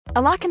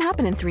A lot can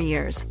happen in 3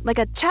 years, like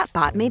a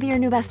chatbot may be your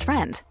new best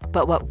friend.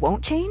 But what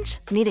won't change?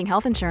 Needing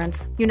health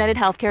insurance. United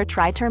Healthcare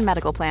Tri-Term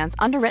Medical Plans,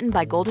 underwritten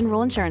by Golden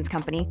Rule Insurance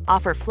Company,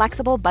 offer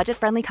flexible,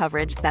 budget-friendly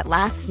coverage that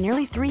lasts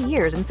nearly 3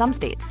 years in some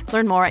states.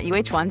 Learn more at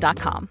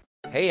uh1.com.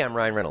 Hey, I'm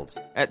Ryan Reynolds.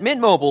 At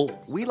Mint Mobile,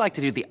 we like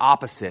to do the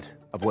opposite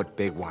of what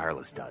Big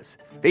Wireless does.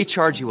 They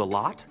charge you a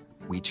lot,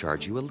 we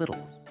charge you a little.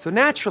 So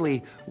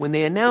naturally, when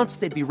they announced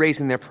they'd be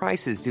raising their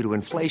prices due to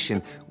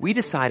inflation, we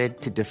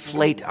decided to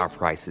deflate our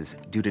prices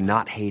due to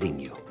not hating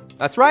you.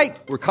 That's right.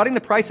 We're cutting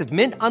the price of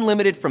Mint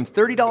Unlimited from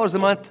 $30 a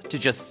month to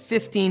just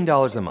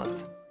 $15 a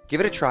month. Give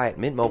it a try at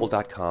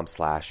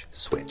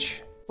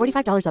mintmobile.com/switch.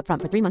 $45 up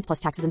front for 3 months plus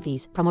taxes and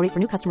fees. Promo rate for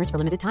new customers for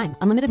limited time.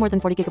 Unlimited more than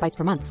 40 gigabytes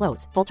per month.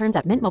 Slows full terms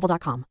at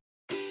mintmobile.com.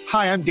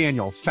 Hi, I'm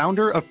Daniel,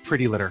 founder of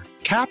Pretty Litter.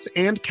 Cats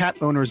and cat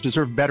owners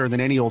deserve better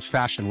than any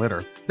old-fashioned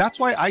litter. That's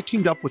why I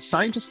teamed up with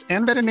scientists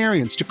and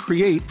veterinarians to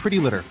create Pretty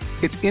Litter.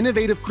 Its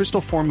innovative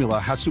crystal formula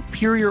has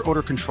superior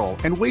odor control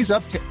and weighs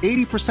up to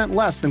 80%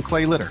 less than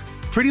clay litter.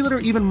 Pretty Litter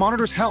even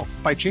monitors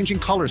health by changing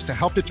colors to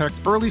help detect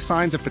early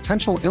signs of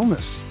potential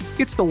illness.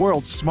 It's the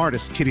world's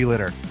smartest kitty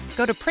litter.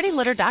 Go to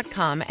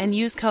prettylitter.com and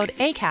use code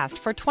ACAST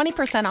for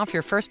 20% off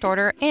your first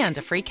order and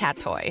a free cat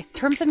toy.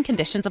 Terms and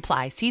conditions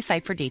apply. See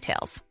site for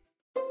details.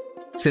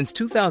 Since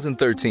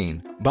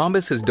 2013,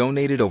 Bombas has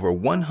donated over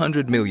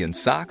 100 million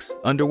socks,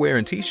 underwear,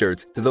 and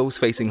T-shirts to those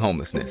facing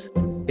homelessness.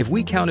 If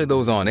we counted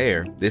those on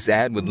air, this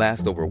ad would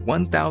last over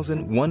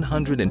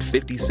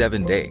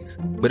 1,157 days.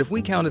 But if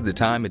we counted the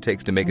time it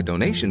takes to make a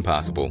donation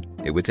possible,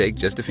 it would take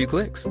just a few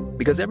clicks.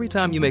 Because every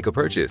time you make a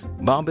purchase,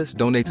 Bombas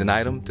donates an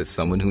item to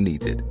someone who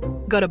needs it.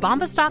 Go to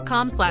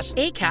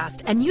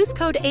bombas.com/ACAST and use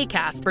code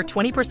ACAST for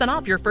 20%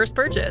 off your first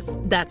purchase.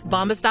 That's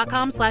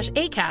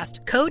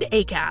bombas.com/ACAST, code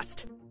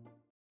ACAST.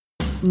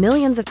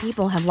 Millions of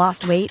people have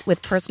lost weight with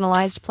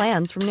personalized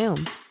plans from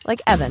Noom.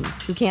 Like Evan,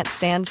 who can't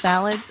stand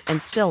salads and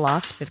still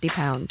lost 50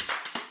 pounds.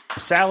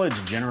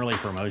 Salads generally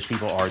for most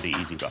people are the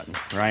easy button,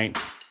 right?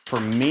 For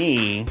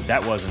me,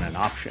 that wasn't an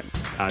option.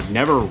 I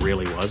never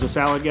really was a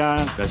salad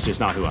guy. That's just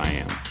not who I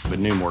am. But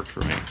Noom worked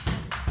for me.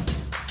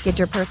 Get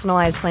your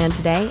personalized plan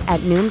today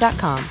at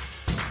Noom.com.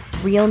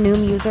 Real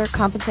Noom user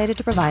compensated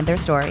to provide their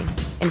story.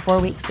 In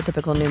 4 weeks, the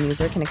typical Noom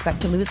user can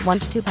expect to lose 1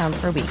 to 2 pounds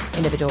per week.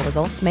 Individual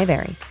results may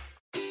vary.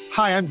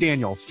 Hi, I'm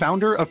Daniel,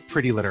 founder of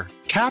Pretty Litter.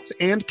 Cats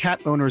and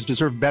cat owners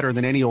deserve better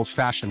than any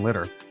old-fashioned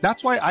litter.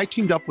 That's why I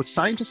teamed up with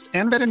scientists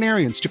and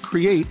veterinarians to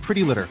create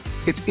Pretty Litter.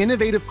 Its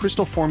innovative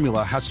crystal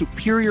formula has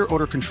superior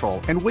odor control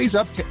and weighs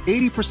up to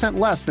 80%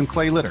 less than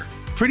clay litter.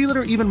 Pretty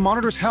Litter even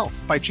monitors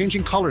health by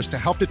changing colors to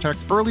help detect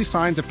early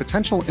signs of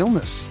potential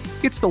illness.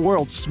 It's the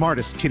world's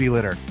smartest kitty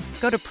litter.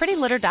 Go to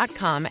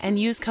prettylitter.com and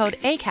use code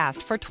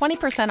ACAST for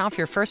 20% off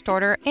your first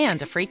order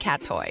and a free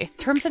cat toy.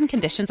 Terms and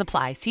conditions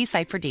apply. See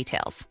site for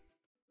details.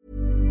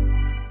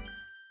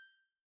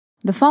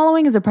 The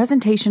following is a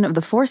presentation of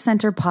the Force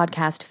Center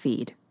podcast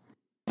feed.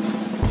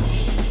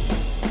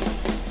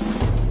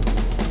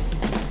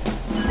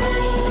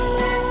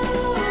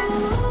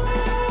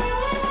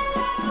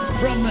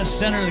 From the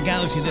center of the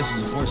galaxy, this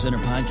is the Force Center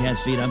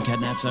podcast feed. I'm Cat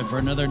Knapsack for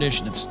another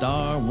edition of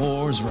Star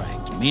Wars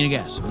Ranked. Me and a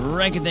guest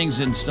ranking things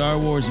in Star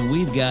Wars, and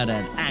we've got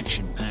an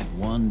action-packed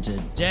one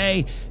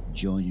today.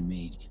 Joining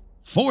me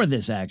for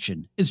this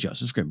action is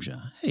Joseph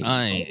Scrimshaw. Hey,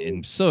 I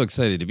am so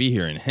excited to be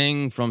here and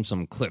hang from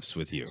some cliffs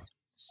with you.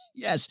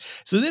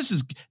 Yes. So this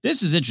is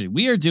interesting.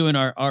 We are doing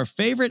our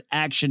favorite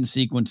action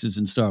sequences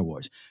in Star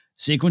Wars.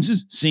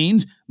 Sequences,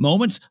 scenes,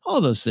 moments,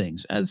 all those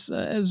things. As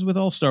with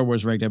all Star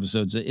Wars ranked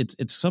episodes,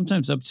 it's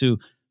sometimes up to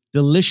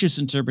delicious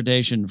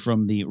interpretation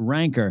from the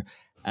ranker.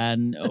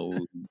 And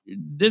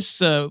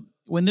this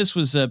when this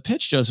was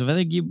pitched, Joseph, I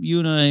think you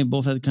and I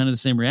both had kind of the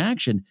same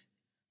reaction.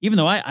 Even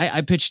though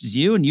I pitched it to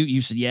you and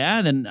you said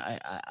yeah, then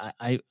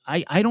I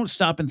don't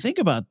stop and think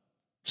about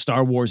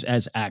Star Wars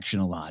as action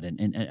a lot, and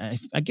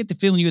I get the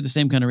feeling you had the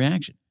same kind of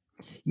reaction.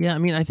 Yeah, I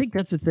mean, I think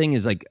that's the thing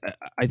is like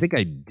I think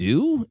I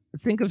do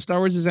think of Star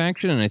Wars as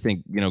action, and I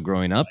think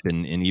growing up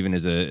and even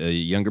as a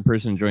younger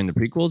person enjoying the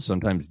prequels,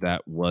 sometimes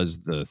that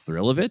was the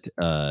thrill of it.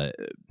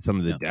 Some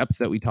of the depth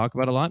that we talk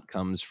about a lot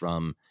comes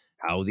from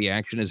how the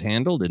action is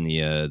handled and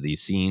the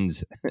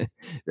scenes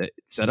that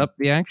set up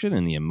the action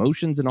and the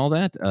emotions and all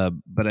that.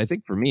 But I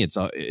think for me, it's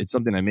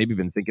something I maybe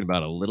been thinking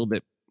about a little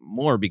bit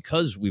more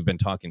because we've been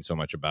talking so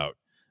much about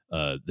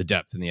the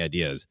depth and the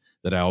ideas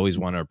that I always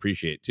want to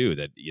appreciate too,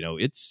 that,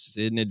 it's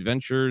an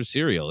adventure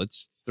serial.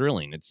 It's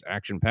thrilling. It's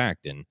action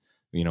packed. And,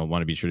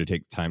 want to be sure to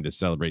take the time to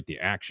celebrate the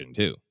action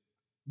too.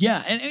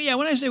 Yeah. And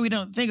when I say we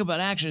don't think about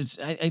action,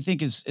 I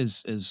think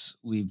as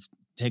we've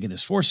taken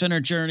this Force Center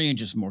journey and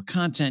just more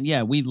content.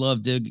 Yeah. We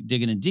love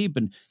digging in deep,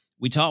 and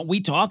we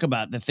talk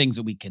about the things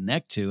that we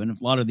connect to. And a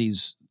lot of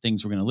these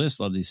things we're going to list,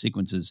 a lot of these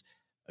sequences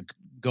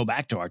go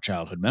back to our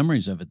childhood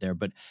memories of it there.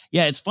 But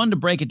yeah, it's fun to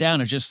break it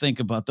down and just think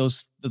about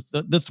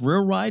the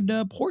thrill ride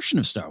portion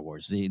of Star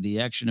Wars, the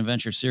action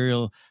adventure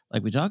serial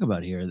like we talk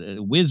about here,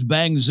 the whiz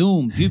bang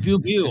zoom, pew pew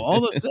pew,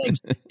 all those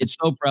things. It's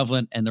so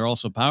prevalent and they're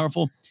also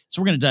powerful.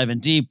 So we're going to dive in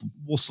deep.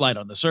 We'll slide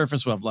on the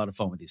surface. We'll have a lot of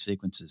fun with these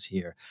sequences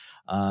here.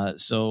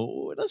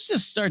 So let's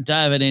just start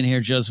diving in here,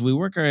 Joseph. We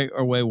work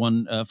our way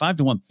 5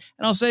 to 1,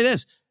 and I'll say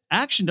this.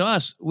 Action to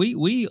us,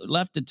 we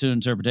left it to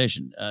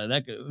interpretation.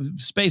 That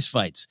space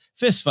fights,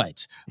 fist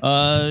fights,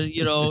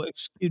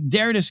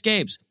 daring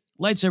escapes,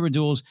 lightsaber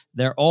duels,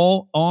 they're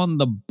all on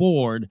the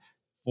board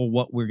for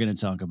what we're going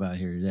to talk about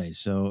here today.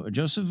 So,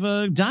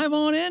 Joseph, dive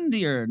on into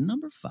your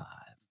number 5.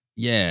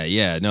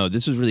 Yeah. No,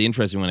 this was really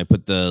interesting when I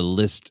put the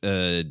list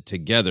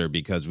together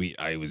because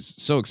I was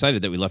so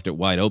excited that we left it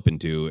wide open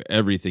to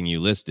everything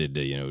you listed,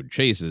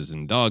 chases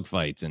and dog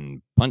fights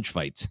and punch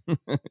fights,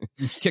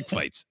 kick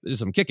fights. There's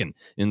some kicking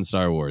in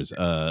Star Wars.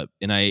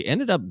 And I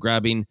ended up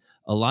grabbing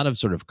a lot of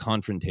sort of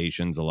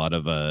confrontations, a lot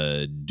of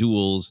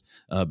duels,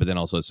 but then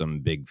also some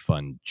big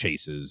fun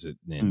chases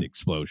and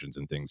explosions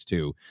and things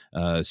too.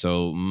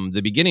 So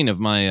the beginning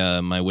of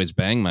my whiz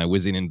bang, my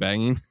whizzing and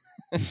banging.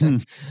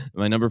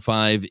 My number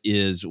 5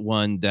 is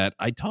one that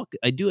I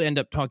do end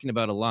up talking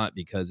about a lot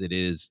because it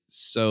is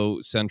so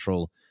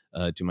central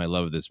to my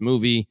love of this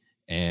movie,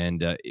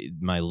 and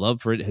my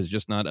love for it has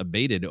just not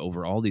abated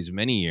over all these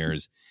many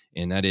years,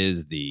 and that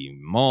is the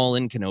Maul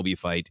and Kenobi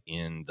fight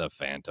in The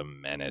Phantom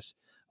Menace.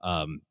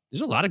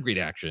 There's a lot of great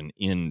action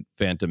in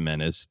Phantom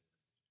Menace.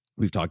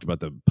 We've talked about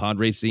the pod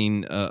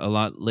racing a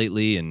lot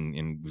lately,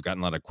 and we've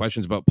gotten a lot of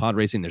questions about pod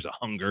racing. There's a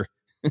hunger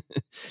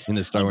in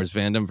the Star Wars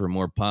fandom for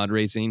more pod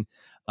racing.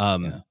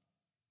 But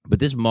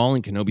this Maul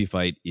and Kenobi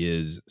fight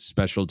is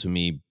special to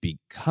me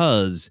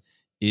because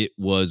it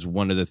was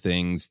one of the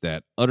things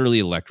that utterly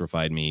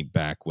electrified me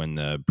back when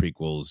the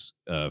prequels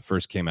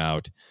first came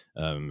out.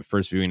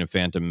 First viewing of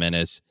Phantom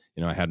Menace,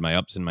 I had my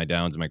ups and my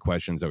downs and my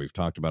questions that we've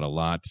talked about a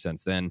lot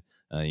since then.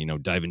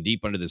 Diving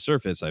deep under the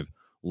surface, I've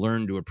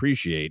learned to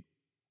appreciate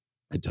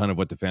a ton of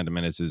what the Phantom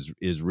Menace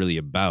is really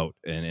about,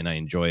 and I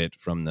enjoy it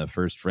from the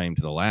first frame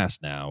to the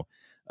last now.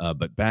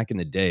 But back in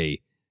the day,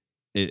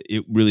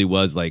 it really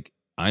was like,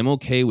 I'm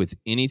okay with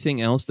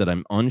anything else that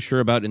I'm unsure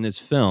about in this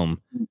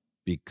film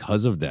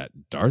because of that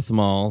Darth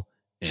Maul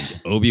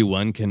and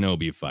Obi-Wan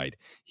Kenobi fight.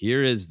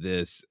 Here is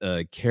this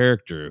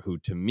character who,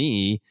 to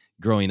me,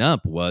 growing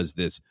up, was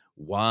this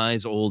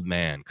wise old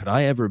man. Could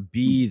I ever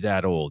be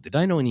that old? Did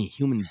I know any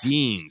human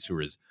beings who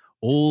were as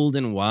old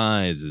and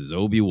wise as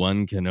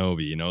Obi-Wan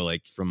Kenobi?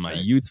 Like from my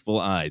youthful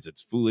eyes,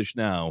 it's foolish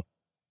now.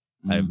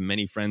 I have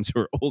many friends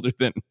who are older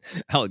than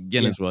Alec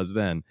Guinness was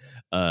then.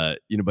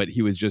 But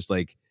he was just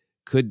like,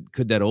 could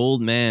that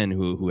old man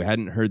who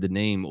hadn't heard the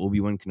name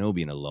Obi-Wan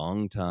Kenobi in a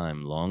long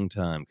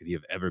time, could he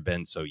have ever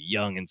been so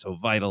young and so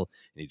vital?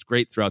 And he's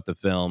great throughout the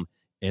film.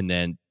 And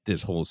then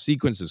this whole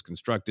sequence is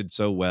constructed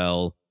so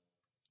well.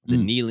 The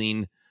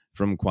kneeling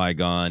from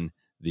Qui-Gon,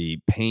 the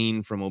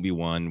pain from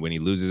Obi-Wan when he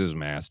loses his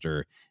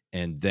master.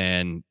 And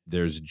then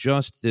there's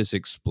just this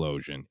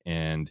explosion.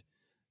 And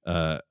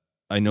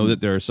I know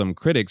that there are some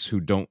critics who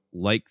don't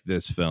like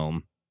this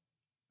film.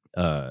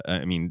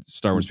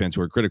 Star Wars fans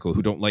who are critical,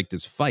 who don't like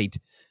this fight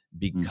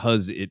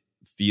because it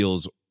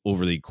feels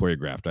overly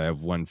choreographed. I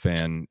have one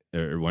friend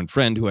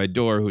who I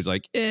adore who's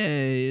like,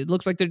 it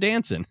looks like they're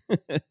dancing.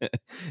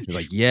 He's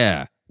like,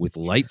 yeah, with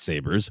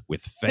lightsabers,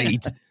 with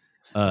fate.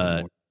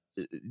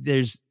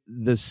 There's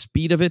the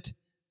speed of it,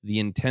 the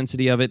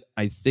intensity of it.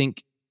 I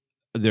think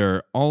there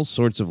are all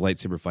sorts of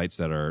lightsaber fights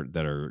that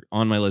are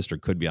on my list or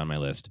could be on my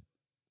list.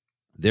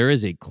 There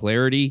is a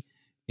clarity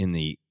in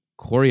the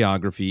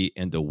choreography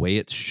and the way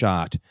it's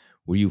shot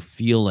where you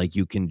feel like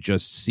you can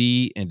just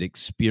see and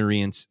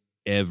experience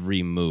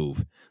every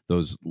move.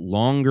 Those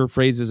longer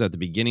phrases at the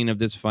beginning of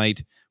this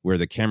fight where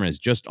the camera is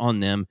just on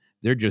them,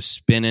 they're just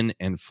spinning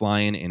and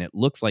flying, and it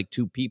looks like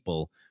two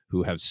people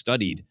who have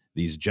studied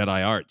these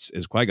Jedi arts,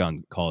 as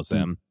Qui-Gon calls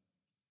them,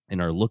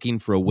 and are looking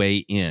for a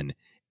way in.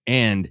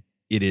 And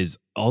it is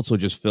also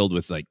just filled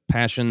with like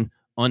passion,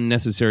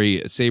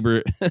 unnecessary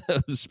saber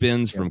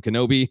spins from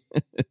Kenobi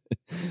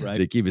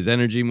to keep his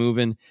energy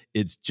moving.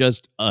 It's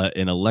just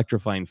an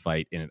electrifying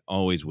fight, and it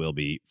always will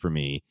be for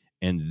me.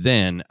 And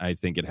then I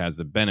think it has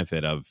the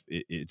benefit of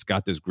it's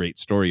got this great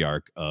story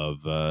arc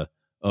of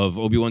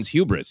Obi-Wan's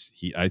hubris.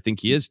 I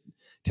think he is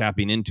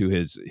tapping into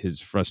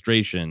his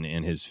frustration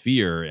and his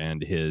fear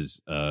and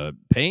his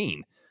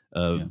pain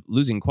of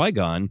losing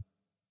Qui-Gon.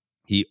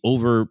 He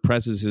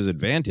overpresses his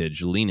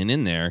advantage, leaning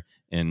in there,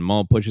 and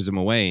Maul pushes him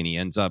away, and he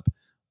ends up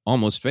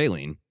almost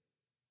failing.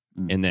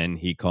 And then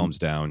he calms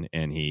down,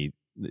 and he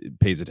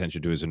pays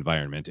attention to his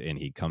environment, and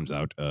he comes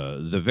out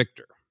the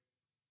victor.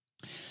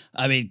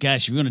 I mean,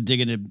 gosh, if you want to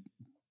dig into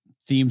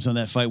themes on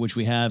that fight, which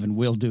we have and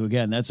will do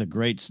again, that's a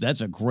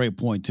great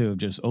point too, of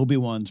just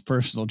Obi-Wan's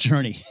personal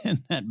journey in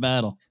that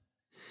battle.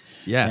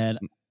 Yeah. And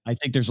I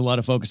think there's a lot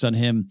of focus on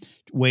him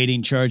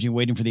waiting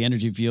for the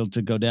energy field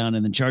to go down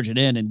and then charge it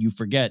in. And you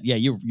forget. Yeah,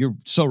 you're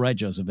so right,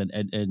 Joseph.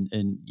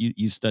 And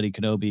you study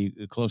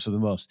Kenobi closer than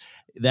most.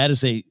 That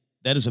is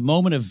that is a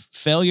moment of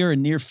failure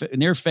and near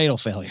fatal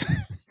failure.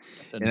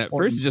 And at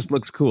first it just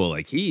looks cool.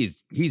 Like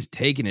he's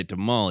taking it to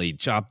Maul. He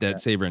chopped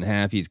that saber in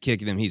half. He's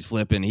kicking him. He's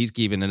flipping. He's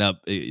keeping it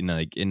up.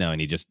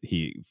 And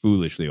he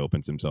foolishly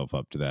opens himself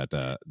up to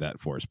that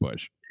force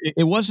push.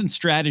 It wasn't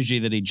strategy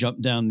that he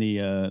jumped down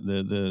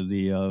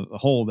the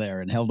hole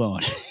there and held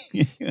on.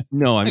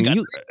 No, I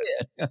mean,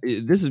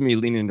 this is me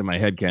leaning into my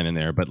headcanon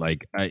there, but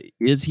like,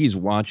 he's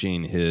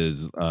watching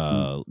his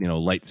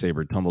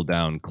lightsaber tumble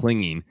down,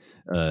 clinging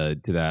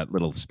to that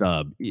little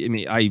stub. I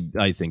mean,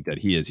 I think that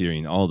he is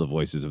hearing all the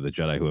voices of the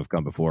Jedi who have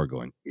come before,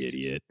 going,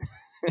 "Idiot!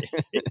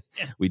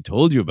 We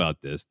told you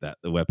about this. That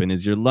the weapon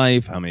is your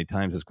life. How many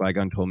times has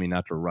Qui-Gon told me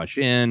not to rush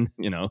in?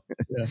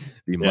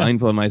 Be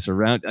mindful of my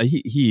surround."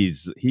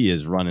 He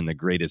is running the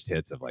greatest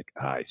hits of like,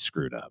 I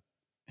screwed up.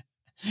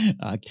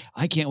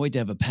 I can't wait to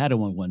have a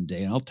Padawan one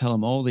day, and I'll tell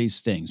him all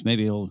these things.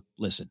 Maybe he'll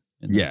listen.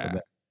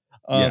 But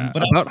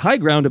about high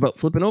ground, about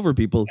flipping over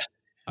people.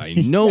 I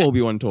know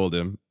Obi-Wan told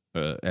him,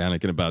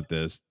 Anakin, about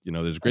this.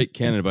 There's great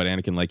canon about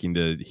Anakin liking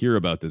to hear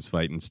about this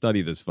fight and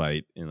study this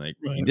fight, and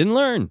he didn't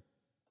learn.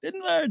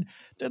 Didn't learn.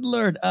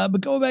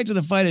 But going back to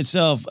the fight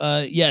itself,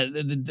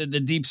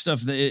 the deep stuff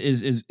that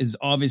is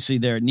obviously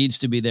there. It needs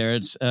to be there.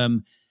 It's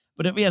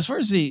But as far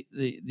as the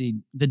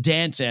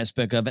dance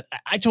aspect of it,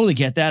 I totally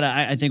get that.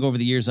 I think over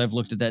the years I've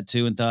looked at that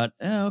too and thought,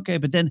 okay.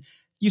 But then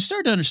you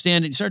start to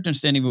understand it. You start to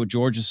understand even what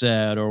George has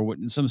said or what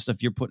some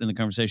stuff you're putting in the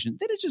conversation.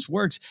 Then it just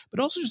works. But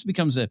also just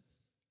becomes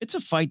it's a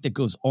fight that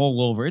goes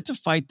all over. It's a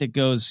fight that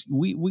goes.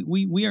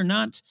 We are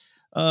not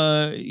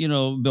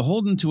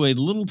beholden to a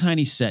little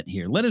tiny set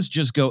here. Let us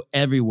just go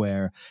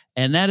everywhere,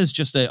 and that is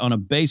just on a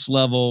base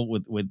level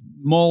with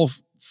Maul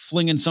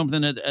flinging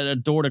something at a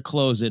door to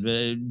close it,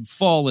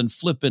 falling,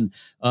 flipping,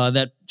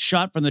 that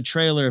shot from the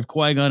trailer of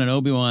Qui-Gon and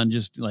Obi-Wan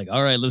just like,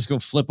 all right, let's go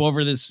flip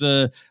over this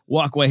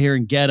walkway here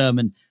and get them.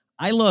 And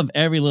I love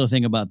every little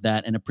thing about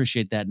that and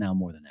appreciate that now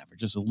more than ever.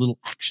 Just a little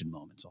action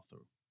moments all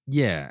through.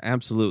 Yeah,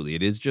 absolutely.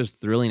 It is just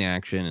thrilling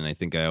action, and I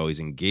think I always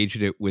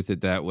engaged it with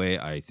it that way.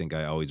 I think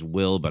I always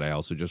will, but I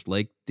also just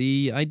like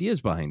the ideas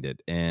behind it.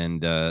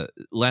 And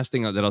last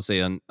thing that I'll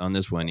say on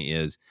this one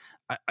is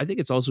I think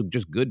it's also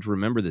just good to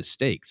remember the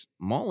stakes.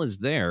 Maul is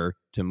there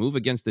to move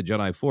against the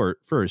Jedi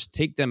first,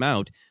 take them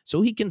out,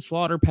 so he can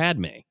slaughter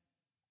Padme.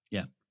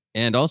 Yeah.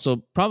 And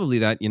also probably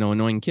that,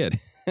 annoying kid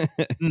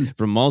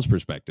from Maul's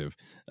perspective.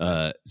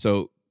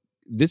 So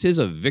this is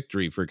a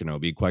victory for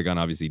Kenobi. Qui-Gon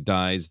obviously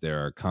dies.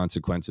 There are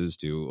consequences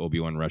to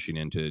Obi-Wan rushing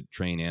in to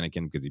train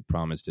Anakin because he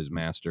promised his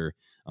master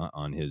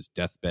on his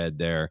deathbed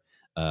there.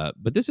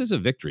 But this is a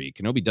victory.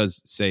 Kenobi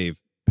does save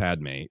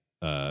Padme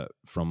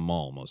from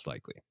Maul, most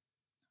likely.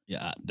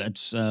 Yeah,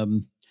 that's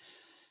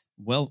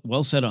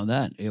well said on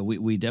that. Yeah,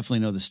 we definitely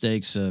know the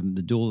stakes. The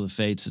duel of the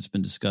fates that's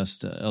been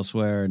discussed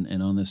elsewhere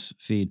and on this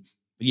feed.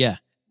 But yeah,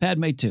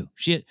 Padme too.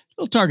 She had a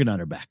little target on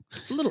her back.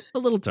 A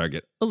little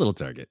target.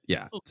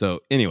 Yeah. So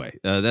anyway,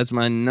 that's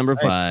my number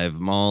 5,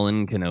 Maul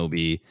and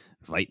Kenobi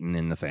fighting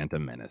in the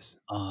Phantom Menace.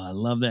 Oh, I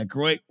love that.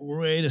 Great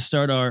way to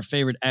start our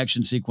favorite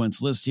action sequence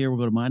list here. We'll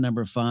go to my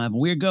number 5.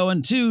 We're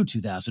going to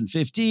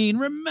 2015.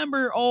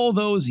 Remember all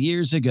those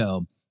years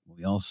ago.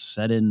 We all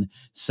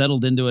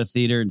settled into a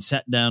theater and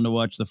sat down to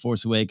watch The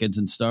Force Awakens,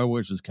 and Star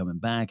Wars was coming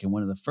back. And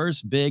one of the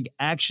first big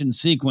action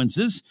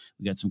sequences,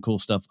 we got some cool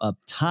stuff up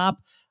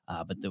top,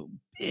 but the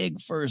big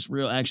first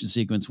real action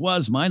sequence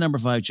was my number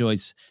 5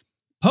 choice,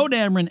 Poe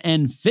Dameron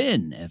and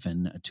Finn,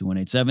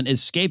 FN2187,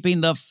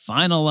 escaping the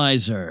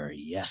Finalizer.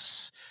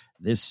 Yes,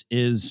 this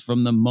is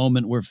from the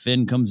moment where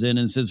Finn comes in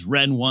and says,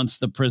 Ren wants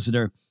the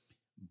prisoner.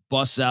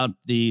 Busts out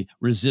the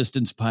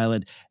Resistance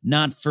pilot,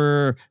 not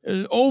for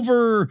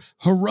over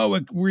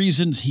heroic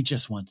reasons. He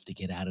just wants to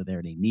get out of there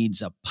and he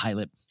needs a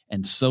pilot.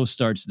 And so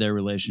starts their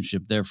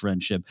relationship, their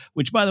friendship,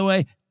 which, by the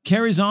way,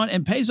 carries on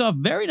and pays off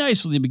very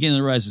nicely at the beginning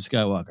of The Rise of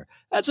Skywalker.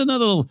 That's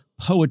another little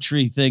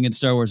poetry thing in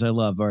Star Wars I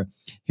love. Or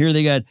here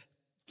they got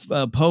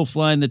Poe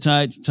flying the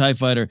TIE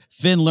fighter,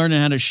 Finn learning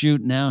how to shoot.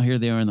 Now here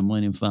they are in the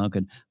Millennium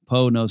Falcon.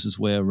 Poe knows his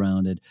way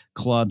around it.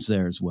 Claude's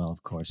there as well,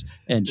 of course,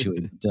 and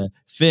Chewie. But,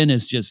 Finn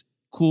is just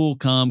cool,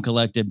 calm,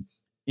 collected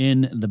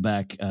in the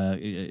back,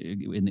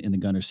 in the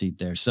gunner seat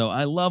there. So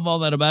I love all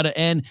that about it.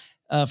 And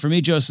for me,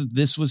 Joseph,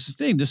 this was the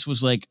thing. This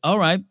was like, all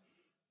right,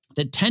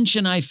 the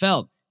tension I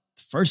felt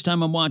the first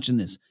time I'm watching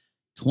this,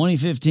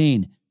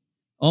 2015.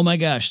 Oh my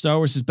gosh, Star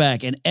Wars is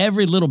back. And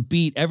every little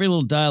beat, every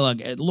little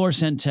dialogue, Lor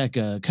San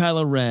Tekka,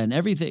 Kylo Ren,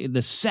 everything,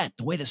 the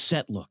way the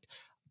set looked,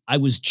 I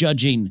was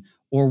judging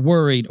or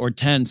worried or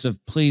tense of,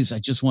 please, I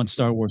just want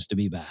Star Wars to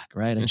be back,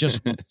 right? I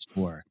just want this to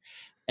work.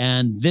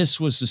 And this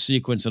was the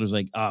sequence that was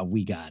like,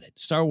 we got it.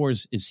 Star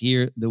Wars is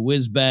here. The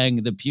whiz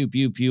bang, the pew,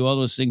 pew, pew, all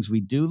those things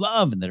we do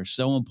love and that are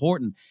so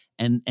important.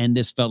 And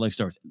this felt like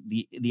Star Wars.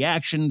 The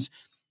actions,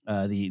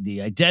 the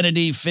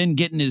identity, Finn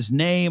getting his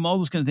name, all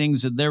those kind of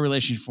things that their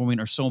relationship forming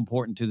are so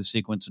important to the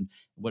sequence and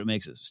what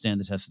makes it stand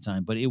the test of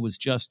time. But it was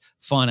just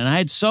fun. And I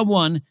had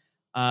someone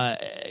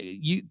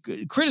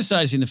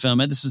criticizing the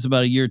film, and this is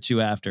about a year or two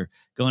after,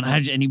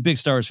 and he big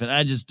Star Wars fan,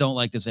 I just don't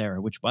like this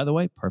era, which, by the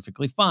way,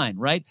 perfectly fine,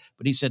 right?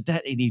 But he said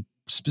that, and he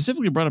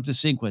specifically brought up the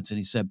sequence, and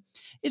he said,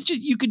 it's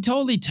just, you could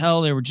totally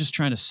tell they were just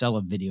trying to sell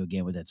a video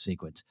game with that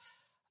sequence.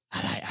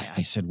 And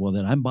I said, well,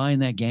 then I'm buying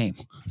that game.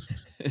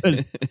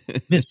 This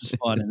is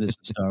fun and this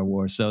is Star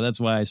Wars. So that's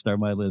why I start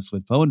my list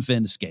with Poe and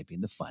Finn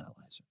escaping the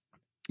finalizer.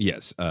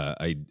 Yes,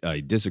 I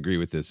disagree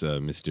with this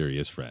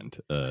mysterious friend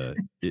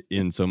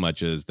in so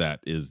much as that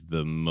is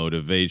the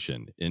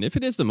motivation. And if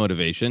it is the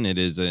motivation, it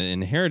is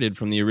inherited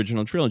from the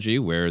original trilogy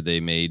where they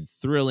made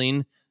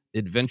thrilling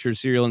adventure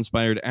serial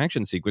inspired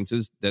action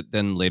sequences that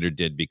then later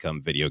did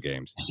become video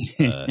games.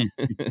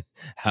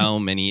 How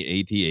many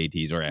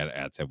AT-ATs or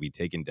AT-ATs have we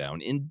taken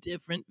down in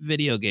different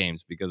video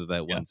games because of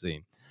that one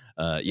scene?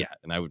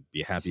 And I would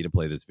be happy to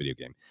play this video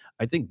game.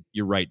 I think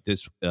you're right.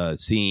 This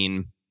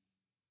scene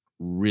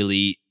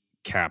really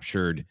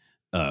captured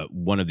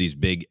one of these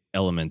big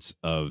elements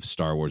of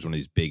Star Wars, one of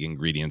these big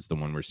ingredients, the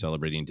one we're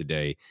celebrating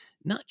today.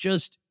 Not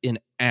just an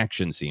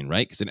action scene,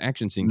 right? Because an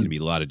action scene can be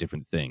a lot of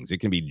different things. It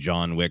can be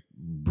John Wick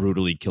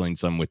brutally killing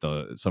someone with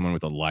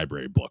a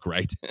library book,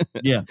 right?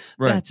 Yeah,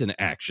 right. That's an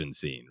action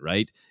scene,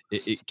 right?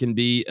 It can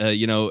be,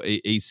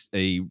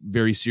 a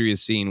very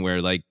serious scene where,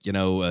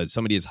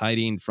 somebody is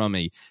hiding from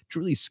a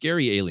truly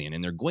scary alien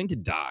and they're going to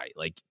die.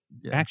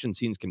 Action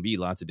scenes can be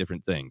lots of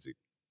different things.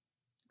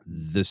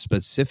 The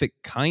specific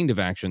kind of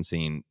action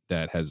scene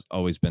that has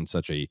always been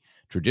such a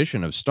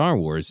tradition of Star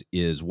Wars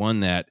is one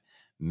that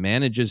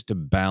manages to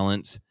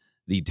balance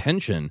the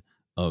tension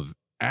of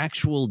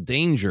actual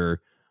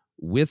danger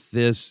with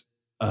this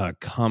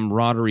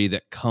camaraderie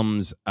that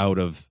comes out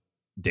of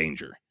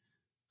danger,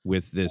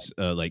 with this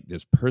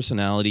this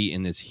personality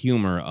and this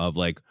humor of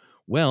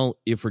well,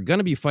 if we're going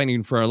to be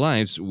fighting for our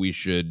lives, we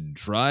should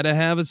try to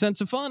have a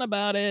sense of fun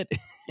about it.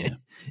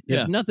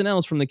 If nothing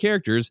else from the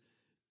characters,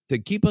 to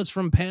keep us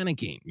from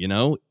panicking,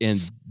 and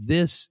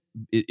this,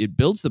 it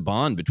builds the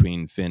bond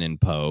between Finn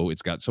and Poe.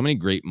 It's got so many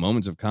great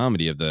moments of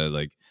comedy of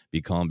the be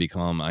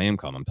calm, I am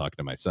calm. I'm talking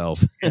to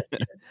myself.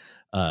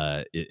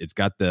 It's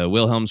got the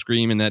Wilhelm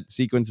scream in that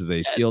sequence as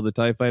they steal the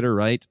TIE fighter,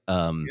 right?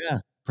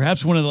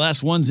 Perhaps one of the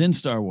last ones in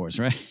Star Wars,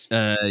 right?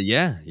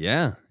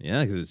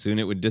 Because soon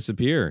it would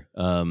disappear.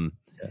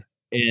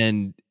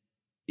 And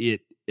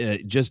it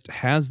just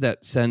has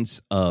that sense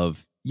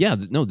of,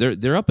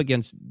 they're up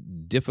against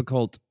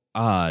difficult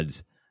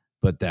odds,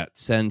 but that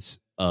sense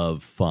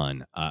of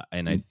fun.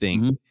 And I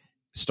think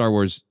Star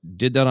Wars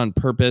did that on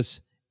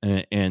purpose.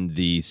 And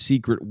the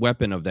secret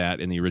weapon of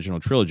that in the original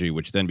trilogy,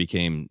 which then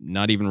became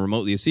not even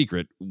remotely a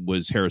secret,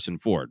 was Harrison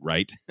Ford,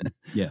 right?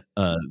 Yeah.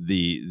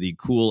 The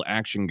cool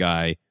action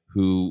guy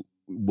who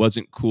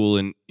wasn't cool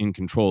and in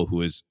control,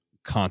 who is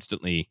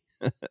constantly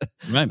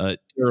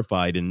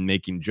terrified and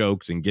making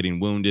jokes and getting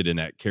wounded. And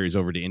that carries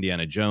over to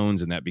Indiana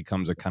Jones. And that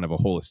becomes a kind of a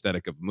whole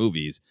aesthetic of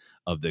movies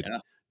of the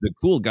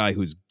cool guy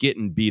who's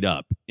getting beat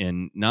up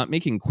and not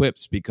making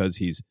quips because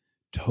he's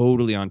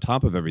totally on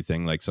top of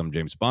everything, like some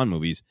James Bond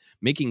movies,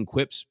 making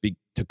quips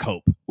to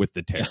cope with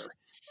the terror.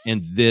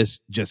 And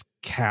this just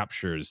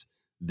captures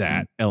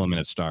that element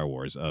of Star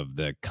Wars, of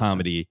the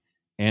comedy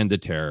and the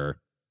terror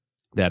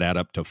that add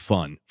up to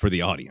fun for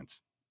the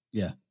audience.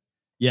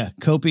 Yeah,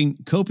 coping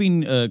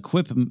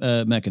quip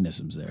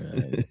mechanisms there.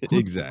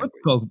 Exactly.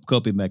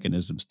 Coping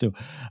mechanisms too.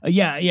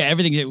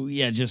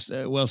 Everything. Just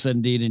well said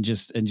indeed, and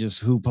just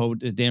who Poe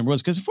damn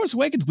was, because in Force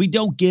Awakens we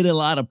don't get a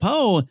lot of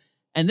Poe,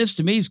 and this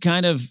to me is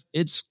kind of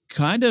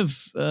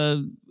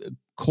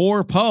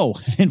core Poe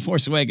in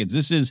Force Awakens.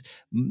 This is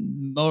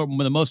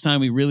the most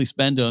time we really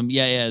spend to him.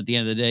 At the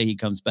end of the day, he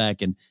comes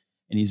back and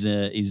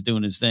he's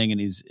doing his thing,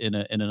 and he's in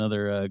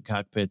another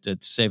cockpit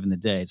saving the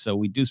day. So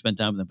we do spend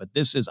time with him. But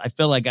I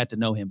feel like I got to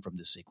know him from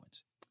this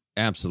sequence.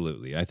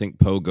 Absolutely. I think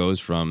Poe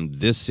goes from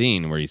this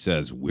scene where he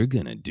says, we're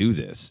going to do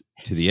this,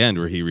 to the end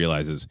where he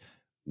realizes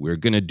we're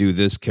going to do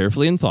this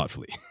carefully and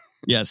thoughtfully.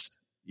 Yes,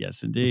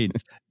 indeed.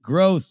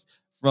 Growth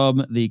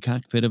from the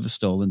cockpit of a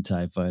stolen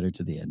TIE fighter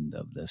to the end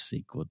of the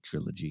sequel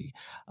trilogy.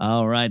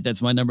 All right,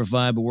 that's my number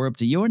 5, but we're up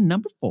to your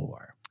number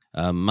 4.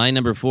 My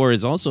number 4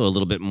 is also a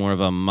little bit more of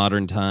a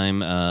modern time.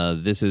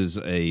 This is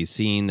a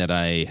scene that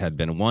I had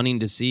been wanting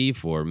to see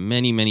for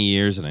many, many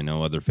years, and I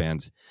know other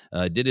fans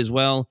did as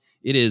well.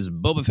 It is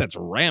Boba Fett's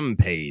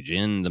rampage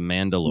in The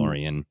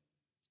Mandalorian,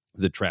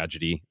 The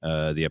Tragedy,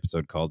 the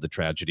episode called The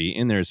Tragedy,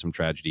 and there's some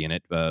tragedy in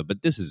it,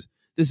 but this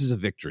is a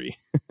victory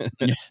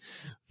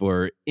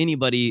for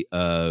anybody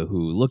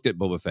who looked at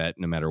Boba Fett,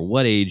 no matter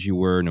what age you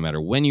were, no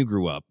matter when you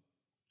grew up.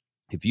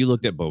 If you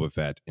looked at Boba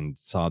Fett and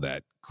saw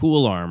that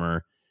cool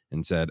armor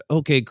and said,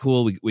 okay,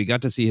 cool, we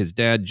got to see his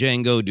dad,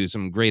 Jango, do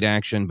some great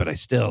action, but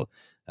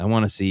I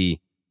want to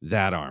see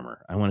that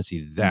armor. I want to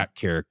see that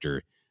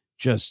character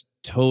just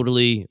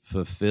totally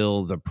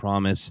fulfill the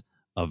promise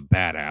of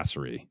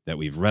badassery that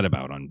we've read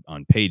about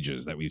on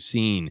pages, that we've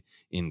seen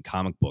in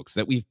comic books,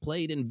 that we've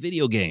played in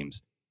video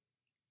games.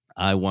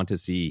 I want to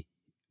see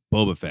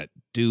Boba Fett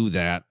do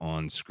that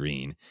on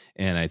screen.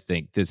 And I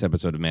think this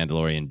episode of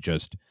Mandalorian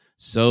just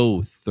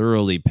so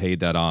thoroughly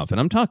paid that off. And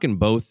I'm talking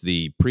both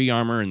the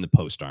pre-armor and the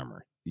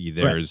post-armor.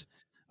 There's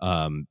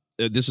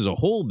this is a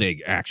whole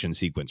big action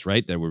sequence,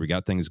 right? There where we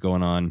got things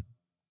going on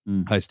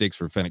High stakes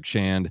for Fennec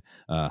Shand,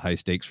 high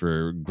stakes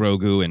for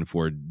Grogu, and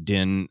for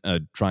Din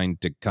trying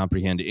to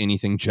comprehend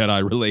anything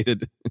Jedi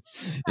related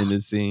in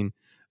this scene.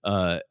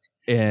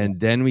 And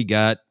then we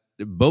got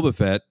Boba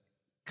Fett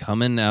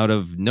coming out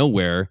of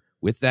nowhere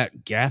with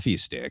that gaffy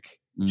stick,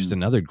 which is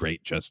another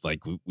great, just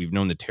like we've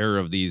known the terror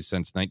of these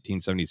since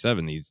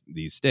 1977,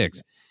 these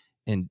sticks,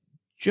 and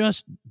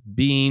just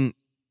being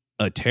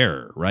a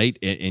terror, right?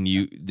 And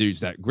there's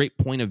that great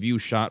point of view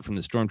shot from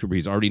the stormtrooper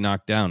he's already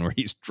knocked down, where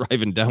he's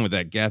driving down with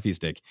that gaffy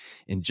stick,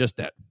 and just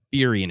that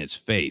fury in his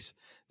face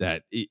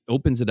that it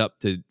opens it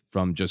up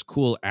from just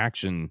cool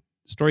action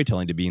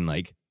storytelling to being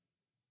like,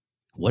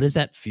 what is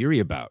that fury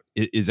about?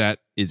 Is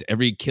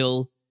every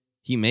kill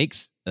he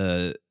makes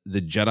the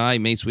Jedi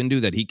Mace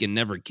Windu that he can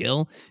never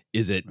kill?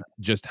 Is it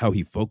just how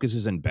he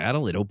focuses in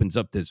battle? It opens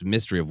up this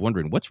mystery of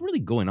wondering what's really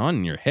going on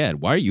in your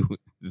head. Why are you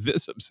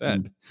this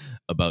upset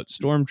about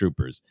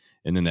stormtroopers?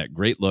 And then that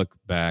great look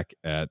back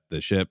at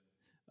the ship,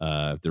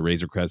 the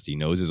Razor Crest. He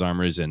knows his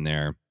armor is in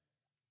there.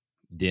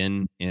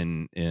 Din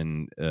and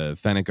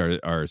Fennec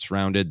are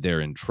surrounded.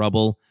 They're in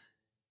trouble.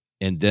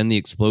 And then the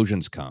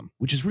explosions come,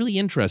 which is really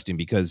interesting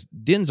because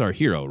Din's our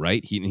hero,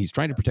 right? He's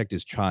trying to protect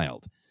his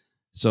child.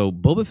 So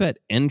Boba Fett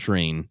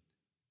entering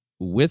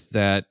with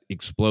that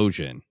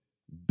explosion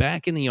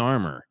back in the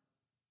armor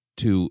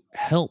to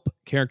help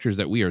characters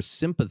that we are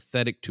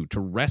sympathetic to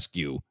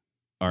rescue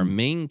our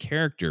main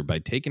character by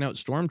taking out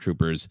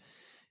stormtroopers,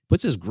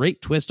 puts this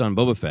great twist on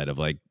Boba Fett of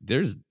like,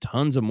 there's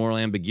tons of moral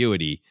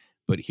ambiguity,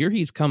 but here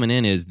he's coming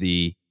in as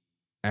the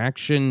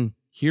action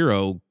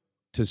hero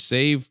to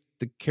save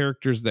the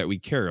characters that we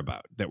care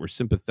about, that we're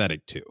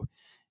sympathetic to.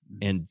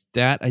 And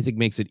that, I think,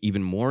 makes it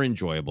even more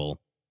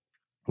enjoyable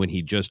when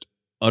he just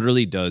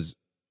utterly does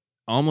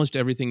almost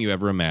everything you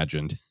ever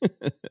imagined.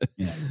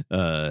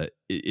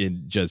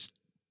 It just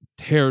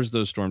tears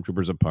those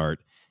stormtroopers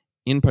apart.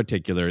 In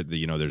particular,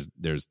 there's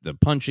the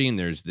punching,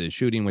 there's the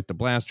shooting with the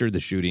blaster, the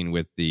shooting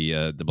with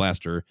the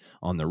blaster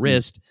on the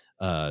wrist.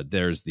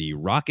 There's the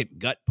rocket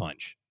gut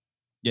punch.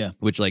 Yeah.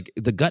 Which, like,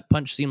 the gut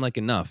punch seemed like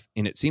enough,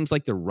 and it seems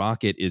like the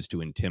rocket is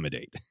to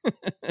intimidate.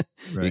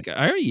 Right. Like,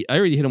 I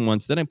already hit him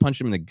once, then I punched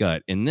him in the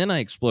gut, and then I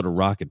explode a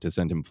rocket to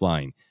send him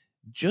flying,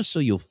 just so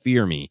you'll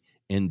fear me.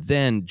 And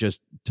then,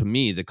 just to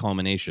me, the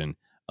culmination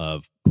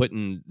of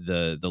putting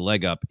the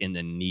leg up and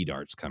the knee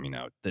darts coming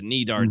out. The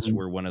knee darts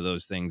were one of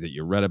those things that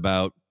you read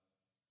about.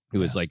 It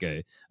was like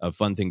a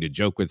fun thing to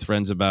joke with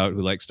friends about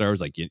who like Star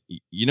Wars. Like,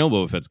 you know,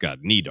 Boba Fett's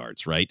got knee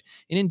darts, right?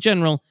 And in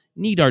general,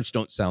 knee darts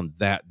don't sound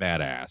that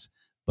badass,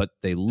 but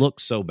they look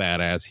so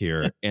badass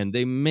here, and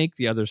they make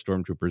the other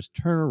stormtroopers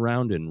turn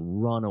around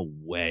and run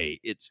away.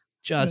 It's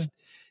just,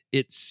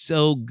 it's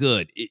so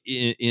good.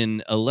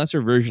 In a lesser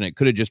version, it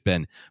could have just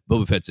been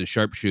Boba Fett's a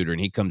sharpshooter,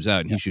 and he comes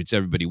out and he shoots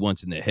everybody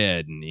once in the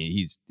head, and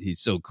he's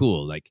so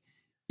cool. Like,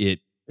 it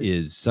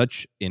is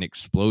such an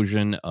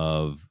explosion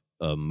of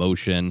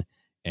emotion,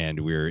 and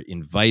we're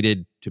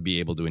invited to be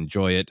able to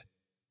enjoy it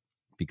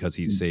because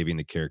he's saving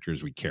the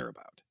characters we care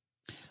about.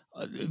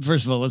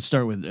 First of all, let's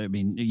start with, I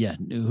mean,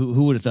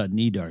 who would have thought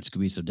knee darts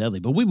could be so deadly?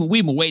 But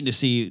we've been waiting to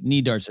see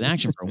knee darts in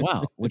action for a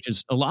while, which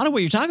is a lot of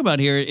what you're talking about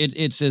here.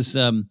 It's this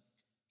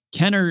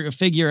Kenner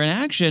figure in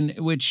action,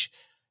 which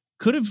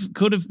could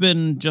have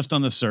been just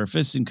on the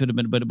surface and could have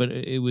been, but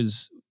it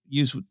was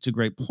used to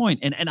great point.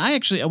 And I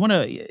want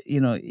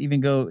to,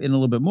 even go in a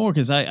little bit more,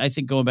 because I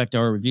think going back to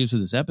our reviews of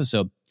this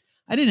episode,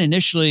 I didn't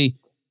initially.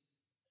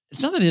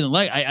 It's not that I didn't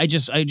like.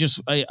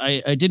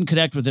 I didn't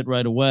connect with it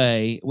right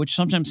away, which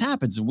sometimes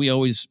happens, and we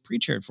always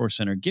preach here at Force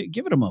Center.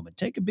 Give it a moment,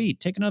 take a beat,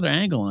 take another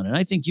angle on it. And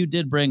I think you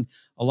did bring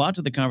a lot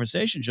to the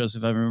conversation,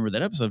 Joseph. I remember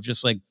that episode.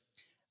 Just like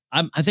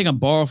I think I'm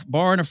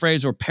borrowing a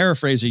phrase or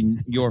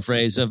paraphrasing your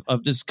phrase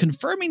of this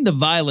confirming the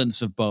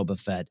violence of Boba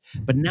Fett,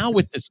 but now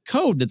with this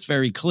code that's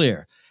very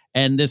clear.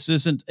 And this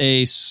isn't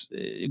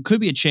it could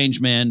be a change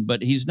man,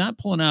 but he's not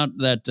pulling out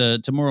that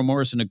Tamora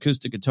Morrison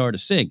acoustic guitar to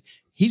sing.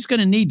 He's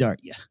going to knee dart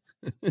you.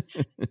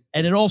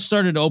 And it all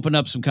started to open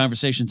up some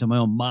conversations in my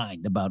own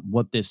mind about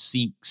what this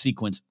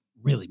sequence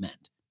really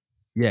meant.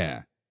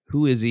 Yeah.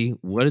 Who is he?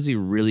 What does he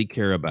really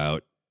care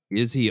about?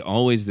 Is he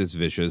always this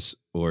vicious,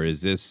 or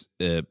is this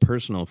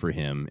personal for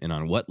him, and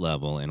on what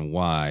level and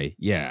why?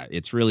 Yeah,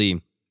 it's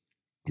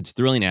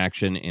thrilling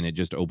action, and it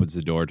just opens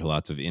the door to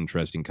lots of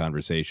interesting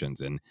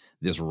conversations. And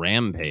this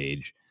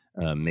rampage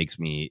makes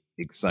me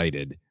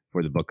excited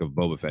for the Book of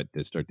Boba Fett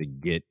to start to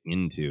get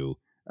into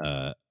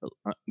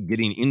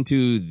getting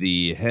into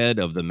the head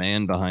of the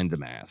man behind the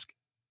mask.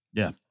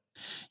 Yeah,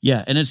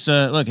 and it's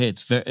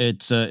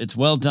it's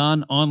well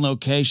done, on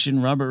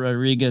location. Robert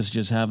Rodriguez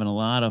just having a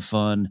lot of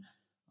fun.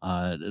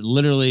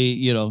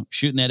 Literally,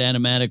 shooting that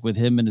animatic with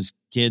him and his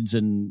kids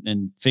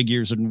and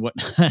figures and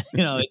whatnot.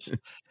 It's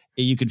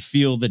you could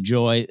feel the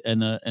joy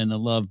and the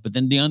love, but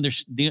then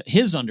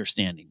his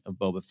understanding of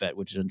Boba Fett,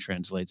 which then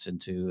translates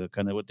into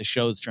kind of what the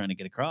show's trying to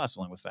get across,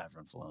 along with Favreau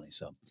and Filoni.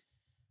 So,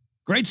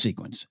 great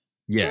sequence.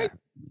 Yeah.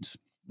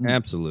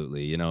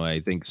 Absolutely. You know, I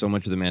think so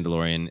much of The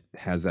Mandalorian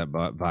has that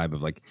vibe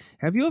of like,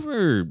 have you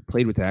ever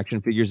played with action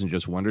figures and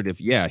just wondered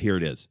if, yeah, here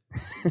it is.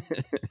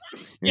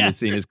 And the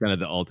scene is kind of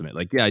the ultimate.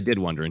 Like, yeah, I did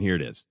wonder, and here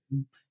it is.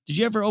 Did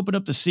you ever open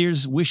up the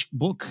Sears Wish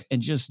book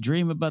and just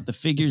dream about the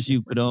figures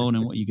you could own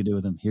and what you could do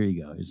with them? Here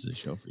you go. Here's the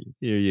show for you.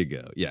 Here you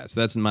go. Yes,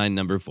 that's my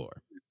number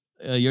 4.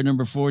 Your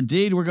number 4,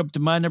 Deed. We're up to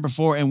my number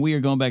 4, and we are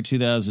going back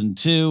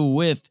 2002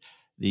 with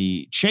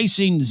the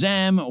Chasing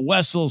Zam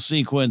Wesell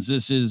sequence.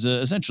 This is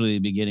essentially the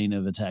beginning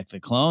of Attack the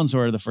Clones,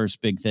 or the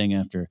first big thing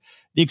after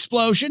the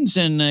explosions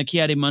and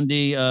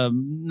Ki-Adi-Mundi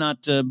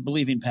not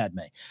believing Padme.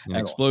 An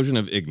explosion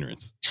of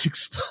ignorance.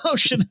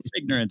 Explosion of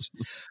ignorance.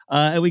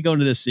 And we go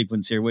into this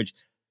sequence here, which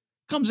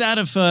comes out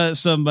of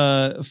some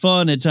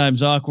fun, at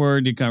times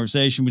awkward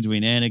conversation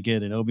between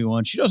Anakin and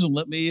Obi-Wan. She doesn't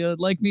let me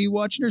like me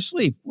watching her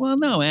sleep. Well,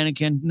 no,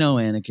 Anakin, no,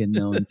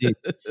 indeed.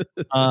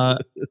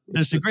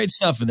 There's some great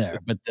stuff in there,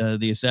 but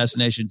the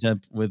assassination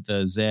attempt with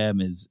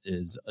Zam is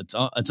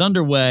it's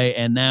underway,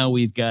 and now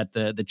we've got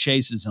the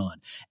chases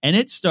on, and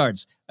it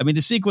starts. I mean,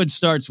 the sequence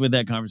starts with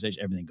that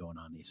conversation, everything going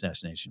on, the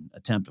assassination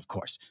attempt, of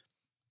course.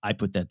 I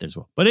put that there as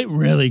well, but it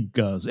really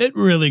goes,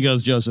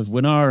 Joseph,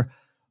 when our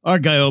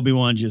guy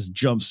Obi-Wan just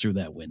jumps through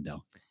that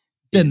window.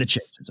 Then the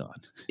chase is on.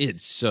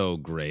 It's so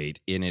great.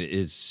 And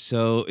it's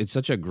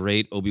such a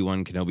great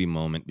Obi-Wan Kenobi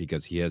moment,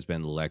 because he has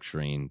been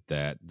lecturing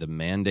that the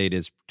mandate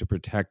is to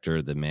protect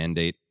her. The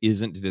mandate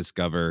isn't to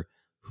discover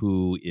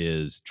who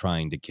is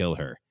trying to kill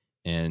her.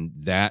 And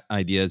that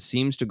idea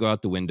seems to go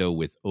out the window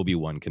with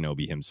Obi-Wan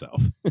Kenobi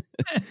himself.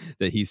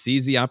 That he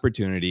sees the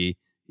opportunity.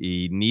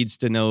 He needs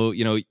to know,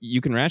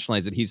 you can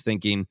rationalize it. He's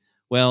thinking,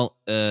 well,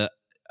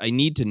 I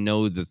need to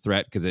know the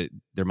threat because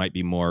there might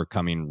be more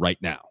coming right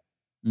now.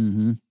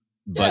 Mm-hmm.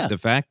 But the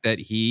fact that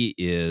he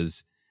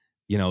is,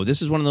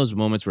 this is one of those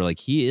moments where, like,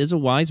 he is a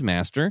wise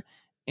master,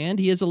 and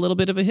he is a little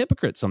bit of a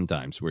hypocrite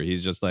sometimes, where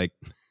he's just like,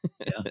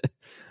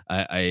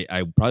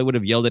 I probably would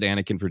have yelled at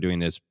Anakin for doing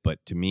this, but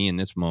to me in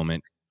this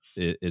moment,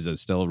 it is a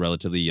still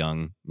relatively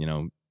young,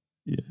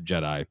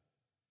 Jedi.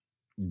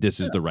 This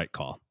is the right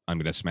call. I'm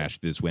going to smash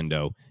this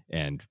window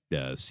and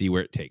see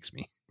where it takes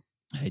me.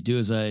 I do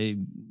as I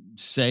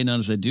say, not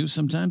as I do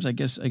sometimes. I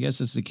guess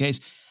that's the case.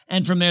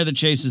 And from there, the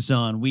chase is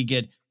on. We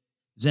get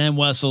Zam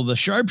Wesell, the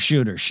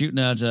sharpshooter, shooting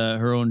out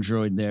her own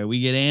droid there. We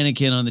get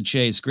Anakin on the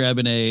chase,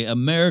 grabbing a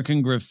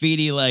American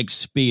Graffiti-like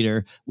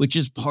speeder, which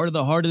is part of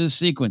the heart of the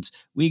sequence.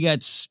 We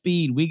got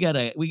speed. We got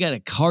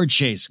a car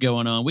chase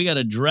going on. We got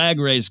a drag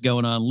race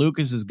going on.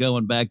 Lucas is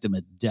going back to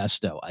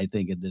Modesto, I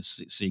think, in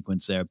this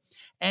sequence there.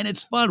 And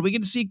it's fun. We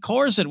get to see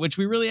Coruscant, which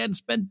we really hadn't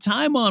spent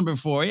time on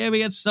before. Yeah,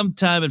 we got some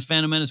time at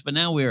Phantom Menace, but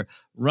now we're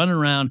running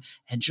around.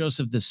 And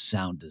Joseph, the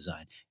sound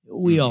design.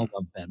 We all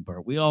love Ben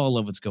Burtt. We all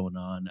love what's going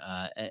on.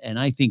 And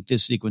I think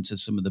this sequence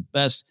has some of the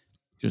best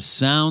just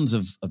sounds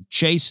of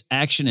chase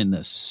action in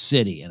the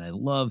city. And I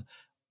love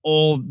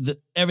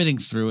everything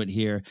through it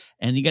here.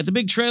 And you got the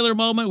big trailer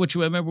moment, which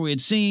I remember we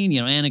had seen,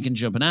 Anakin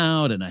jumping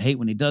out. And I hate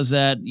when he does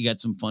that. You got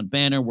some fun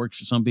banner, works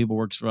for some people,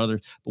 works for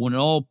others. But when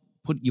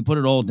you put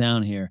it all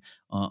down here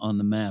on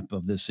the map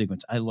of this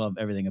sequence, I love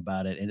everything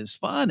about it. And it's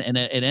fun. And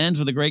it ends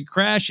with a great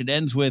crash. It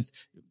ends with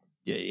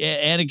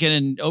Anakin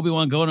and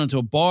Obi-Wan going into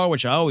a bar,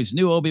 which I always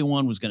knew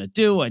Obi-Wan was going to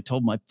do. I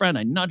told my friend,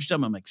 I nudged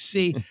him. I'm like,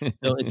 see,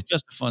 so it's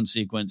just a fun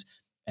sequence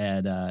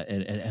and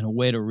a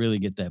way to really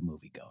get that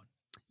movie going.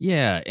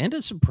 Yeah, and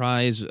a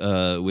surprise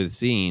with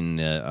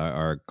seeing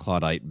our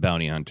Claudite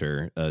bounty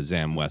hunter,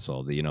 Zam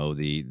Wesell.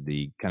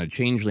 The kind of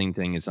changeling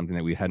thing is something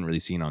that we hadn't really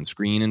seen on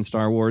screen in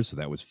Star Wars, so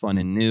that was fun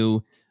and new.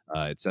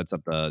 It sets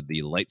up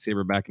the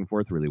lightsaber back and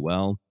forth really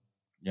well.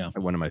 Yeah,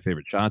 and one of my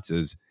favorite shots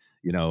is,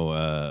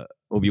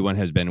 Obi-Wan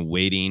has been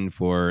waiting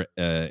for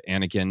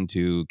Anakin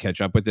to catch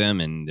up with him,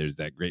 and there's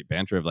that great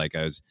banter of like,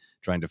 I was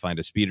trying to find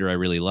a speeder I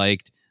really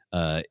liked,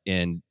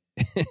 and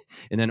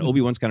then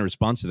Obi-Wan's kind of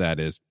response to that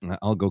is,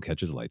 I'll go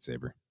catch his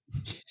lightsaber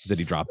that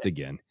he dropped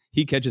again.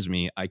 He catches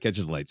me, I catch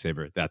his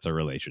lightsaber. That's our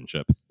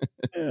relationship.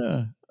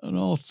 Yeah, and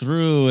all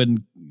through,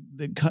 and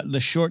the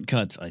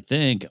shortcuts, I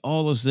think,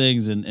 all those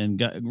things,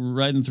 and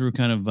riding through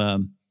kind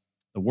of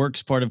the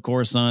works part of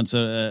Coruscant.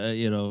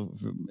 So,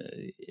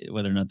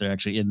 whether or not they're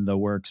actually in the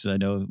works, I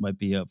know it might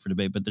be up for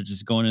debate, but they're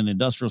just going in the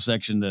industrial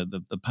section,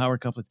 the power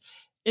couplets.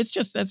 It's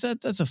just, that's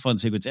a fun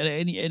sequence.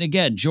 And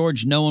again,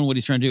 George knowing what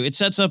he's trying to do, it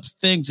sets up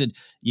things that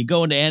you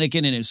go into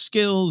Anakin and his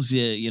skills,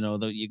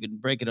 you can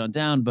break it on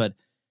down, but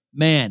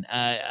man,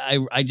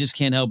 I just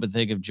can't help but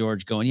think of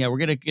George going, yeah, we're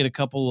going to get a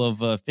couple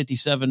of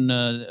 57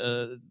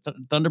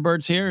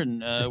 Thunderbirds here,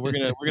 and we're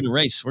going to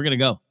race. We're going to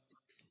go.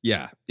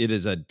 Yeah, it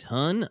is a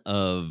ton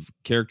of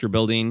character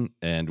building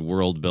and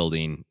world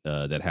building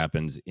that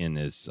happens in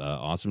this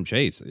awesome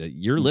chase.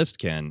 Your list,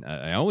 Ken,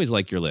 I always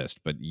like your list,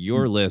 but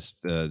your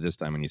list this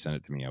time when you sent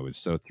it to me, I was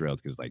so thrilled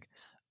because like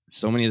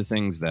so many of the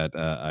things that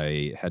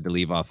I had to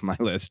leave off my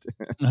list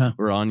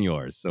were on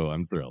yours. So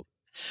I'm thrilled.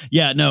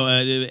 Yeah, no,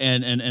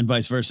 and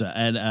vice versa.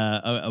 And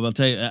I will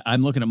tell you,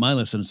 I'm looking at my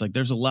list and it's like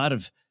there's a lot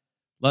of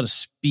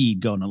speed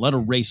going, a lot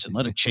of racing, a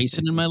lot of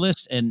chasing in my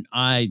list, and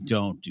I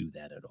don't do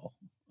that at all.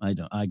 I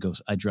don't.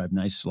 I drive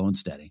nice, slow, and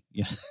steady.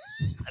 Yeah,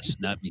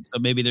 that's not me. So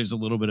maybe there's a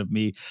little bit of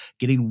me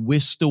getting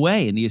whisked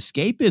away, and the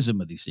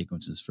escapism of these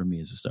sequences for me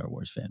as a Star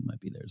Wars fan might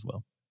be there as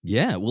well.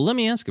 Yeah. Well, let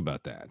me ask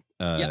about that.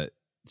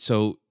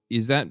 So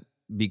is that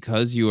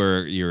because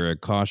you're a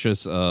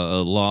cautious,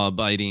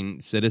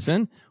 law-abiding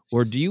citizen,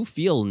 or do you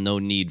feel no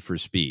need for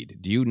speed?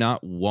 Do you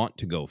not want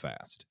to go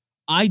fast?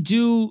 I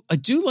do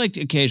like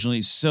to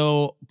occasionally.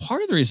 So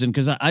part of the reason,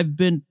 because I've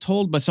been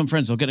told by some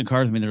friends, they'll get in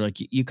cars with me, they're like,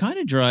 you kind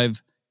of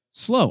drive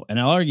slow. And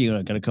I'll argue,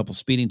 I got a couple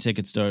speeding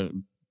tickets to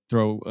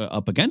throw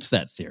up against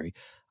that theory.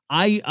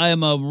 I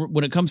am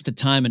when it comes to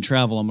time and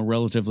travel, I'm a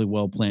relatively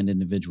well-planned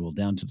individual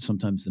down to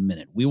sometimes the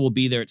minute. We will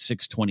be there at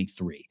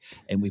 6:23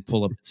 and we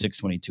pull up at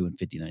 6:22 and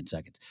 59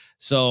 seconds.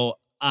 So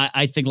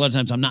I think a lot of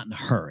times I'm not in a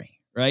hurry,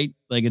 right?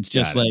 Like it's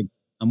just like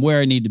I'm where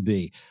I need to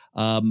be.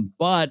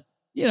 But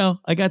you know,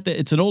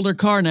 it's an older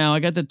car now. I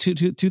got the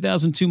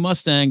 2002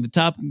 Mustang. The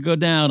top can go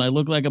down. I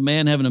look like a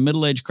man having a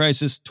middle-age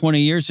crisis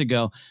 20 years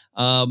ago.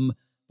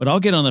 But I'll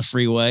get on the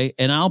freeway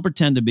and I'll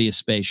pretend to be a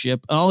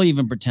spaceship. I'll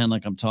even pretend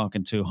like I'm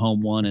talking to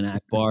Home One and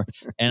Akbar,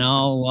 and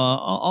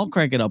I'll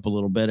crank it up a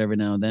little bit every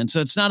now and then.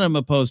 So it's not I'm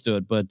opposed to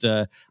it, but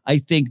I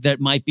think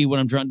that might be what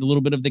I'm drawn to, a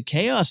little bit of the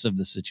chaos of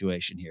the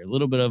situation here, a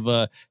little bit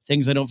of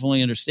things I don't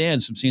fully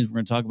understand. Some scenes we're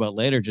going to talk about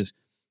later, just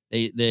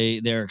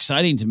they're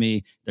exciting to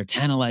me. They're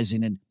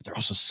tantalizing, but they're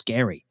also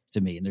scary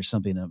to me. And there's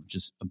something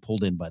I'm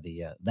pulled in by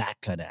the that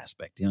kind of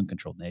aspect, the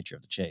uncontrolled nature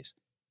of the chase.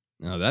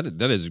 No,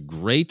 that is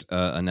great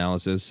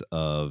analysis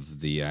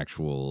of the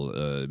actual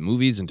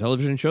movies and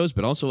television shows,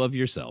 but also of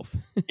yourself.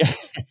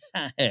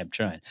 Hey, I'm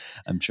trying.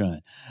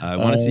 I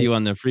want to see you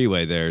on the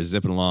freeway there,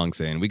 zipping along,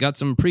 saying, "We got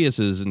some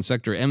Priuses in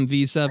sector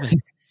MV7."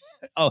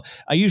 Oh,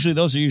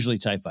 those are usually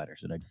TIE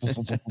fighters, and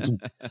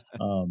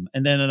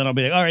then I'll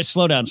be like, "All right,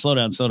 slow down."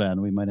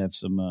 We might have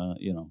some,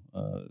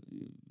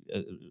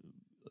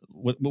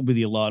 what would be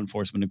the law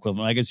enforcement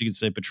equivalent? I guess you could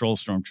say patrol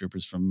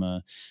stormtroopers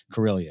from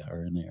Corellia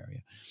are in the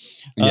area.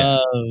 Yeah.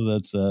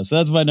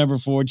 That's my number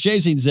 4.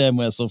 Chasing Zam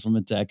Wesell from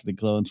Attack of the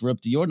Clones. We're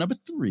up to your number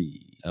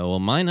 3. Well,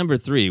 my number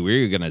 3,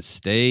 we're going to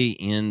stay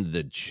in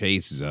the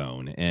chase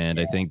zone. And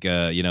I think,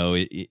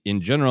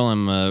 in general,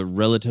 I'm a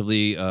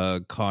relatively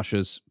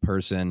cautious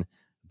person.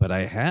 But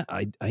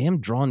I am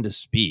drawn to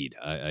speed.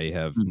 I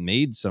have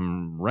made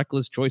some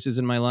reckless choices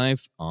in my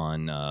life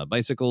on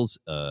bicycles,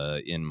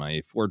 in my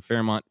Ford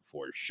Fairmont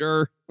for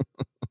sure.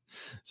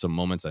 Some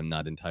moments I'm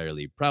not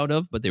entirely proud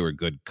of, but they were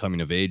good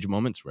coming of age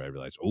moments where I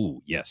realized,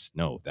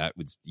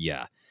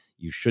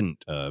 you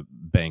shouldn't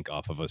bank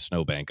off of a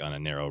snowbank on a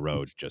narrow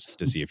road just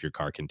to see if your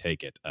car can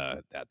take it.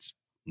 That's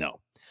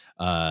no.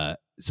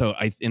 So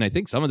I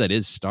think some of that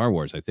is Star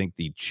Wars. I think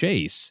the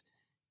chase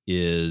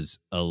is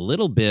a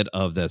little bit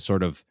of the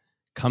sort of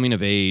coming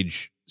of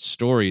age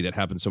story that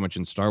happens so much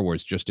in Star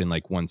Wars, just in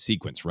like one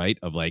sequence, right?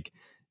 Of like,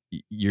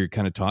 you're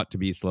kind of taught to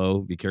be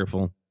slow, be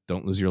careful,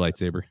 don't lose your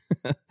lightsaber,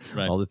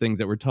 right. All the things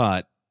that we're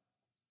taught.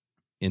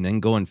 And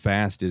then going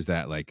fast is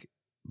that like,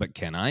 but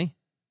can I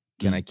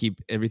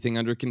keep everything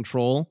under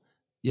control?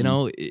 You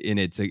know, and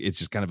it's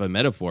just kind of a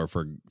metaphor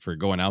for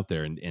going out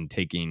there and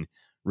taking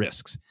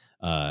risks.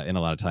 And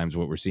a lot of times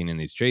what we're seeing in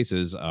these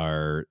chases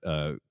are,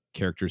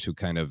 characters who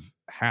kind of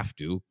have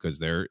to because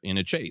they're in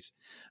a chase.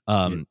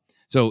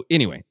 So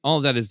anyway, all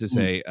of that is to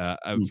say,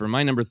 for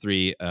my number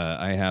 3,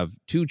 I have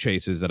 2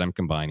 chases that I'm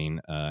combining.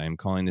 I'm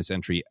calling this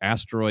entry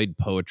Asteroid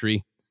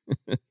Poetry.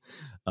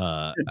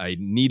 I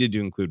needed to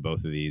include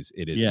both of these.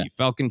 It is the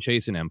Falcon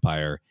chase in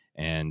Empire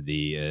and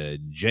the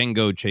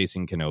Jango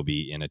chasing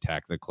Kenobi in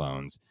Attack the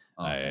Clones.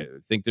 I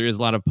think there is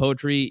a lot of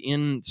poetry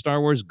in Star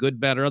Wars, good,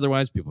 bad, or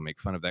otherwise. People make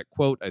fun of that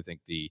quote. I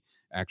think the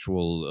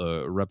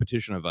actual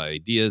repetition of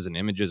ideas and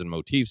images and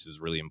motifs is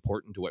really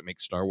important to what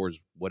makes Star Wars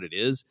what it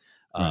is.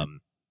 Right.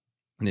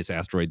 And this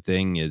asteroid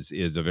thing is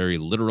a very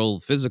literal,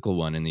 physical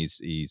one in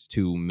these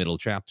 2 middle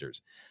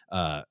chapters.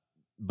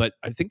 But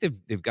I think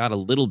they've got a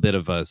little bit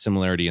of a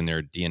similarity in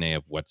their DNA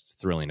of what's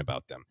thrilling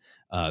about them.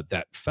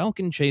 That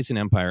Falcon chase in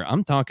Empire,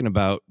 I'm talking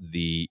about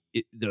the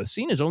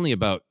scene is only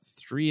about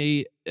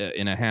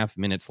 3.5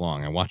 minutes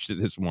long. I watched it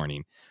this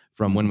morning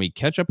from when we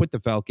catch up with the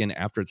Falcon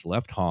after it's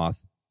left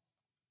Hoth.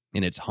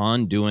 And it's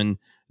Han doing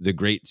the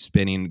great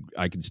spinning.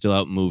 I can still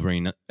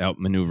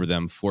outmaneuver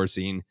them,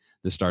 forcing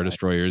the Star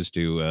Destroyers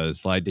to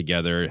slide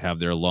together, have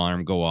their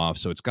alarm go off.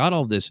 So it's got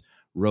all this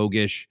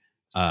roguish.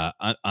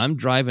 I'm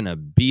driving a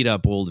beat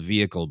up old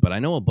vehicle, but I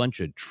know a bunch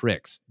of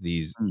tricks.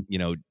 These,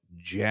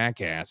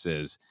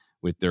 jackasses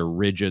with their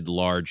rigid,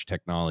 large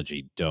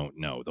technology don't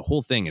know. The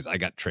whole thing is I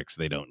got tricks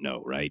they don't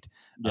know, right?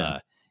 Yeah.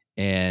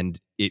 And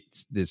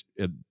it's this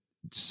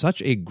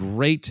such a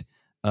great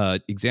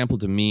example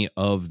to me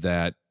of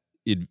that.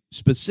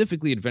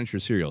 Specifically adventure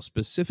serial,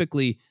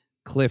 specifically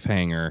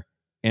cliffhanger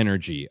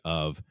energy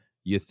of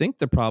you think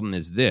the problem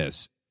is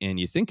this and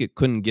you think it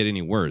couldn't get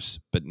any worse,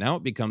 but now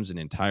it becomes an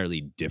entirely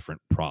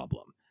different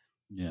problem.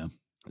 Yeah.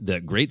 The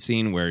great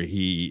scene where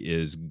he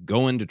is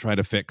going to try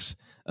to fix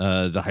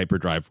the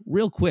hyperdrive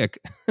real quick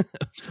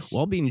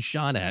while being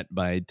shot at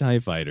by TIE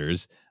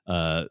fighters.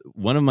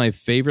 One of my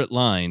favorite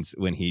lines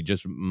when he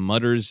just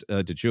mutters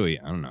to Chewie,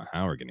 I don't know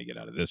how we're going to get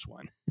out of this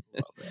one.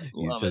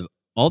 He says,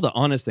 all the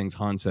honest things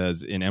Han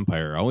says in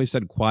Empire are always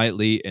said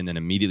quietly and then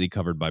immediately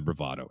covered by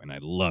bravado. And I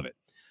love it.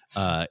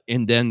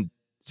 And then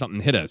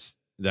something hit us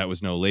that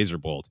was no laser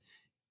bolt.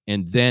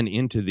 And then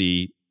into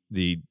the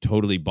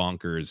totally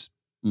bonkers.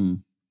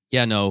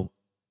 Yeah, no,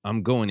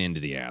 I'm going into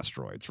the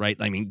asteroids, right?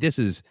 I mean, this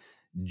is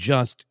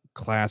just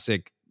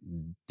classic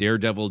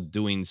Daredevil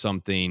doing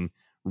something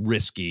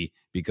risky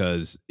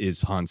because,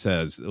 as Han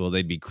says, well,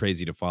 they'd be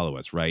crazy to follow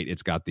us, right?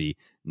 It's got the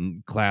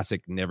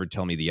classic never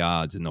tell me the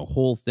odds, and the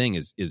whole thing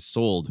is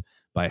sold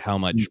by how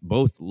much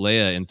both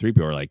Leia and 3PO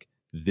are like,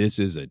 this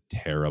is a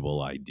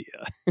terrible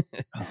idea.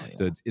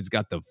 So it's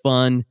got the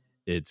fun,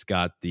 it's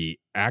got the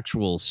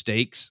actual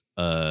stakes,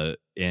 and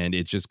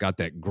it's just got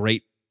that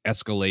great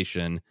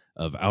escalation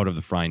of out of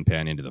the frying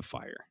pan into the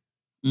fire.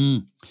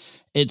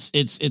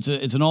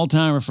 It's an all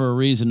timer for a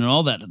reason, and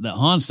all that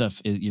Han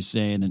stuff you're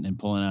saying and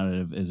pulling out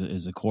of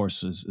is of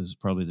course is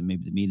probably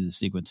maybe the meat of the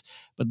sequence.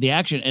 But the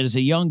action, and as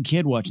a young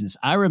kid watching this,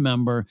 I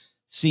remember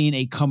seeing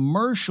a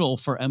commercial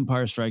for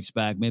Empire Strikes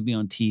Back, maybe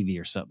on TV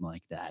or something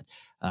like that,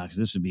 because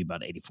this would be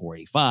about 84,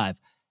 85,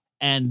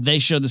 and they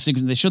showed the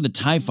sequence. They showed the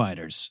TIE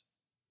fighters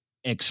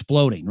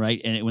exploding,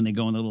 right, and when they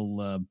go in the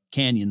little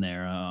canyon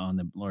there on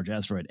the large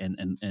asteroid,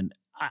 and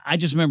I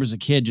just remember as a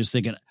kid just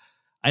thinking,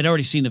 I'd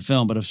already seen the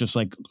film, but it was just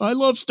like, I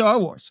love Star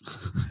Wars.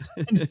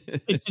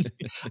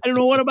 I don't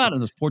know what about it.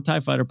 Those poor TIE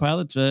fighter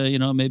pilots,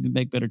 maybe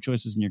make better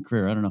choices in your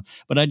career. I don't know.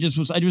 But I just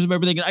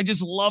remember thinking, I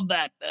just love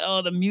that.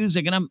 Oh, the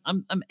music. And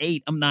I'm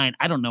 8, I'm 9.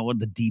 I don't know what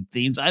the deep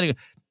themes.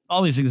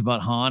 All these things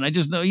about Han. I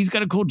just know he's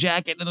got a cool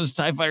jacket and those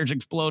TIE fighters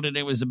exploded.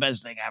 It was the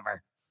best thing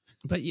ever.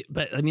 But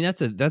I mean, that's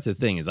the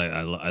thing is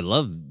I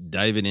love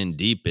diving in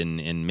deep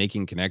and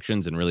making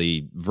connections and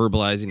really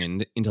verbalizing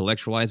and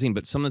intellectualizing.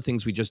 But some of the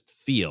things we just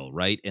feel,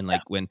 right? And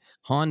like when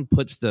Han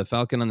puts the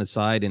Falcon on the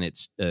side and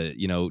it's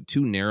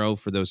too narrow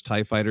for those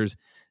TIE fighters,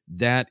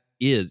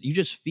 you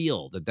just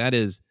feel that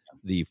is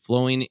the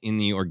flowing in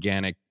the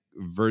organic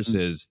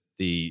versus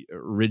the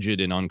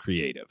rigid and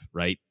uncreative,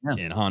 right? Yeah.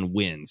 And Han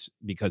wins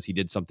because he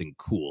did something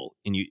cool,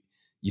 and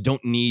you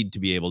don't need to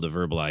be able to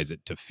verbalize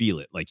it to feel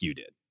it like you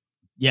did.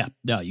 Yeah,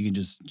 no, you can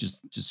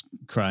just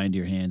cry into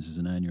your hands as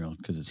a 9-year-old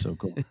because it's so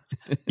cool.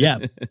 Yeah.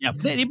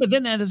 But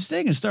then that's the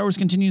thing, and Star Wars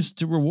continues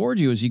to reward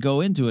you as you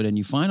go into it, and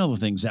you find all the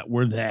things that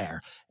were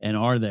there and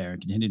are there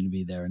and continue to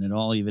be there, and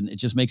it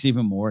just makes it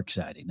even more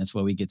exciting. That's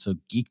why we get so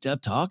geeked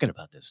up talking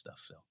about this stuff.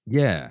 So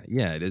yeah,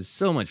 it is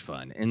so much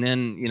fun. And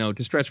then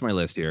to stretch my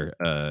list here,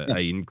 I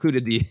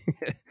included the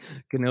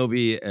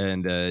Kenobi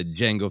and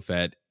Jango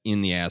Fett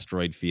in the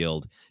asteroid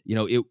field.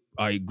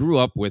 I grew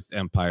up with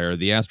Empire.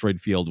 The asteroid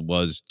field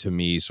was to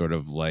me sort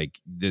of like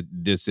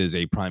this is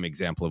a prime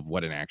example of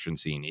what an action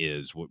scene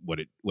is, what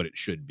it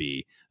should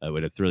be,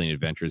 what a thrilling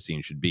adventure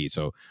scene should be.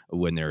 So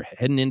when they're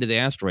heading into the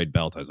asteroid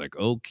belt, I was like,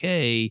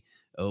 okay,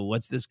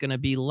 what's this going to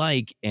be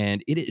like?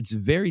 And it's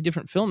very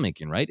different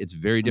filmmaking, right? It's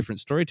very different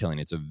storytelling.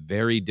 It's a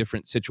very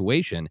different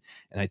situation.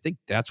 And I think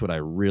that's what I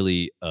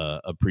really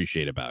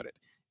appreciate about it.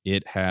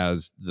 It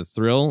has the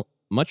thrill,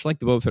 much like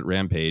the Boba Fett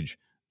Rampage,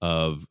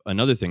 of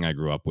another thing I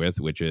grew up with,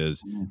 which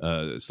is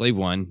Slave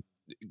One,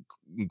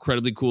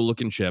 incredibly cool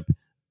looking ship.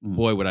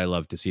 Boy, would I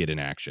love to see it in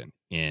action.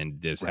 And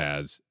this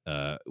has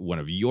one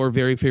of your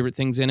very favorite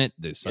things in it,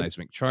 the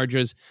seismic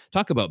charges.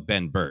 Talk about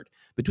Ben Burtt.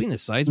 Between the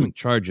seismic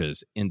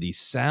charges and the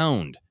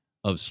sound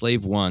of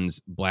Slave One's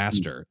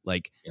blaster,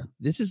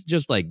 this is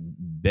just like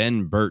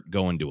Ben Burtt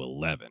going to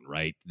 11,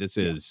 right?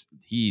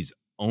 He's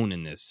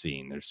owning this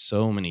scene. There's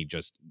so many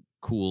just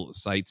cool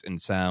sights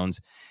and sounds.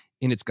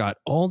 And it's got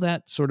all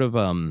that sort of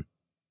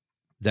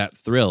that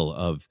thrill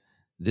of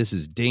this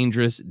is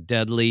dangerous,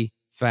 deadly,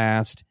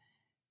 fast.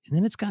 And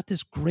then it's got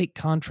this great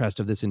contrast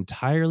of this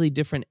entirely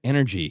different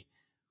energy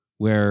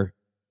where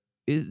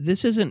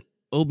this isn't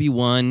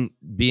Obi-Wan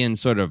being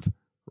sort of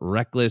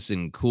reckless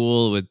and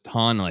cool with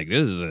Han, like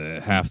this is a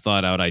half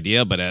thought out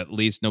idea, but at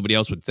least nobody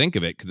else would think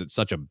of it because it's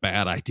such a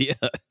bad idea.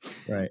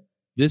 Right.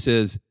 This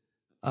is,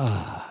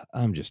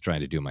 I'm just trying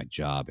to do my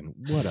job, and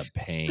what a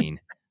pain.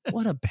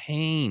 What a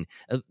pain.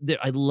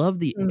 I love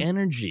the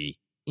energy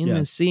in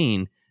this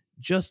scene.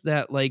 Just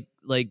that like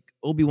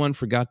Obi-Wan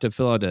forgot to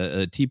fill out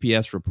a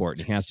TPS report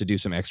and he has to do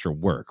some extra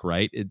work,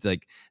 right? It's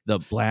like the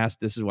blast.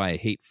 This is why I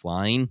hate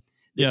flying.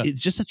 Yeah.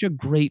 It's just such a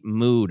great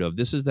mood of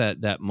this is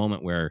that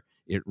moment where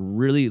it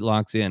really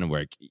locks in,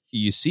 where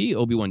you see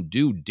Obi-Wan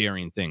do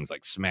daring things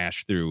like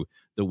smash through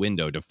the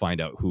window to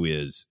find out who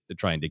is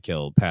trying to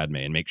kill Padme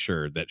and make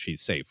sure that she's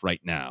safe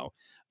right now.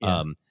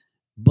 Yeah.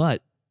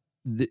 But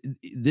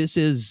this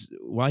is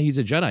why he's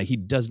a Jedi. He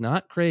does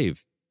not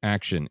crave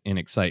action and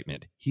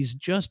excitement. He's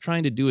just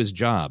trying to do his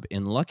job.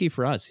 And lucky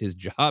for us, his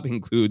job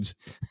includes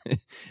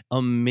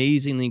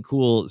amazingly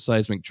cool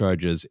seismic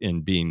charges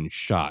and being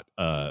shot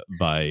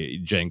by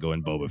Jango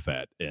and Boba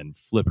Fett and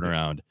flipping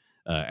around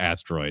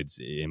asteroids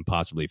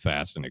impossibly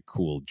fast in a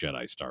cool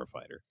Jedi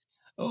starfighter.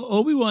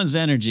 Obi-Wan's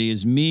energy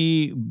is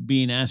me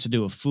being asked to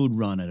do a food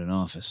run at an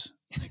office.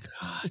 Like,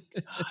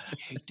 I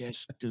hate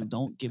this. Dude,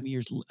 don't give me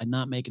yours. I'm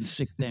not making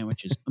 6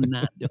 sandwiches. I'm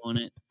not doing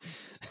it.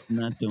 I'm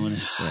not doing it.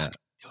 Yeah.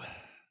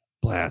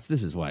 Blast,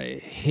 this is why I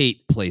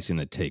hate placing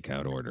the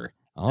takeout order.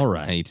 All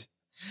right.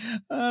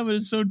 But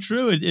it's so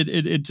true.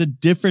 It's a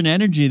different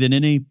energy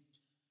than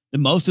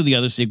most of the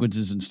other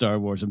sequences in Star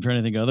Wars. I'm trying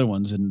to think of other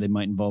ones, and they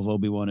might involve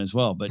Obi-Wan as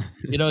well. But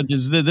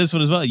just this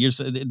one as well.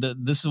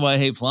 This is why I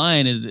hate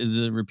flying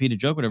is a repeated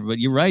joke, whatever. But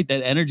you're right.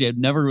 That energy, I've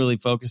never really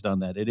focused on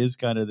that. It is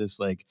kind of this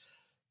like,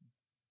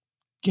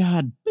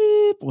 God,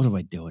 beep, what am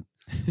I doing?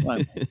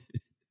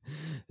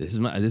 This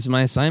is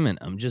my assignment.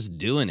 I'm just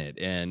doing it.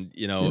 And,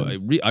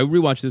 I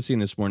rewatched this scene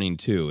this morning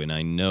too. And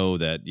I know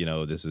that,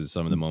 this is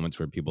some of the moments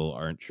where people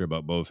aren't sure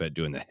about Boba Fett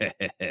doing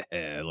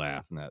the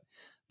laugh and that.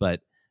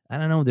 But I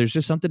don't know. There's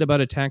just something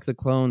about Attack the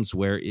Clones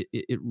where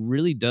it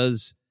really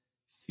does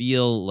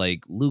feel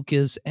like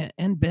Lucas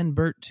and Ben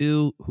Burtt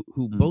too,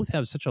 who both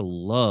have such a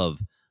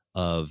love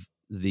of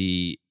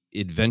the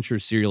adventure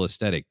serial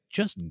aesthetic,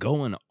 just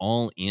going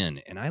all in.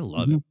 And I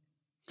love it.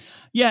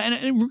 Yeah,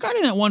 and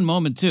regarding that one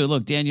moment too,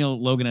 look,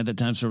 Daniel Logan at that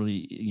time, sort of a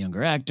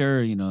younger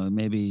actor,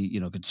 maybe,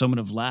 could someone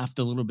have laughed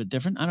a little bit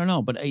different? I don't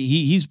know, but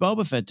he's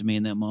Boba Fett to me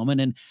in that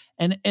moment,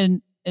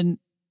 and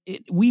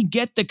we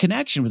get the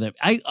connection with him.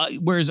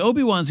 Whereas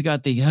Obi-Wan's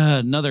got the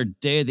another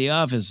day at the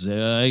office.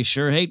 I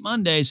sure hate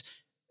Mondays.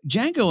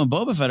 Jango and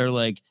Boba Fett are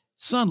like,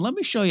 son, let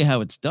me show you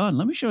how it's done.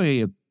 Let me show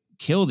you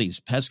kill these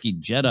pesky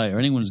Jedi or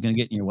anyone who's going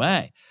to get in your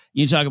way.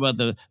 You talk about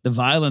the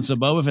violence of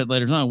Boba Fett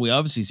later on. We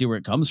obviously see where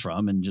it comes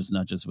from, and just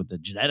not just with the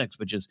genetics,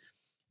 but just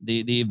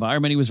the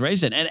environment he was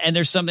raised in. And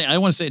there's something, I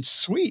don't want to say it's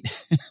sweet,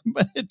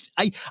 but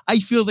I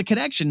feel the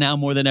connection now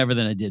more than ever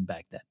than I did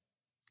back then.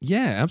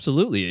 Yeah,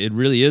 absolutely. It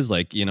really is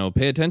like,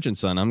 pay attention,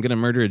 son. I'm going to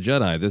murder a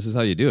Jedi. This is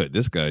how you do it.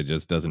 This guy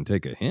just doesn't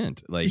take a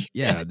hint. Like,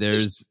 yeah,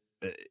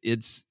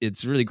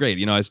 it's really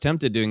great. I was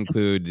tempted to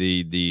include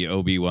the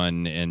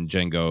Obi-Wan and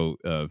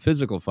Jango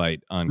physical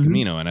fight on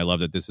Kamino, and I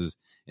love that this is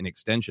an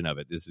extension of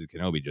it. This is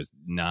Kenobi just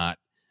not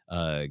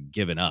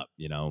giving up.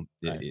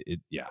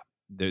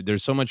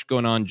 There's so much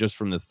going on just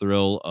from the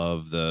thrill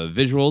of the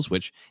visuals,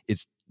 which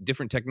it's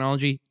different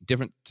technology,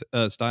 different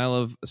style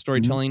of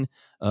storytelling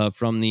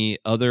from the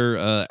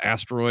other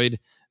asteroid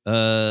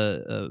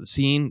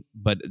scene,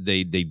 but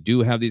they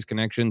do have these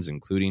connections,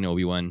 including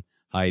Obi-Wan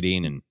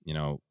hiding, and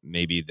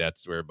maybe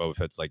that's where Boba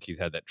Fett's like, he's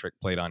had that trick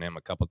played on him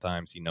a couple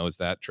times. He knows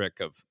that trick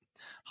of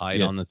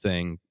hide on the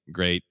thing.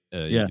 Great,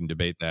 you can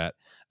debate that,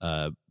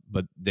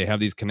 but they have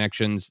these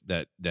connections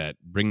that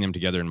bring them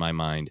together in my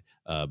mind,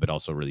 but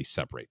also really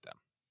separate them.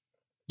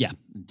 Yeah,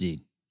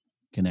 indeed,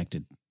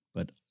 connected,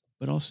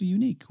 but also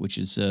unique, which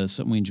is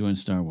something we enjoy in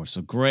Star Wars.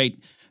 So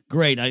great.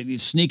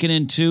 Sneaking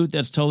in two,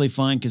 that's totally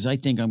fine, because I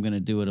think I'm going to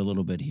do it a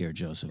little bit here,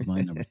 Joseph.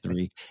 My number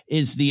 3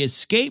 is the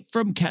escape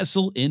from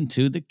Kessel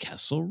into the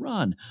Kessel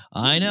Run.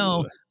 I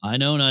know,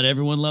 not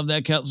everyone loved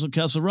that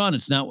Kessel Run.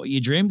 It's not what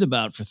you dreamed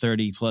about for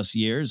 30 plus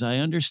years. I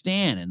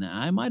understand, and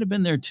I might have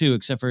been there too,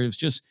 except for it was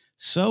just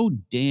so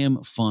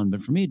damn fun.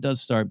 But for me, it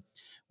does start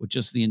with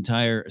just the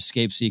entire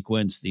escape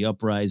sequence, the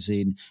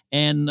uprising,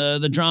 and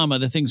the drama,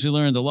 the things we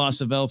learned, the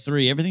loss of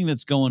L3, everything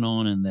that's going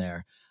on in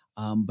there.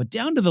 But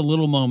down to the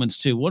little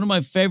moments, too. One of my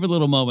favorite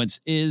little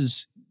moments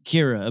is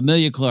Kira,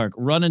 Emilia Clarke,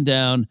 running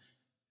down,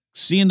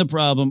 seeing the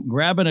problem,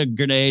 grabbing a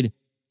grenade,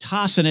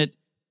 tossing it,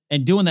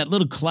 and doing that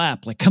little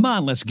clap, like, come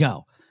on, let's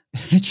go.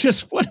 It's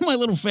just one of my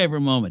little favorite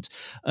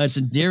moments. It's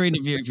endearing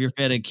if you're a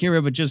fan of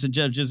Kira, but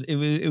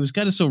it was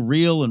kind of so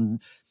real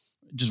and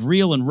just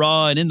real and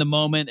raw and in the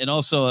moment, and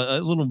also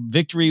a little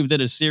victory within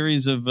a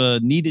series of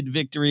needed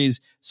victories.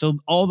 So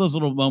all those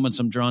little moments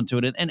I'm drawn to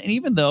it. And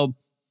even though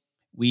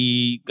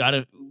we got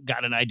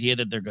an idea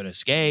that they're going to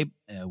escape,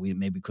 we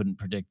maybe couldn't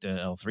predict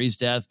L3's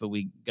death, but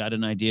we got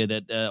an idea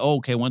that,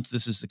 okay, once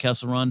this is the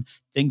Kessel Run,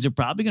 things are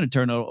probably going to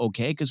turn out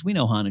okay, because we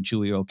know Han and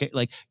Chewie are okay.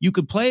 Like, you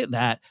could play it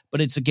that, but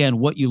it's, again,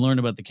 what you learn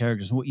about the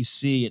characters and what you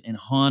see in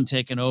Han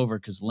taking over,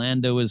 because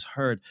Lando is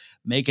hurt,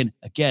 making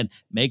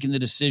the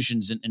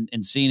decisions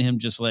and seeing him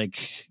just like,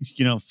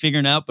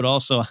 figuring out, but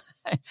also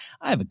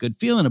I have a good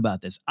feeling about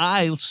this.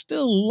 I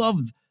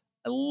love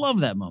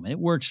that moment. It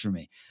works for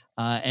me.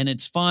 And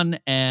it's fun,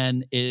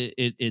 and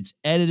it's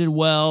edited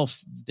well,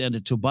 down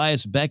to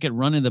Tobias Beckett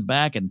running the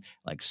back and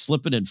like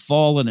slipping and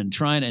falling and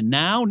trying. And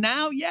now,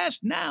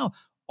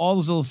 all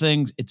those little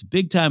things. It's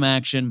big time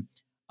action.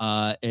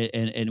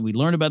 And we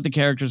learn about the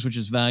characters, which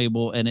is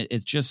valuable. And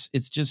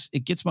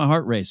it gets my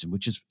heart racing,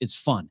 it's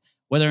fun.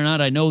 Whether or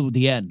not I know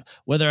the end,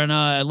 whether or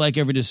not I like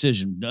every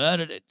decision,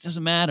 it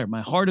doesn't matter.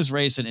 My heart is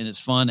racing, and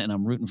it's fun. And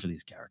I'm rooting for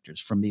these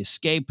characters from the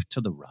escape to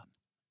the run.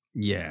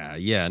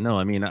 Yeah. No,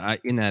 I mean,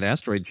 in that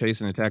asteroid chase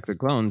and Attack the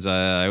Clones,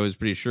 I was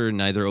pretty sure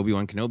neither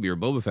Obi-Wan Kenobi or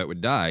Boba Fett would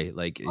die.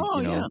 Like,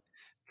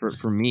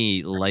 for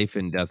me, life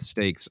and death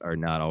stakes are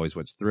not always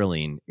what's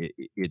thrilling.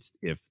 It's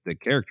if the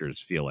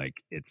characters feel like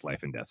it's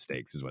life and death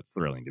stakes is what's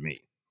thrilling to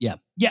me. Yeah.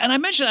 And I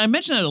mention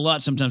that a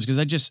lot sometimes,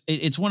 because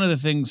it's one of the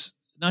things,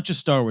 not just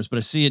Star Wars, but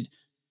I see it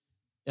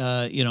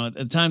at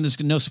the time, this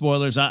no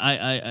spoilers.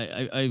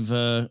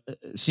 I've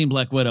seen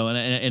Black Widow,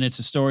 and it's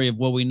a story of,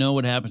 well, we know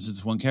what happens to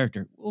this one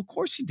character. Well, of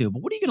course you do,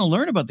 but what are you going to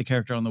learn about the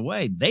character on the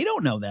way? They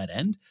don't know that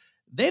end.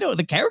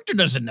 The character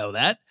doesn't know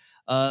that.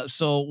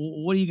 So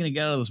what are you going to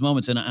get out of those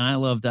moments? And I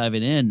love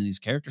diving in these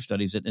character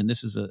studies. And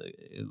this is a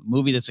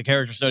movie that's a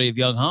character study of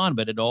young Han,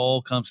 but it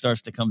all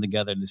starts to come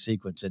together in the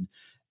sequence,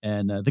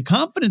 and the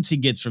confidence he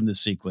gets from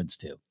this sequence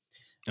too.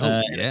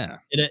 Yeah.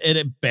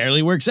 It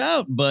barely works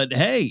out, but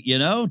hey,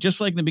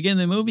 just like in the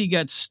beginning of the movie, he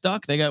got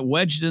stuck. They got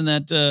wedged in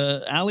that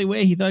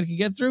alleyway he thought he could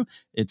get through.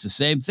 It's the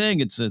same thing.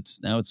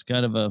 It's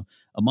kind of a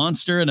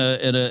monster in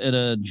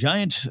a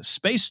giant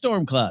space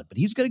storm cloud, but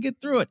he's going to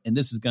get through it, and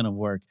this is going to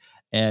work.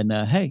 And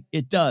hey,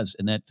 it does,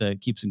 and that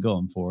keeps him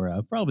going for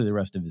probably the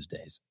rest of his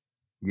days.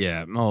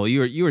 Yeah. Oh,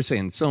 you were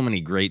saying so many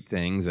great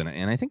things, and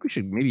I think we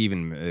should maybe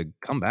even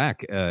come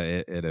back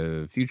at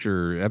a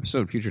future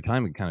episode, future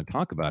time, and kind of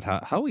talk about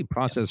how we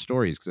process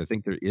stories, because I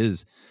think there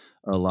is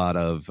a lot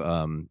of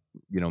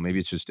maybe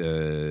it's just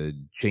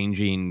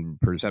changing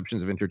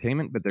perceptions of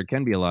entertainment, but there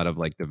can be a lot of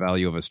like the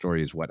value of a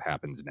story is what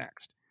happens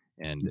next,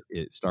 and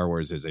Star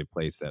Wars is a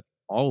place that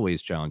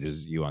always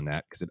challenges you on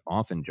that, because it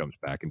often jumps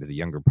back into the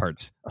younger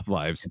parts of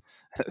lives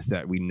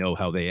that we know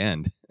how they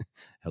end.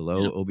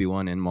 Hello,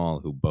 Obi-Wan and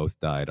Maul, who both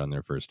died on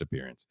their first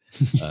appearance.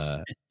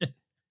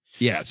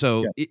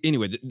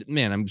 Anyway,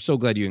 man, I'm so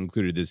glad you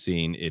included this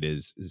scene. It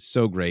is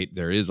so great.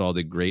 There is all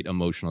the great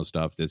emotional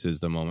stuff. This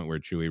is the moment where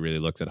Chewie really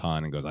looks at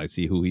Han and goes, I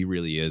see who he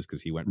really is,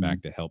 because he went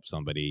back to help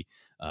somebody.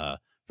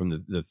 From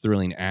the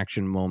thrilling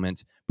action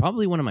moments,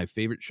 probably one of my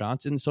favorite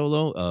shots in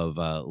Solo of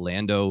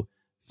Lando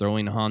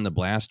throwing Han the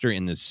blaster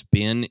in the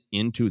spin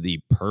into the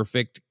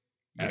perfect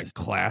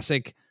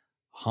classic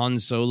Han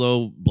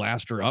Solo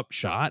blaster up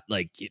shot.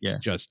 Like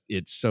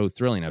it's so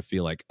thrilling. I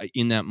feel like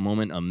in that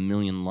moment, a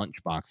million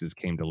lunchboxes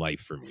came to life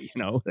for me.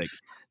 Like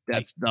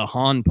that's the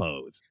Han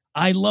pose.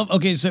 I love.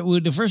 Okay, so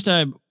the first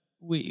time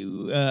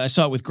I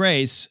saw it with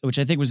Grace, which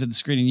I think was at the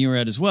screening you were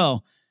at as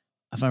well.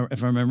 If I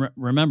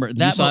remember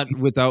that, you saw it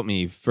without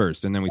me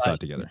first, and then we saw it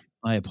together.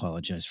 I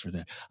apologize for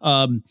that.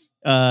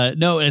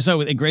 No, and so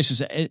with Grace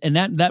was, and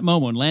that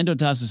moment when Lando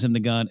tosses him the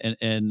gun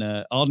and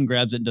Alden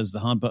grabs it and does the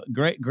Han. But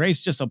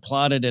Grace just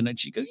applauded and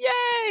she goes,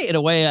 "Yay!" In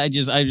a way, I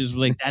just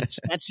like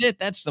that's it.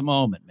 That's the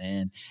moment,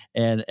 man.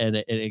 And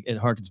it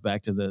harkens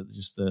back to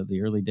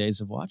the early days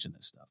of watching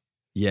this stuff.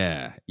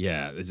 Yeah.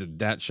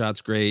 That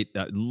shot's great.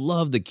 I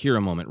love the Kira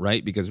moment,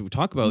 right? Because we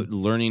talk about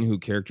learning who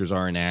characters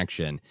are in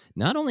action.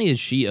 Not only is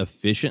she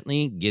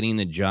efficiently getting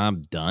the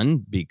job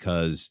done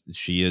because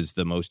she is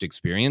the most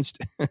experienced,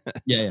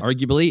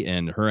 arguably,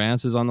 and her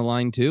ass is on the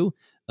line too.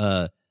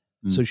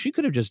 So she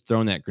could have just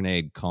thrown that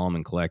grenade calm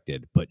and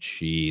collected, but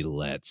she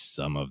lets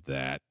some of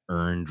that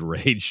earned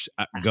rage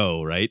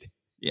go, right?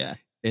 Yeah.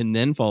 And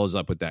then follows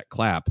up with that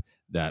clap.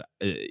 That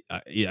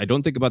I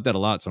don't think about that a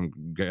lot, so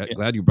I'm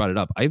glad you brought it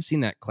up. I've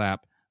seen that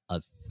clap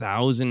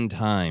 1,000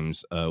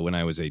 times when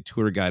I was a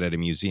tour guide at a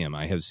museum.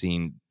 I have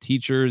seen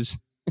teachers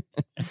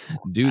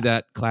do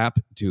that clap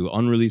to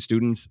unruly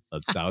students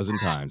 1,000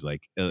 times.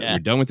 Like, we're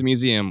done with the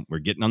museum. We're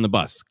getting on the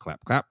bus. Clap,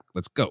 clap.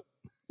 Let's go.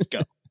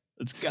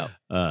 Let's go.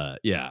 And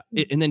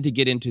then to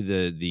get into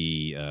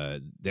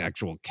the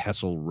actual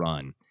Kessel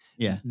Run.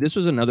 Yeah, this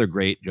was another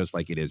great, just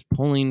like it is,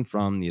 pulling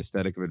from the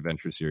aesthetic of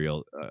adventure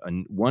serial,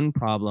 one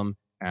problem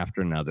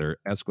after another,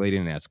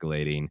 escalating and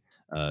escalating.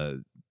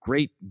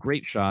 Great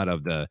shot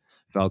of the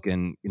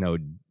Falcon,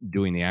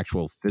 doing the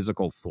actual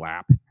physical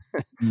flap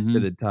to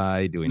the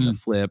tie, doing the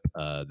flip,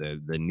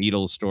 the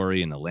needle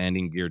story and the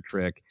landing gear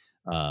trick,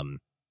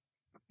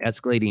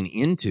 escalating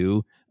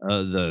into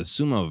the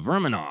Summa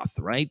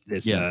Verminoth, right?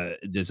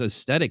 This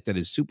aesthetic that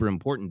is super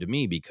important to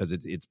me because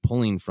it's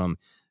pulling from,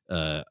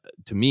 to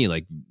me,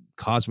 like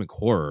cosmic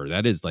horror.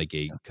 That is like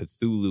a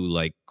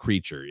Cthulhu-like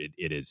creature.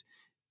 It is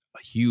a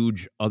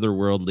huge,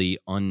 otherworldly,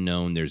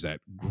 unknown. There's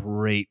that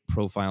great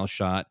profile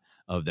shot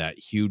of that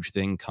huge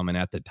thing coming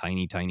at the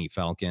tiny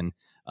Falcon.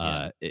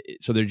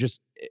 So there's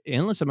just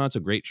endless amounts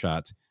of great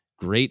shots,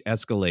 great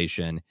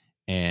escalation,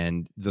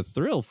 and the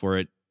thrill for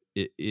it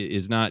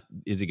is not,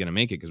 is he going to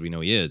make it? Because we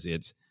know he is.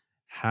 It's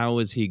how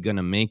is he going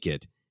to make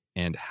it?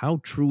 And how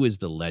true is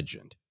the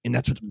legend? And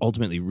that's what's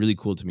ultimately really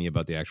cool to me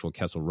about the actual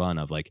Kessel Run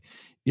of like,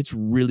 it's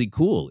really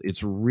cool.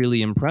 It's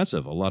really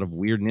impressive. A lot of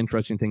weird and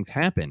interesting things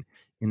happen.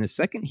 In the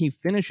second he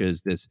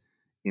finishes this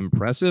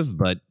impressive,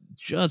 but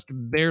just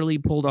barely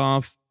pulled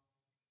out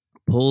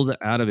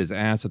of his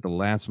ass at the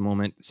last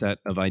moment set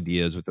of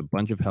ideas with a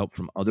bunch of help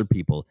from other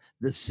people.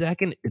 The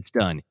second it's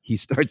done, he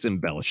starts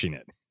embellishing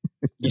it.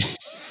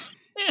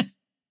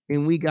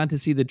 And we got to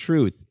see the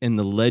truth, and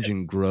the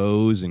legend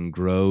grows and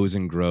grows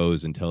and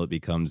grows until it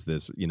becomes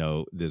this,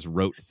 this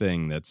rote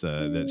thing that's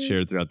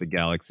shared throughout the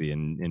galaxy,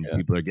 and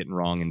people are getting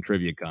wrong in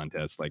trivia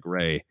contests like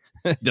Rey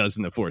does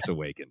in The Force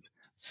Awakens.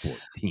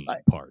 14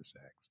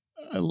 parsecs.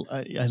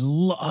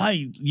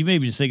 You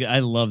maybe just think I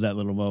love that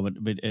little moment,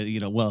 but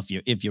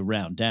if you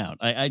round down,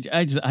 I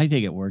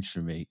think it works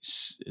for me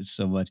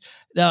so much.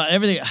 Now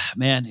everything,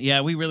 man,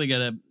 we really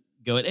gotta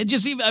going. And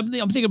just even, I'm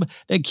thinking about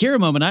that Kira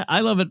moment.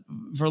 I love it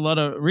for a lot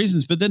of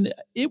reasons, but then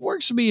it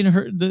works for me in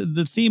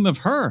the theme of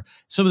her.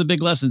 Some of the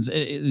big lessons.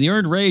 The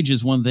earned rage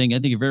is one thing. I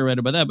think you're very right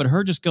about that. But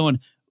her just going,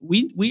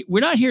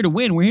 we're not here to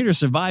win. We're here to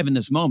survive in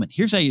this moment.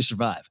 Here's how you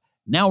survive.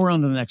 Now we're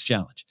on to the next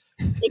challenge.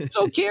 It's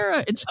so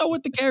Kira. It's so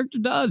what the character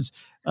does.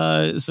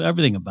 So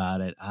everything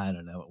about it, I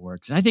don't know, it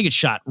works. And I think it's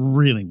shot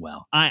really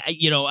well. I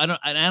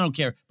don't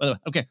care. By the way,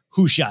 I don't care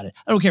who shot it.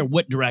 I don't care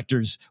what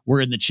directors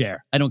were in the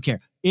chair. I don't care.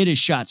 It is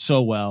shot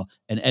so well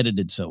and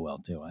edited so well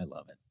too. I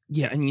love it.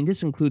 Yeah, I mean,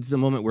 this includes the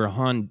moment where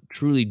Han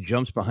truly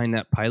jumps behind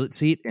that pilot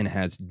seat and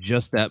has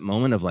just that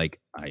moment of like,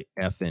 I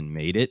effing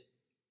made it.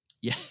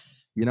 Yeah.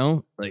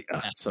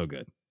 It's so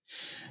good.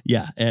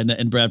 Yeah,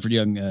 and Bradford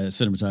Young,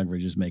 cinematographer,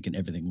 just making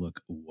everything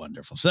look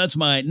wonderful. So that's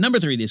my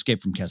number 3, The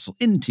Escape from Kessel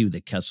into the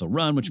Kessel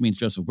Run, which means,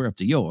 Joseph, we're up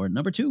to your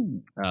number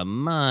 2.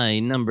 My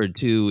number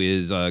 2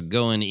 is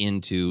going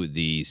into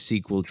the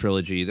sequel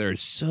trilogy. There are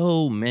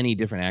so many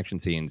different action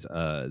scenes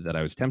that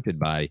I was tempted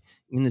by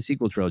in the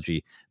sequel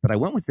trilogy, but I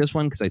went with this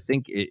one because I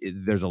think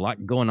there's a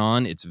lot going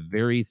on. It's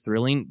very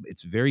thrilling.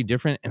 It's very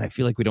different, and I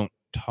feel like we don't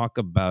talk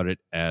about it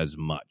as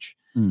much.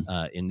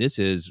 And this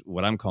is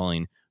what I'm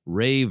calling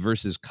Rey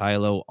versus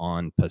Kylo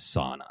on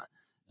Pasaana.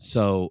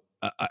 So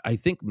I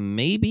think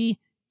maybe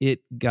it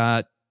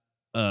got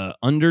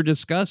under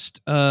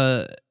discussed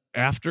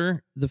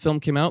after the film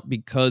came out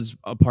because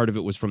a part of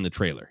it was from the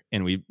trailer,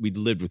 and we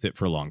lived with it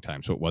for a long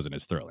time, so it wasn't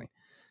as thrilling.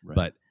 Right.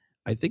 But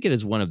I think it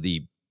is one of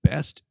the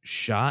best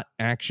shot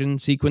action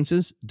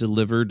sequences,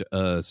 delivered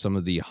some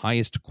of the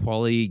highest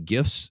quality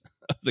gifts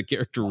of the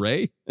character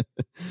Rey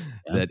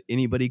that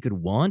anybody could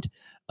want.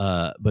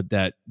 But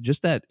that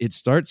it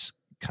starts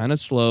kind of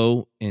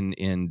slow,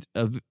 and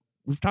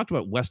we've talked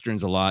about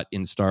Westerns a lot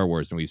in Star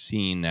Wars, and we've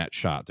seen that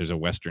shot. There's a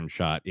Western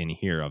shot in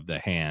here of the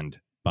hand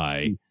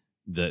by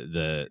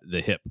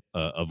the hip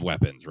of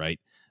weapons, right?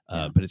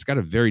 But it's got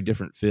a very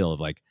different feel of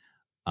like,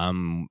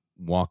 I'm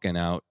walking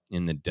out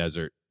in the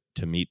desert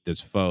to meet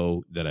this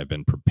foe that I've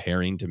been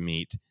preparing to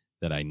meet,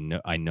 that I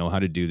know how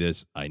to do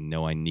this. I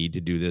know I need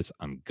to do this.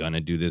 I'm going to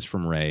do this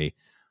from Rey.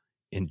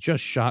 And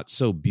just shot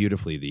so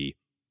beautifully,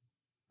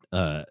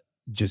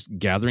 just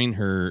gathering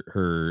her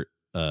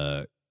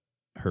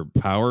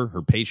power,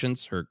 her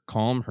patience, her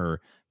calm,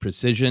 her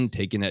precision,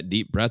 taking that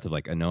deep breath of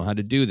like, I know how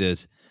to do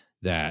this,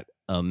 that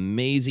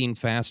amazing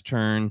fast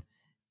turn.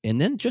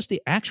 And then just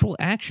the actual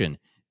action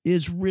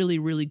is really,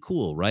 really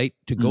cool, right?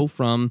 To go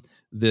from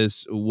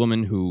this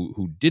woman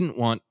who didn't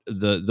want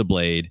the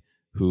blade,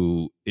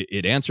 who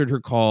it answered her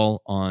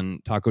call on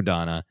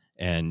Takodana,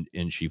 and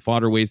she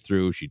fought her way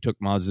through. She took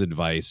Maz's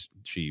advice.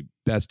 She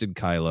bested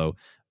Kylo,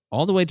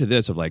 all the way to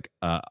this of like,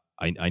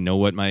 I know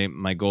what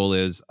my goal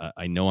is.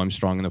 I know I'm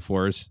strong in the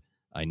Force.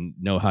 I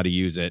know how to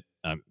use it.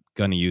 I'm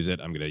going to use it.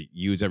 I'm going to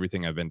use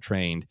everything I've been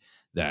trained.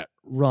 That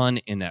run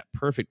in that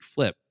perfect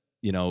flip,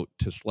 to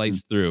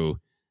slice through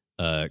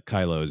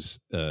Kylo's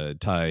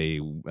TIE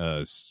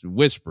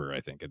Whisper, I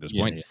think, at this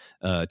point.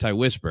 TIE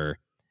Whisper.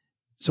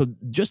 So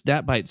just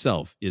that by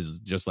itself is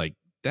just like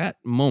that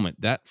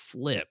moment, that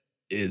flip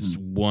is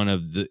one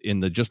of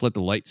just let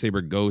the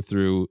lightsaber go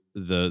through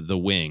the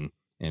wing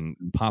and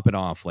pop it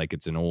off like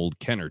it's an old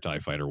Kenner TIE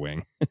Fighter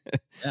wing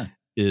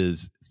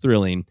is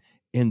thrilling.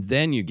 And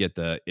then you get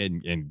but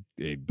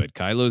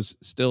Kylo's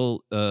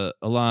still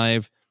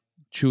alive.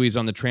 Chewie's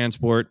on the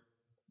transport.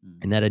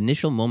 And that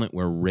initial moment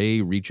where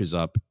Rey reaches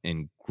up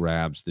and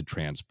grabs the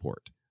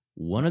transport.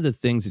 One of the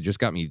things that just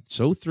got me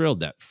so thrilled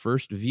that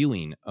first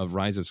viewing of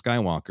Rise of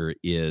Skywalker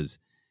is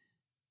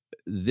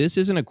this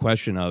isn't a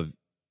question of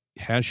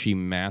has she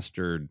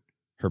mastered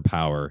her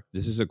power?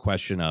 This is a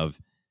question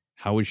of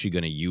how is she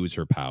going to use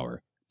her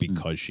power?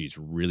 Because she's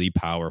really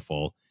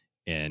powerful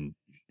and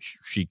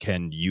she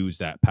can use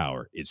that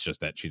power. It's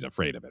just that she's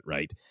afraid of it,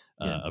 right?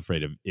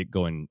 Afraid of it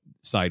going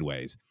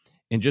sideways.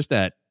 And just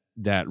that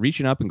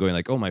reaching up and going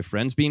like, oh, my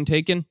friend's being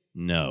taken?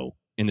 No.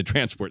 And the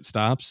transport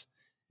stops.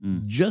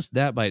 Just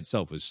that by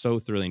itself was so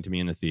thrilling to me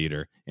in the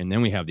theater. And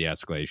then we have the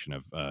escalation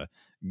of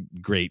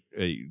great,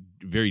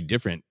 very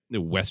different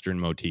Western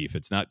motif.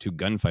 It's not two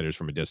gunfighters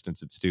from a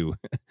distance. It's two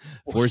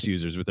Force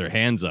users with their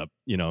hands up,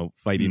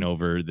 fighting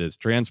over this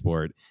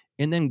transport.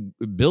 And then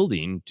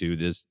building to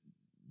this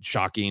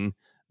shocking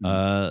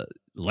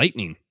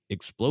lightning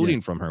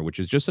exploding from her, which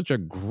is just such a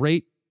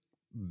great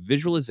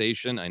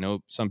visualization. I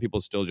know some people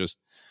still just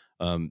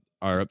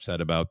are upset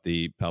about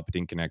the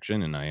Palpatine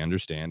connection, and I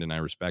understand and I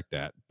respect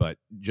that. But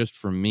just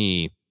for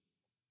me,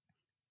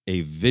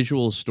 a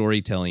visual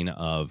storytelling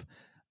of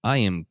I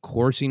am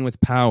coursing with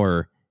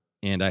power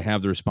and I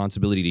have the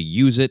responsibility to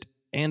use it,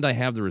 and I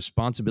have the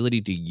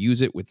responsibility to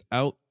use it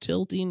without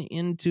tilting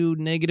into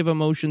negative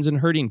emotions and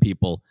hurting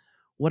people.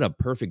 What a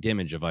perfect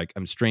image of like,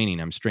 I'm straining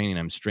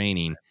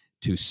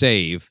to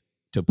save,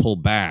 to pull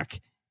back.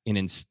 And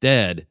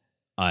instead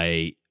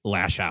I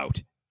lash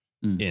out.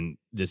 And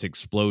this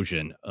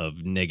explosion of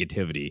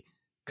negativity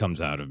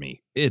comes out of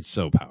me. It's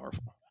so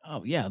powerful.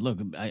 Oh yeah, look,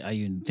 I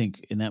even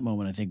think in that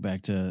moment, I think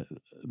back to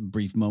a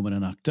brief moment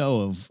in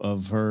Octo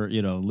of her,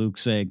 Luke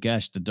saying,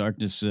 "Gosh, the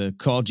darkness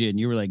called you," and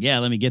you were like, "Yeah,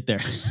 let me get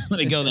there, let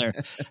me go there,"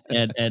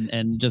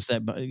 and just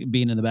that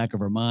being in the back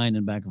of her mind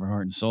and back of her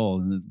heart and soul,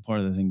 and part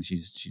of the things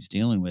she's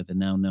dealing with, and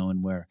now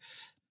knowing where,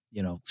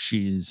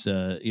 she's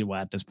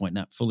at this point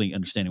not fully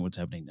understanding what's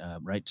happening,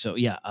 right? So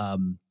yeah,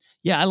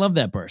 I love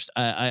that burst.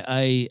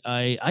 I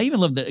even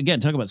love that, again,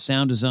 talk about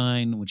sound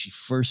design when she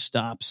first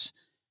stops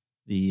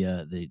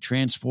the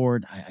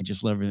transport. I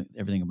just love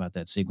everything about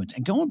that sequence.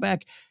 And going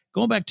back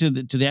to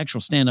the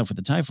actual standoff with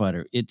the TIE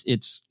fighter,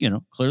 it's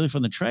clearly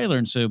from the trailer,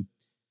 and so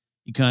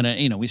you kind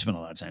of we spent a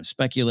lot of time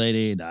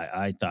speculating.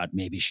 I thought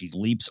maybe she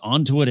leaps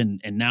onto it,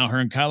 and now her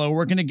and Kylo are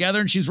working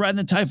together, and she's riding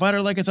the TIE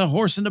fighter like it's a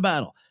horse into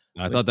battle.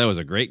 I thought that was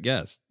a great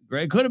guess.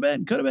 Great, could have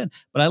been,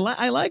 but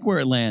I like where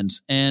it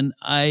lands, and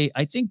I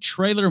think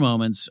trailer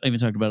moments. I even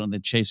talked about it on the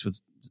chase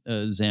with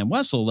Zam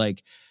Wessel.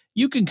 Like,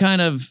 you can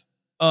kind of,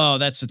 oh,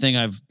 that's the thing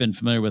I've been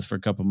familiar with for a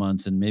couple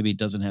months, and maybe it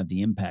doesn't have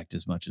the impact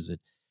as much as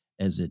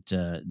it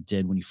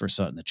did when you first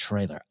saw it in the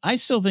trailer. I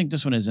still think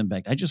this one has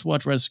impact. I just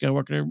watched Rise of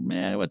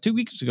Skywalker 2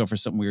 weeks ago for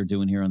something we were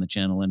doing here on the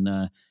channel, and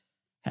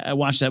I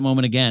watched that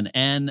moment again.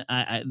 And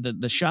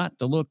the shot,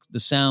 the look,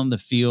 the sound, the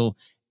feel,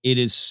 it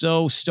is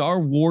so Star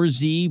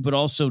Wars-y, but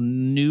also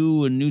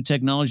new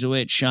technology, the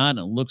way it's shot, and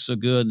it looks so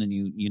good. And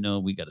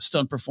then we got a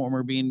stunt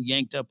performer being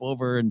yanked up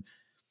over, and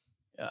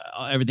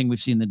everything we've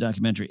seen in the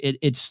documentary,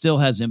 it still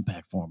has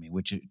impact for me,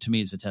 which to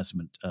me is a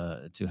testament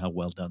to how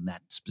well done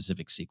that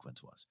specific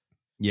sequence was.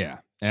 Yeah,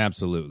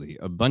 absolutely.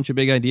 A bunch of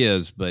big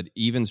ideas, but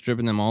even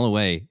stripping them all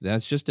away,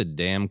 that's just a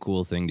damn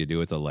cool thing to do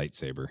with a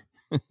lightsaber.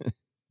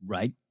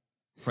 Right.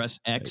 Press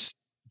X,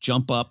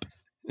 jump up,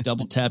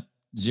 double tap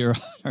 0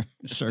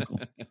 circle.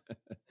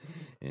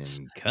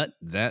 And cut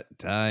that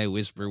TIE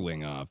Whisper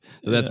wing off.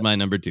 So that's my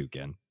number 2,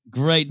 Ken.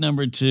 Great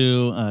number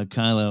 2,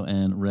 Kylo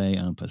and Rey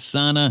on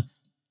Pasaana.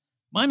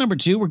 My number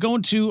 2, we're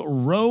going to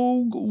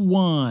Rogue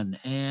One.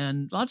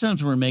 And a lot of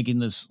times when we're making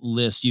this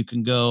list, you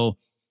can go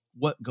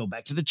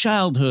back to the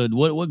childhood.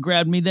 What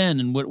grabbed me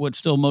then, and what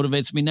still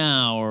motivates me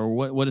now, or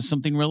what is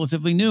something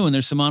relatively new? And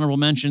there's some honorable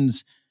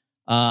mentions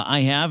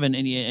I have and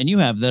you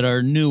have that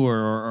are newer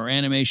or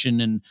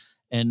animation,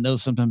 and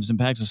those sometimes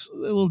impact us a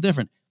little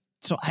different.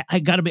 So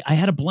I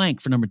had a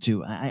blank for number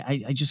 2.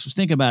 I just was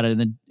thinking about it,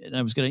 and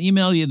I was going to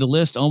email you the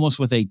list almost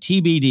with a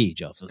TBD,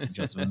 Joseph.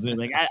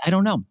 Like, I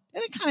don't know.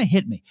 And it kind of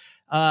hit me.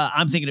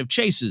 I'm thinking of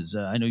chases.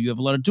 I know you have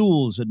a lot of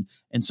duels.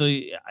 And so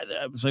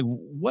I was like,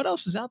 what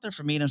else is out there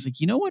for me? And I was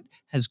like, you know what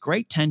has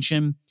great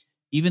tension,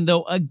 even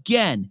though,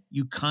 again,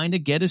 you kind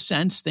of get a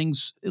sense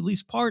things, at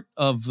least part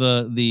of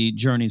the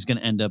journey is going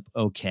to end up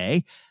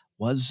okay,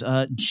 was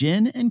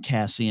Jyn and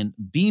Cassian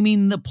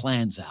beaming the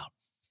plans out.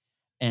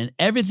 And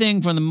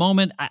everything from the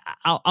moment,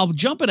 I'll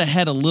jump it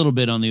ahead a little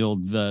bit on the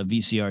old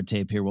VCR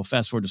tape here. We'll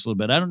fast forward just a little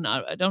bit.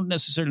 I don't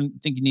necessarily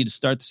think you need to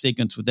start the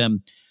sequence with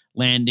them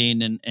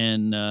landing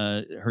and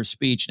her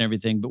speech and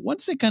everything. But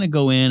once they kind of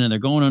go in and they're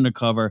going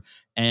undercover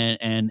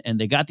and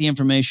they got the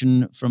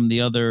information from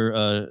the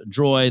other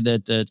droid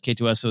that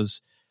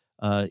K2SO's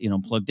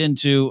plugged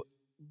into,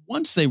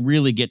 once they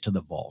really get to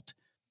the vault,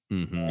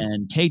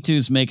 and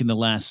K2's making the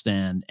last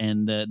stand,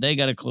 and they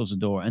got to close the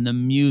door, and the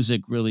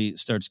music really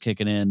starts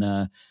kicking in.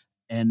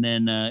 And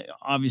then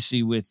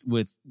obviously with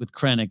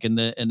Krennic and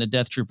the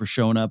Death Trooper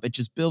showing up, it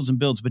just builds and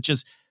builds. But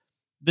just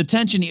the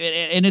tension,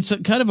 and it's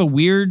kind of a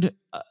weird.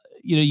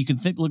 You can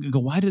go,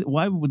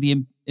 why would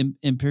the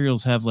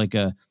Imperials have like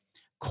a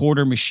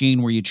quarter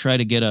machine where you try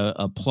to get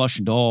a plush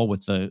doll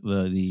with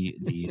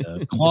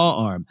the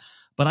claw arm?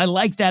 But I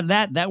like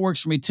that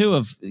works for me too.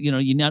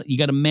 You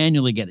got to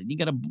manually get it. You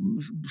got to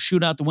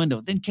shoot out the window.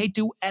 Then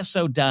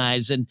K2SO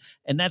dies, and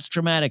that's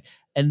traumatic.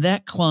 And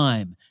that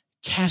climb,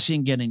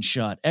 Cassian getting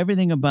shot,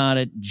 everything about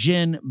it.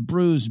 Jyn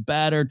bruised,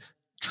 battered,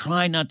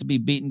 trying not to be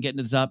beaten, getting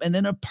to the top, and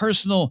then a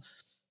personal,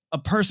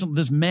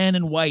 this man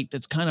in white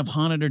that's kind of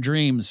haunted her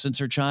dreams since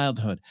her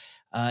childhood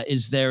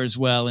is there as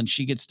well, and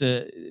she gets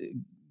to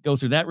go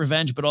through that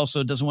revenge, but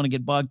also doesn't want to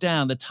get bogged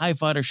down. The TIE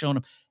fighter showing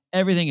up.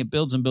 Everything, it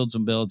builds and builds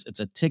and builds. It's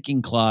a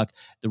ticking clock.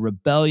 The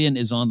rebellion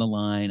is on the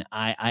line.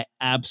 I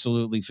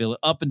absolutely feel it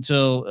up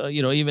until,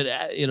 even,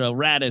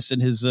 Radis and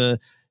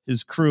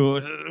his crew.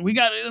 We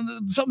got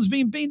something's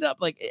being beamed up.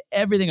 Like,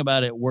 everything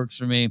about it works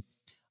for me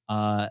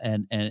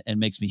and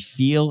makes me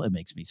feel. It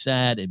makes me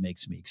sad. It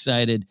makes me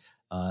excited.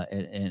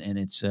 And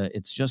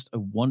it's just a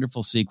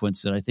wonderful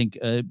sequence that I think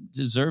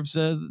deserves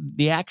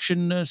the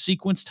action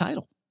sequence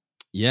title.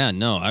 Yeah,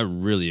 no, I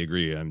really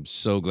agree. I'm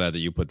so glad that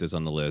you put this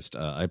on the list.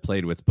 I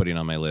played with putting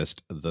on my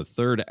list the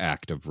third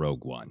act of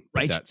Rogue One.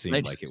 Right. That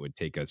seemed like it would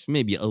take us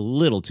maybe a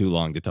little too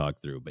long to talk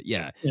through. But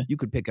yeah, you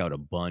could pick out a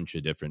bunch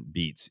of different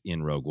beats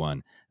in Rogue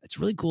One. It's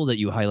really cool that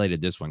you highlighted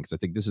this one, because I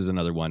think this is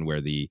another one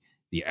where the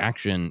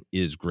action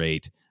is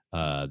great.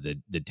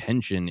 The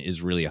tension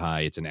is really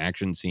high. It's an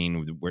action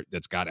scene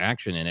that's got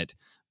action in it,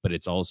 but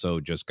it's also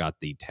just got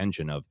the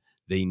tension of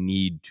they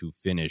need to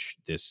finish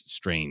this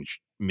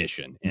strange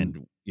mission.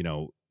 And,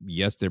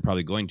 yes, they're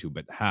probably going to,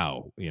 but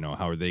how?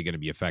 How are they going to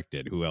be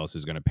affected? Who else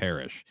is going to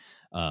perish?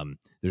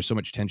 There's so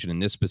much tension in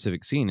this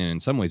specific scene, and in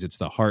some ways, it's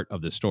the heart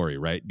of the story,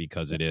 right?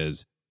 Because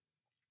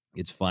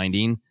it's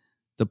finding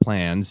the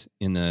plans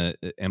in the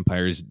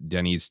Empire's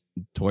Denny's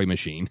toy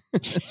machine.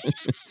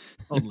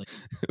 Totally.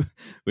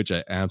 Which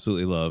I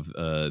absolutely love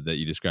that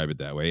you describe it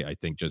that way. I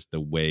think just the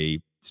way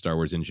Star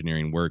Wars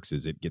engineering works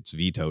is it gets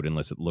vetoed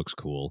unless it looks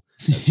cool.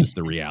 That's just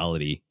the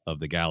reality of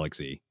the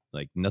galaxy.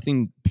 Like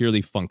nothing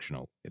purely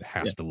functional. It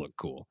has to look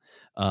cool.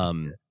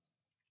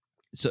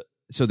 So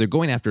they're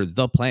going after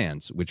the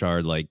plans, which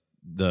are like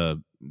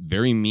the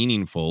very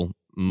meaningful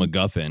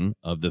MacGuffin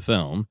of the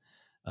film.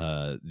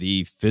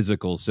 The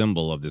physical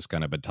symbol of this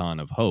kind of baton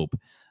of hope.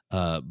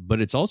 But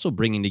it's also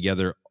bringing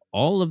together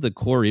all of the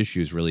core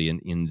issues really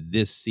in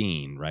this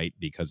scene, right?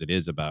 Because it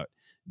is about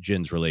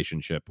Jyn's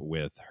relationship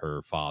with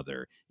her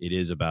father. It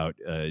is about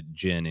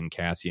Jyn and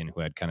Cassian,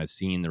 who had kind of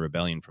seen the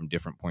rebellion from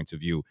different points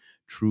of view,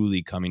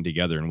 truly coming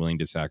together and willing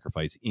to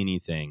sacrifice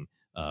anything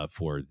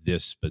for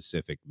this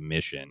specific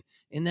mission.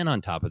 And then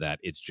on top of that,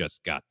 it's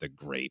just got the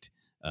great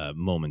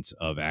moments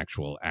of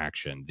actual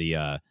action.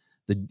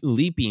 The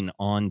leaping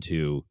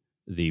onto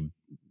the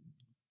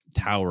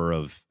tower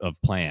of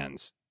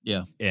plans,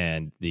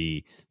 and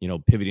the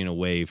pivoting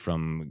away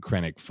from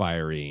Krennic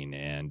firing,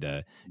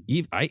 and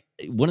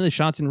one of the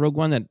shots in Rogue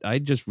One that I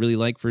just really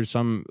like for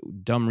some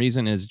dumb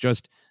reason is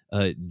just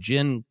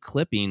Jyn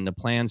clipping the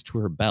plans to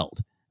her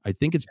belt. I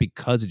think it's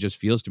because it just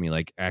feels to me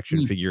like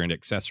action figure and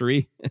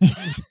accessory.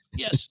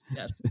 Yes.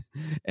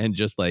 And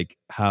just like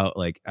how,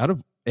 like, out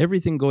of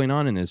everything going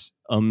on in this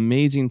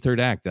amazing third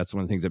act, that's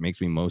one of the things that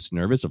makes me most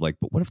nervous of like,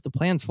 but what if the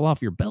plans fall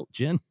off your belt,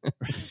 Jyn?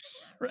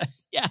 Right.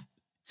 Yeah.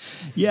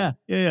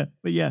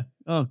 But yeah.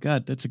 Oh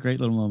God, that's a great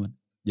little moment.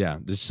 Yeah.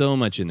 There's so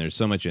much in there.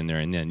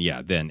 And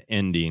then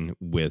ending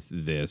with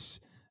this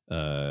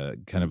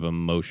kind of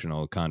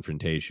emotional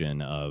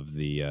confrontation of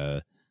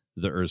the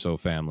Urso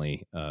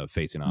family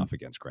facing off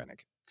against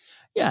Krennic.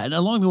 Yeah, and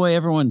along the way,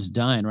 everyone's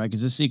dying, right?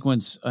 Because this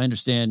sequence, I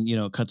understand,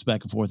 it cuts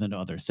back and forth into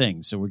other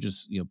things. So we're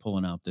just,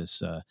 pulling out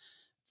this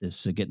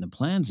getting the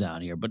plans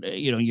out here. But,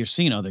 you're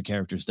seeing other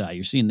characters die.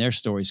 You're seeing their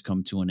stories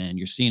come to an end.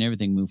 You're seeing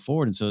everything move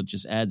forward. And so it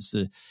just adds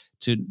to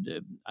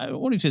I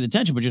won't even say the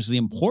tension, but just the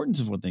importance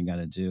of what they got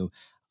to do.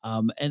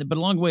 But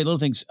along the way, little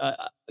things,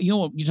 what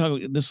you talk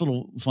about, this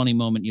little funny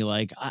moment you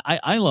like,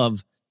 I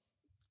love,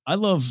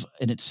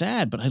 and it's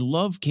sad, but I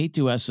love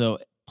K2SO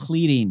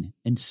pleading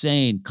and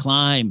saying,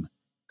 climb,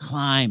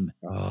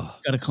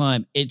 gotta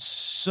climb. It's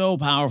so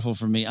powerful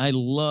for me. I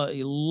love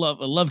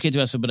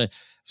K2SO, but I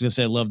was gonna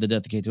say I love the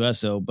death of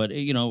K2SO, but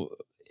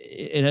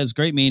it has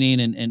great meaning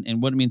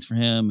and what it means for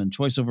him and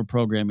choice over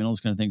programming, all those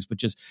kind of things, but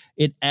just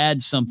it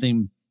adds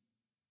something,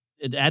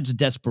 it adds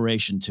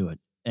desperation to it.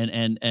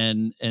 And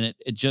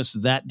it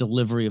just, that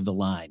delivery of the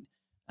line,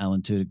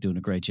 Alan Tudyk doing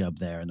a great job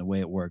there, and the way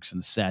it works and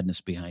the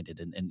sadness behind it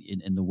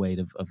and the weight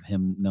of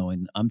him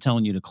knowing, I'm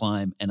telling you to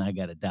climb and I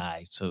got to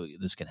die so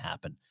this can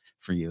happen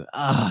for you.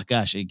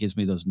 Gosh, it gives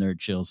me those nerd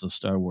chills, those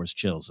Star Wars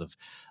chills of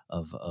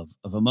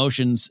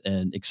emotions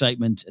and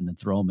excitement and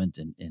enthrallment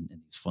in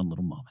these fun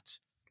little moments.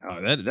 Oh,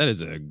 that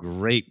is a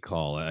great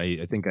call.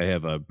 I think I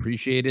have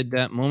appreciated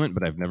that moment,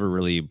 but I've never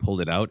really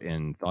pulled it out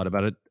and thought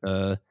about it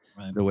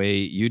the way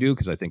you do,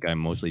 because I think I'm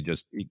mostly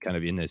just kind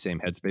of in the same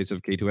headspace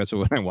of K2SO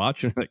when I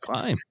watch, and I'm like,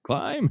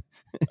 climb.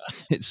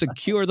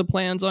 Secure the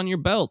plans on your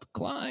belt,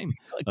 climb.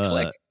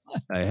 Click.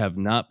 I have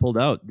not pulled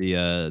out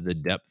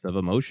the depth of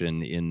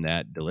emotion in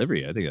that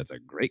delivery. I think that's a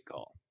great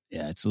call.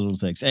 Yeah, it's the little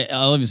things. Hey,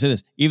 I'll even say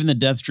this. Even the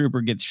Death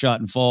Trooper gets shot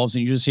and falls,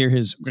 and you just hear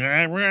his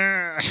Death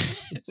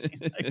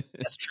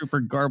Trooper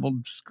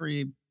garbled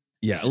scream.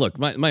 Yeah, look,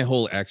 my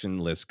whole action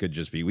list could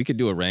just be, we could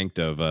do a ranked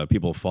of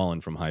people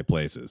falling from high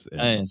places.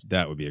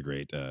 That would be a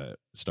great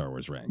Star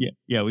Wars rank.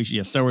 Yeah, we should.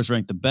 Yeah, Star Wars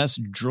rank the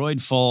best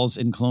droid falls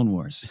in Clone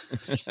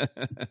Wars.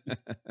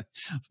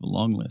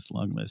 Long list.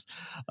 All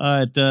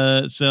right,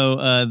 so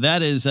that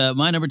is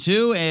my number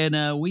 2,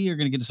 and we are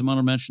going to get to some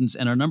honorable mentions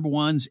and our number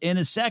 1s in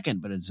a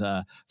second. But it's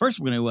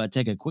first, we're going to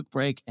take a quick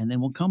break, and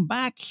then we'll come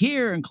back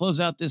here and close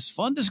out this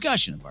fun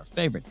discussion of our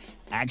favorite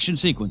action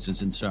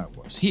sequences in Star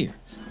Wars here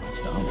on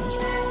Star Wars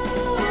Ranked.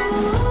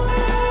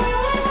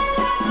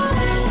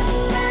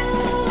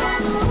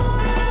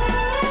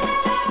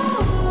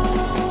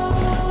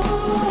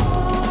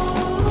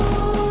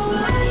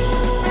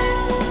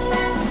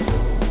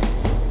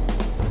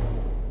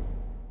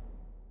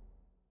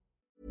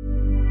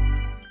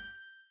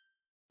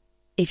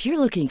 If you're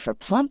looking for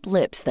plump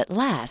lips that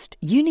last,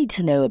 you need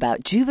to know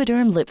about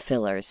Juvederm lip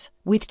fillers.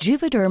 With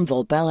Juvederm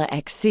Volbella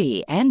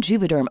XC and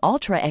Juvederm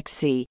Ultra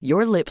XC,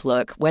 your lip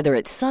look, whether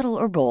it's subtle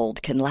or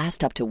bold, can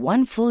last up to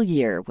 1 full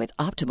year with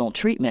optimal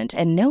treatment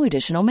and no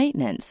additional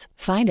maintenance.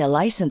 Find a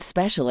licensed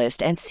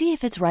specialist and see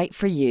if it's right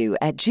for you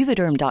at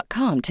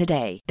Juvederm.com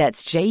today.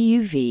 That's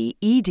JUVEDERM.com.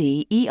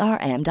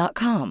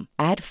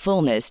 Add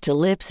fullness to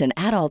lips in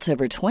adults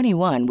over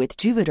 21 with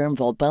Juvederm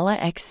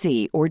Volbella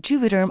XC or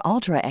Juvederm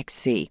Ultra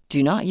XC.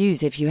 Do not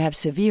use if you have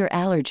severe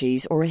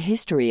allergies or a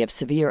history of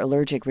severe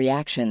allergic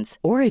reactions,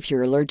 or if if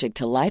you're allergic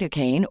to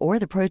lidocaine or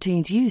the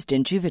proteins used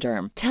in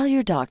Juvederm. Tell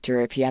your doctor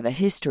if you have a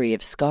history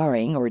of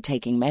scarring or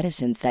taking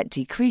medicines that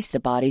decrease the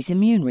body's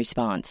immune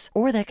response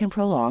or that can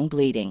prolong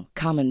bleeding.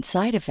 Common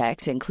side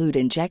effects include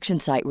injection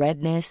site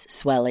redness,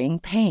 swelling,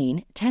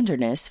 pain,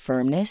 tenderness,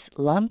 firmness,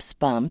 lumps,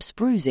 bumps,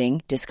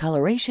 bruising,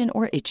 discoloration,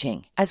 or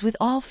itching. As with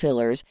all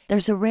fillers,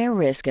 there's a rare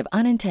risk of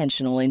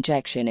unintentional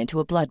injection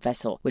into a blood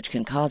vessel, which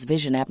can cause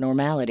vision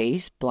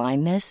abnormalities,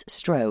 blindness,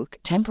 stroke,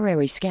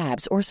 temporary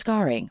scabs, or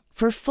scarring.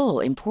 For full,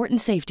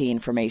 important safety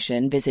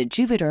information, visit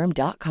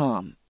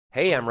Juvederm.com.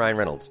 Hey, I'm Ryan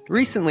Reynolds.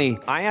 Recently,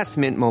 I asked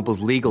Mint Mobile's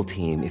legal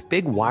team if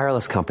big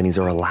wireless companies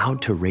are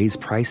allowed to raise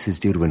prices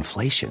due to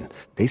inflation.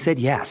 They said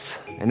yes.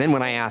 And then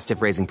when I asked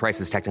if raising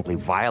prices technically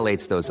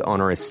violates those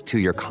onerous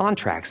two-year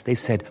contracts, they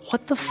said,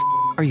 "What the f***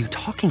 are you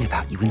talking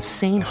about, you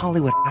insane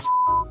Hollywood ass?"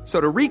 So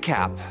to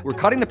recap, we're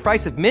cutting the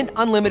price of Mint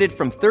Unlimited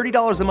from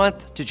 $30 a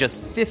month to just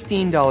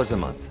 $15 a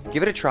month.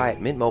 Give it a try at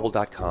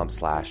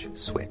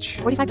mintmobile.com/switch.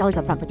 $45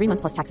 up front for 3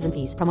 months plus taxes and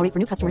fees. Promo rate for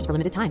new customers for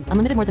limited time.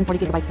 Unlimited more than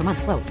 40 gigabytes per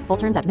month. Slows full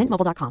terms at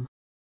mintmobile.com.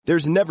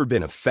 There's never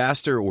been a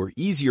faster or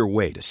easier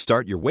way to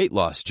start your weight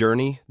loss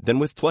journey than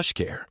with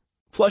PlushCare.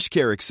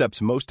 PlushCare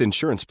accepts most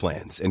insurance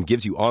plans and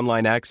gives you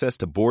online access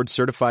to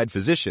board-certified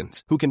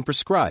physicians who can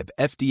prescribe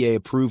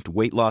FDA-approved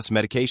weight loss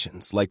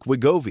medications like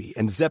Wegovy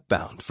and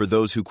Zepbound for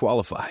those who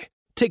qualify.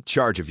 Take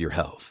charge of your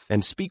health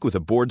and speak with a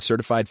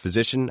board-certified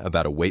physician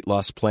about a weight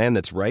loss plan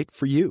that's right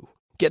for you.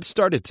 Get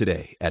started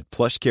today at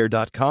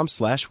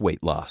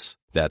plushcare.com/weight loss.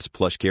 That's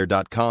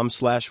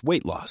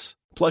plushcare.com/weight loss.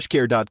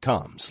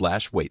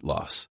 plushcare.com/weight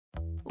loss.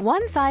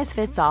 One size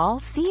fits all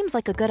seems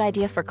like a good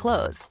idea for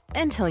clothes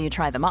until you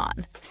try them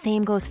on.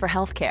 Same goes for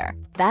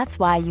healthcare. That's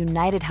why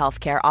United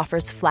Healthcare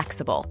offers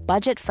flexible,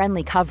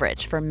 budget-friendly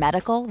coverage for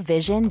medical,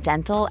 vision,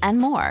 dental, and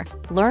more.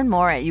 Learn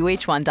more at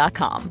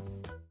uh1.com.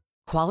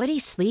 Quality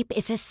sleep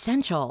is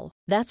essential.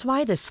 That's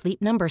why the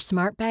Sleep Number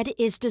Smart Bed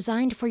is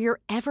designed for your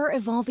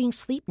ever-evolving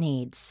sleep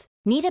needs.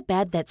 Need a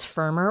bed that's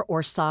firmer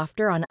or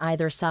softer on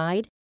either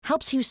side?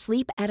 Helps you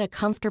sleep at a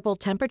comfortable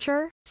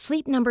temperature?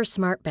 Sleep Number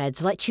Smart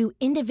Beds let you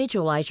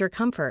individualize your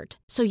comfort,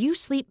 so you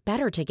sleep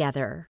better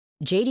together.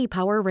 J.D.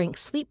 Power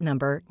ranks Sleep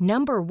Number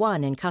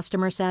 #1 in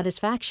customer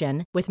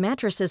satisfaction with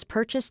mattresses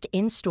purchased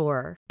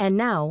in-store. And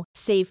now,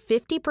 save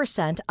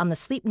 50% on the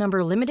Sleep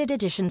Number Limited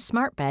Edition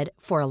Smart Bed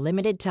for a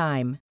limited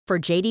time. For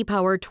J.D.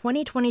 Power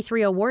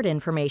 2023 award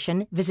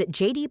information, visit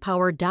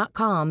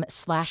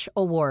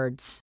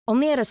jdpower.com/awards.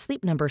 Only at a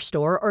Sleep Number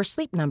store or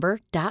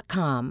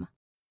sleepnumber.com.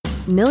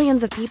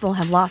 Millions of people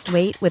have lost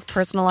weight with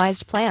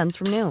personalized plans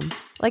from Noom,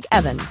 like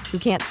Evan, who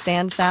can't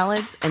stand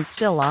salads and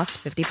still lost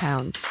 50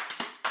 pounds.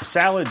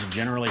 Salads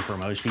generally for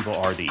most people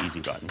are the easy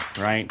button,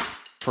 right?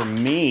 For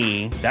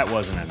me, that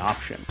wasn't an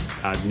option.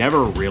 I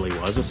never really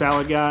was a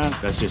salad guy.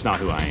 That's just not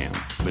who I am.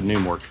 But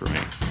Noom worked for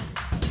me.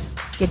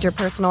 Get your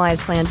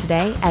personalized plan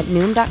today at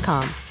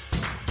Noom.com.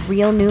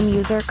 Real Noom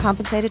user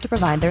compensated to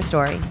provide their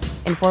story.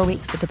 In 4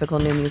 weeks, the typical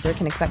Noom user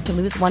can expect to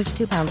lose 1 to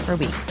 2 pounds per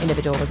week.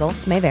 Individual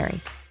results may vary.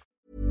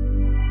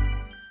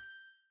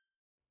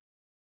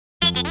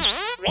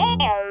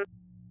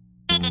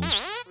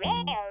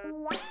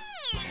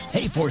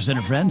 Hey, Force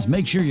Center friends,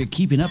 make sure you're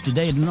keeping up to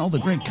date on all the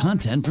great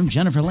content from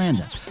Jennifer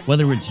Landa.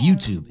 Whether it's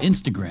YouTube,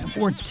 Instagram,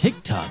 or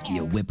TikTok,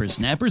 you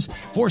whippersnappers,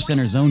 Force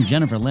Center's own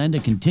Jennifer Landa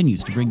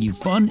continues to bring you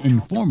fun,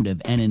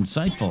 informative, and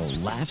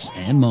insightful laughs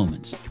and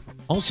moments.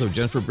 Also,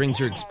 Jennifer brings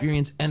her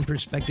experience and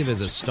perspective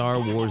as a Star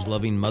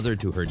Wars-loving mother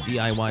to her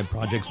DIY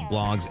projects,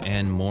 blogs,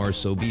 and more.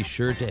 So be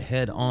sure to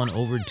head on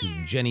over to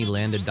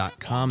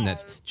JennyLanda.com.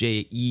 That's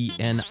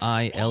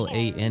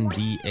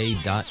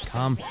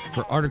JennyLanda.com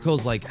for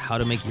articles like how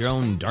to make your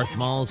own Darth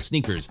Maul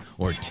sneakers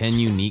or 10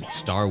 unique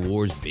Star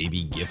Wars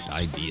baby gift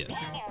ideas.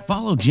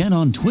 Follow Jen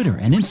on Twitter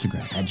and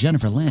Instagram at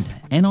Jennifer Landa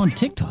and on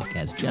TikTok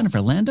as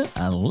Jennifer Landa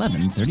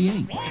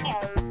 1138.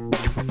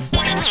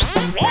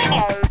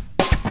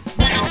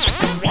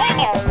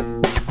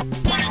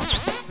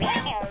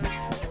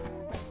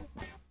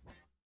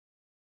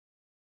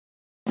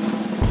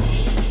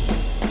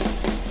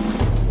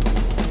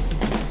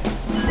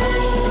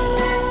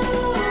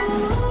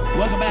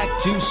 Welcome back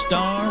to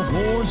Star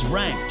Wars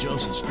Ranked.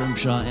 Joseph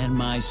Scrimshaw and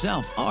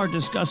myself are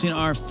discussing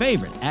our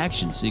favorite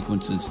action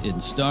sequences in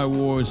Star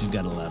Wars. We've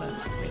got a lot of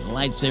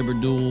lightsaber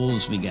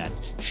duels. We got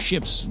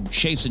ships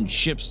chasing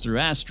ships through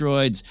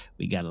asteroids.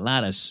 We got a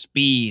lot of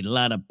speed, a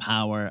lot of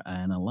power,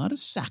 and a lot of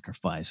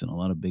sacrifice, and a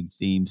lot of big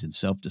themes and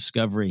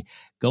self-discovery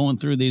going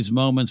through these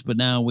moments. But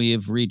now we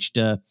have reached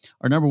our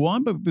number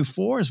one. But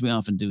before, as we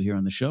often do here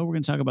on the show, we're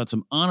going to talk about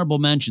some honorable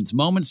mentions,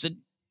 moments that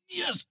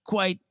just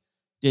quite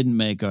didn't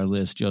make our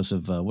list.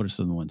 Joseph, what are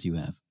some of the ones you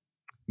have?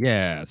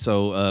 Yeah,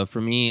 so for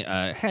me,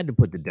 I had to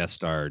put the Death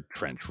Star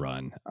trench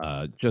run,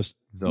 just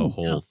the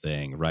whole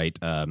thing, right?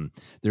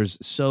 There's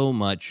so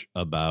much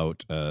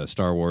about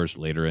Star Wars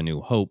Later A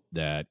New Hope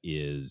that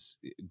is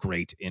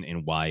great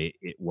in why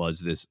it was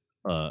this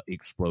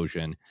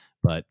explosion.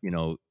 But, you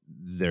know,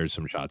 there's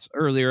some shots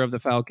earlier of the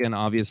Falcon,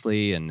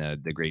 obviously, and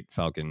the great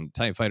Falcon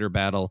TIE Fighter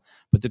battle.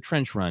 But the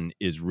trench run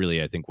is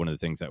really, I think, one of the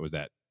things that was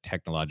that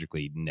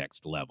technologically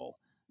next level.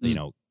 you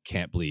know,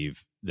 can't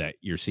believe that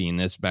you're seeing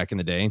this back in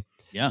the day.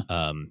 Yeah.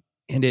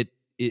 And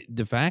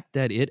the fact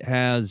that it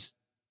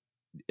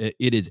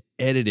is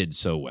edited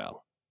so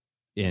well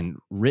and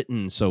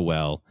written so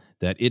well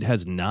that it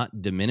has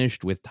not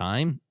diminished with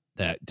time.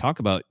 That talk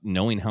about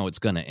knowing how it's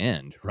going to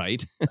end,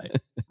 right?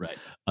 Right.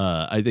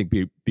 I think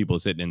people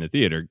sitting in the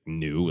theater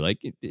knew, like,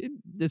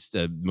 this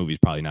movie's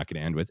probably not going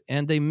to end with,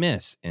 and they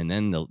miss, and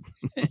then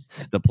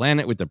the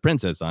planet with the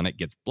princess on it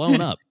gets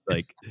blown up.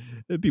 Like,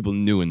 people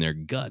knew in their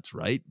guts,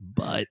 right?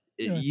 But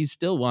you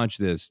still watch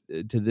this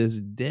to this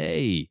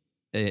day,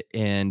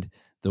 and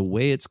the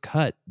way it's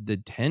cut, the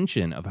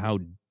tension of how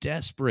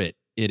desperate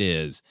it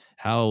is,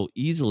 how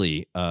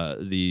easily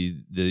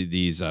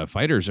these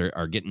fighters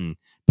are getting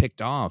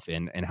picked off,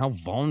 and how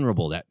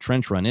vulnerable that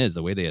trench run is,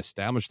 the way they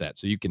establish that,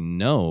 so you can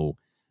know,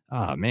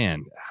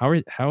 man, how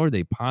are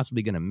they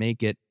possibly going to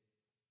make it?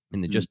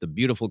 And just the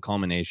beautiful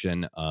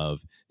culmination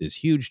of this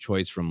huge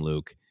choice from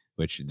Luke,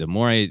 which the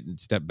more I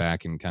step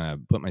back and kind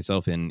of put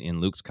myself in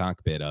Luke's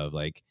cockpit of,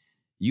 like,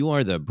 you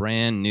are the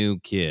brand new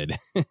kid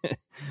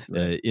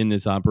in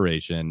this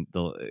operation,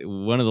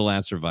 one of the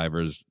last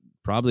survivors,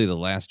 probably the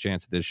last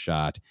chance at this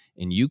shot,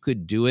 and you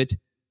could do it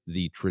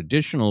the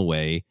traditional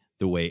way,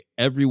 the way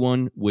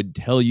everyone would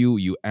tell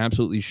you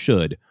absolutely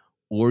should,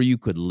 or you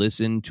could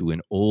listen to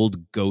an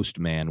old ghost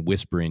man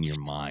whisper in your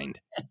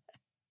mind.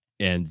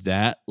 And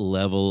that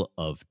level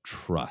of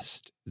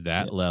trust,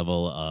 that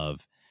level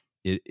of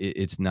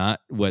it's not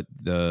what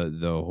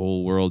the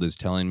whole world is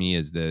telling me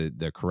is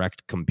the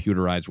correct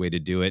computerized way to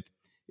do it.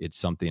 It's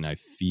something I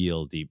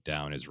feel deep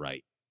down is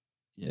right.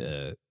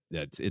 Yeah,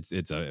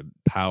 it's a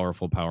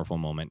powerful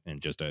moment,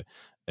 and just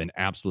an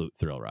absolute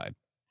thrill ride.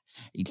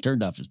 He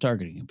turned off his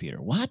targeting computer.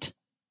 What?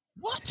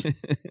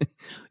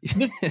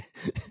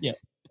 Yeah.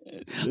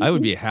 I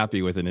would be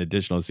happy with an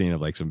additional scene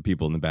of, like, some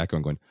people in the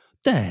background going,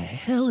 the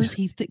hell is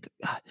he think?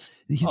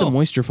 He's the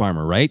moisture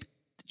farmer, right?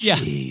 Yeah.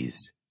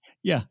 Jeez.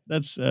 Yeah,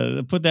 that's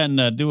put that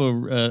in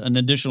do an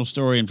additional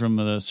story and from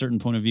a certain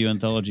point of view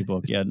anthology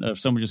book. Yeah,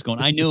 someone just going,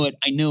 I knew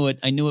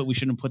it. We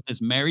shouldn't put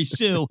this Mary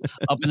Sue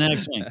up in the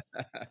X-Wing.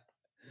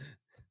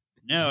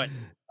 Knew it.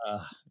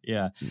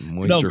 Yeah,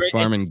 moisture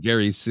farming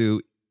Gary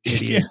Sue.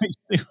 Idiot.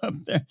 Up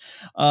there.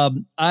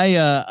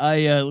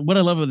 What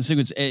I love about the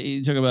sequence,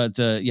 you talk about,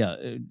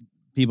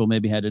 people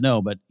maybe had to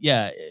know, but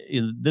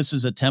this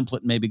is a template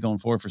maybe going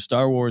forward for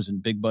Star Wars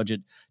and big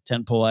budget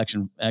tentpole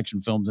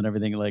action films and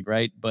everything, like,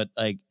 right. But,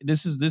 like,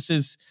 this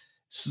is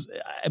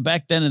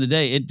back then in the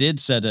day, it did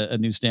set a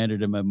new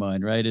standard in my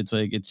mind, right? It's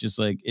like, it's just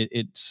like,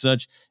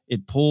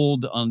 it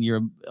pulled on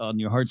your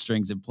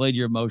heartstrings, it played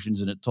your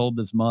emotions, and it told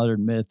this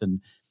modern myth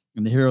and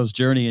the hero's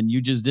journey, and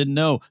you just didn't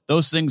know.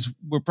 Those things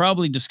were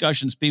probably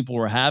discussions people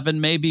were having,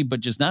 maybe,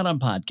 but just not on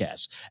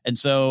podcasts. And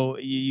so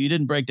you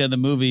didn't break down the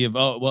movie of,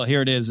 oh, well,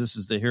 here it is. This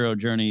is the hero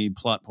journey,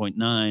 plot point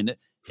 9.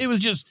 It was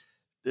just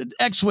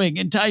X-Wing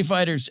and TIE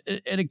fighters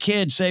and a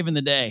kid saving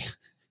the day.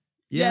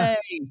 Yeah.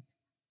 Yay.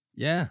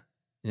 Yeah.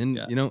 And,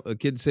 you know, a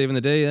kid saving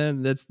the day,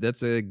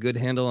 that's a good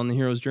handle on the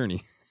hero's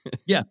journey.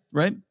 Yeah.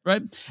 Right.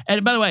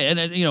 And by the way, and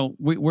you know,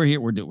 we're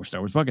here, we're Star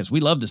Wars podcast. We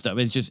love this stuff.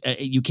 It's just,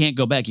 you can't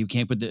go back. You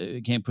can't put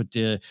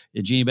the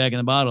genie back in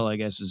the bottle, I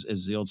guess,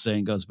 as the old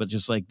saying goes. But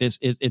just like this,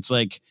 it's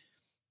like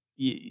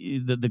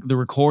the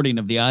recording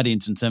of the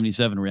audience in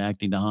 77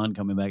 reacting to Han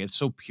coming back. It's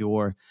so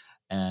pure.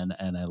 And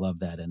I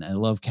love that. And I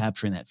love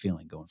capturing that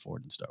feeling going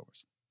forward in Star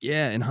Wars.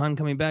 Yeah, and Han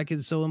coming back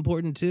is so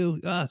important too.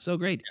 So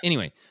great.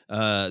 Anyway,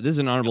 this is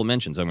an honorable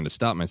mention, so I'm going to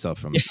stop myself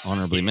from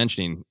honorably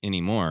mentioning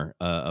any more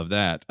of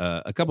that.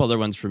 A couple other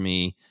ones for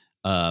me.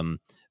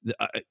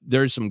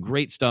 There's some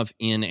great stuff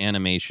in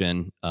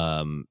animation.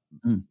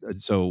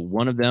 So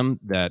one of them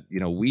that,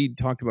 you know, we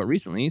talked about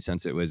recently,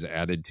 since it was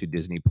added to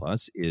Disney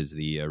Plus, is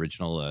the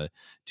original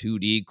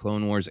 2D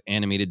Clone Wars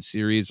animated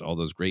series. All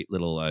those great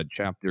little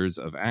chapters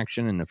of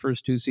action in the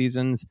first 2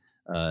 seasons.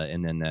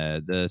 And then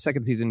the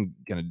second season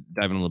kind of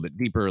diving a little bit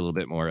deeper, a little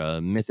bit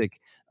more mythic.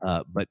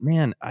 But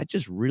man, I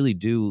just really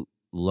do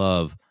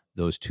love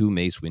those 2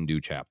 Mace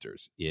Windu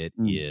chapters. It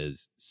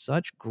is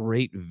such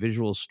great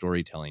visual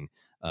storytelling.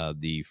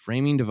 The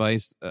framing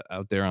device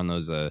out there on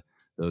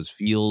those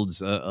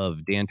fields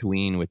of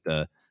Dantooine with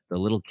the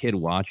little kid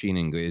watching,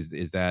 and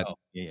is that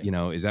you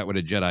know, is that what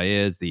a Jedi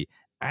is? The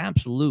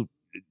absolute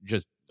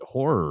just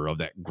horror of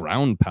that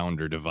ground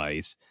pounder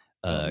device.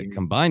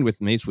 Combined with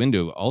Mace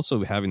Windu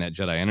also having that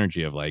Jedi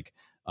energy of, like,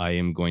 I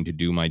am going to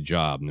do my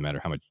job no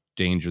matter how much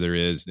danger there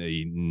is.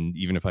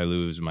 Even if I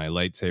lose my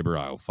lightsaber,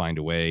 I'll find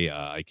a way.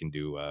 I can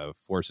do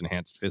force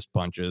enhanced fist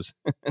punches.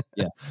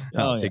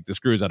 I'll take the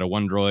screws out of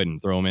one droid and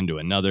throw them into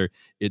another.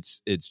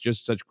 It's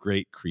just such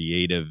great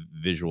creative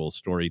visual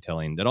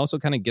storytelling that also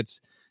kind of gets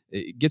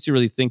you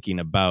really thinking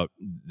about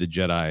the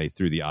Jedi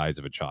through the eyes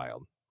of a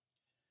child.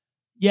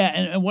 Yeah,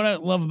 and what I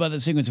love about the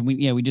sequence, and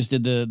we just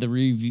did the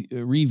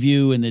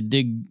review and the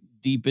dig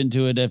deep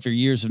into it after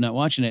years of not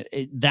watching it.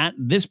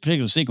 This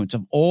particular sequence,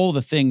 of all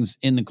the things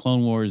in the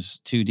Clone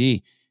Wars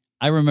 2D,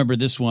 I remember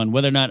this one.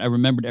 Whether or not I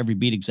remembered every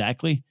beat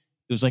exactly,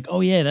 it was like,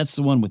 oh yeah, that's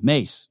the one with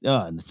Mace,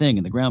 and the Thing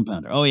and the ground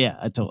pounder. Oh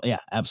yeah, yeah,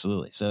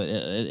 absolutely. So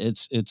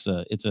it's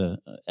a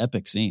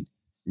epic scene.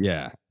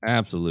 Yeah,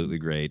 absolutely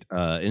great.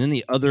 And then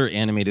the other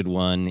animated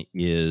one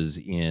is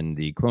in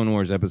the Clone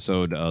Wars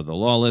episode of The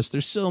Lawless.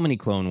 There's so many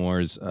Clone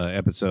Wars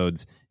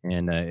episodes.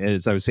 And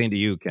as I was saying to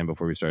you, Ken,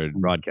 before we started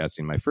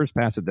broadcasting, my first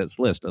pass at this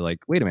list, I'm like,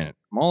 wait a minute,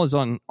 Maul is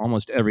on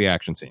almost every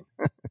action scene.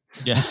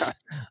 Yeah.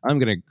 I'm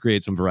going to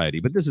create some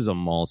variety, but this is a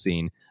Maul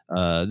scene.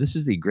 This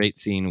is the great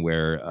scene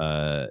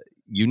where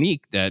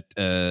unique that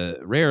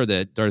rare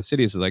that Darth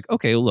Sidious is like,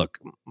 okay, look,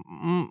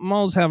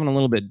 Maul's having a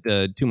little bit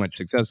too much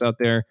success out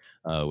there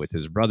with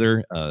his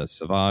brother,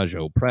 Savage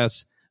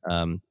Opress.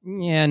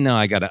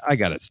 I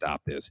gotta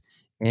stop this.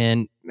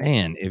 And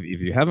man,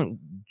 if you haven't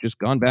just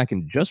gone back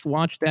and just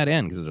watched that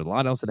end, because there's a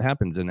lot else that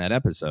happens in that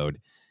episode,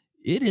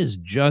 it is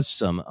just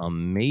some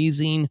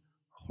amazing,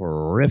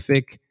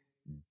 horrific,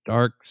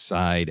 dark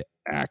side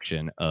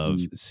action of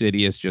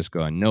Sidious just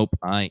going, nope,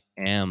 I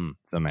am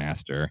the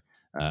master.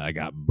 I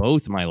got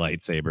both my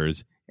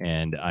lightsabers,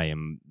 and I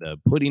am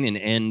putting an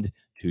end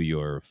to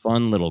your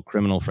fun little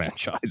criminal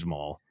franchise,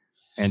 Maul,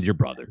 and your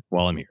brother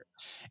while I'm here.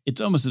 It's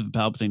almost as if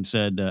Palpatine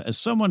said, as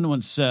someone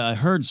once said, I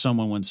heard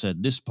someone once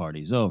said, this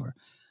party's over.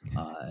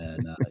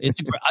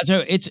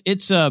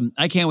 It's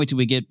I can't wait till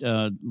we get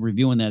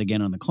reviewing that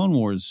again on the Clone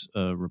Wars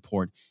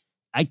report.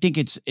 I think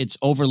it's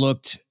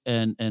overlooked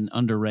and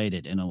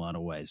underrated in a lot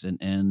of ways,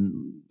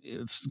 and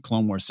it's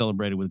Clone Wars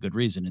celebrated with good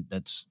reason.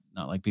 That's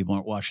not like people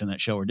aren't watching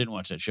that show or didn't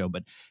watch that show,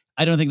 but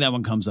I don't think that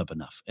one comes up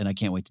enough, and I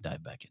can't wait to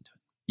dive back into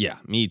it. Yeah,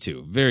 me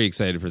too. Very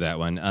excited for that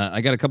one.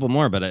 I got a couple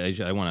more, but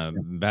I want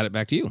to bat it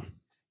back to you.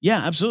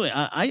 Yeah, absolutely.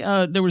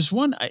 There was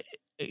one.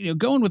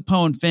 Going with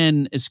Poe and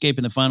Finn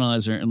escaping the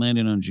Finalizer and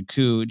landing on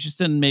Jakku, it just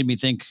then made me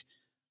think.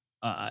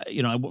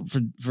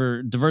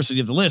 For diversity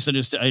of the list,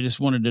 I just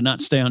wanted to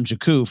not stay on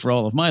Jakku for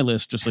all of my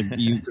list, just like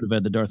you could have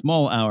had the Darth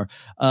Maul hour.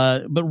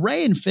 But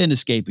Rey and Finn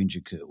escaping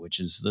Jakku, which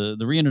is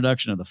the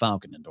reintroduction of the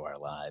Falcon into our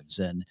lives,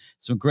 and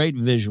some great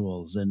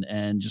visuals,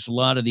 and just a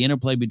lot of the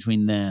interplay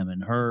between them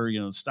and her.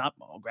 Stop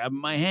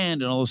grabbing my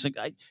hand and all those things.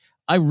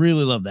 I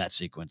really love that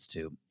sequence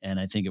too, and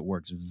I think it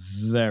works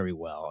very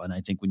well. And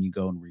I think when you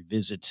go and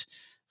revisit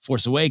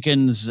Force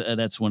Awakens,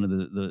 that's one of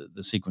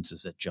the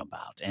sequences that jump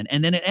out,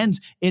 and then it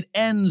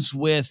ends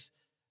with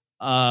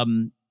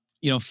Finn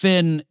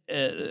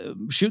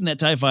shooting that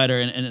TIE fighter,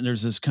 and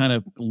there's this kind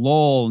of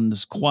lull and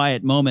this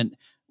quiet moment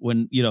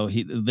when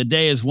the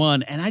day is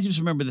won, and I just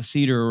remember the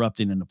theater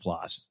erupting in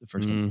applause the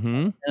first time,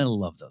 and I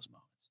love those moments.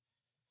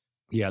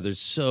 Yeah, there's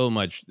so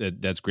much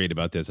that's great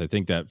about this. I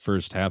think that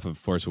first half of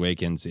Force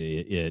Awakens,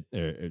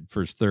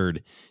 first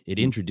third, it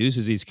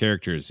introduces these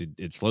characters.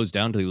 It slows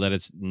down to let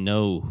us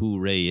know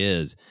who Rey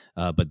is,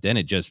 but then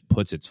it just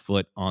puts its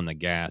foot on the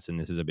gas, and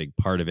this is a big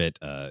part of it.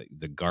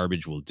 The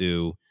garbage will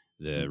do,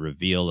 the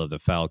reveal of the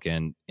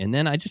Falcon, and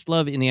then I just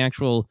love in the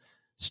actual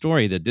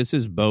story that this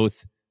is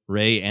both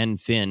Rey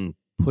and Finn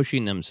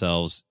pushing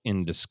themselves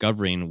in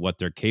discovering what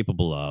they're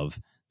capable of.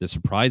 The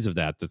surprise of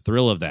that, the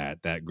thrill of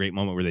that great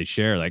moment where they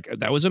share, like,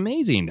 that was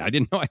amazing. I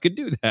didn't know I could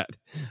do that.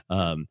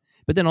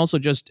 But then also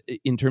just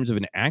in terms of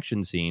an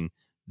action scene,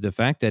 the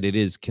fact that it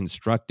is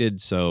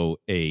constructed so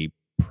a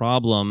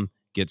problem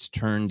gets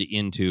turned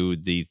into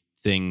the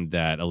thing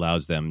that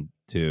allows them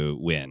to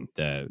win,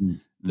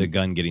 the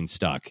gun getting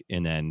stuck,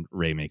 and then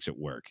Rey makes it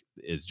work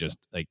is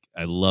just like,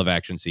 I love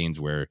action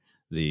scenes where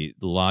the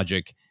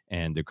logic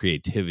and the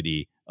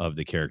creativity of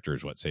the character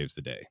is what saves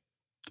the day.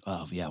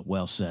 Oh, yeah.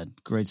 Well said.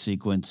 Great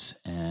sequence.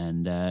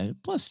 And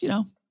plus,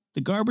 the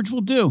garbage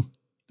will do.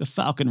 The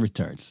Falcon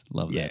returns.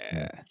 Love that.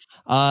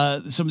 Yeah.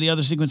 Some of the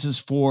other sequences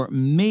for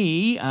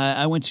me,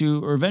 I went to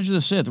Revenge of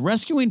the Sith,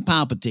 rescuing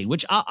Palpatine,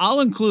 which I'll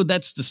include.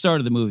 That's the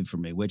start of the movie for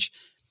me, which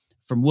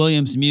from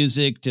Williams'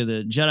 music to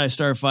the Jedi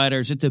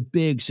Starfighters, it's a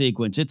big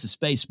sequence. It's a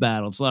space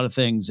battle. It's a lot of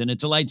things. And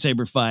it's a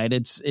lightsaber fight.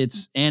 It's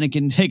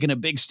Anakin taking a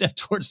big step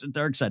towards the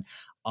dark side.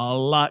 A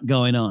lot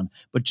going on.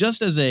 But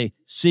just as a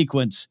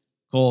sequence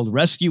called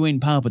Rescuing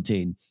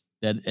Palpatine,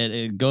 that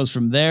it goes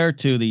from there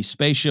to the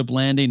spaceship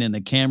landing and the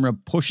camera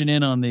pushing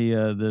in on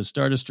the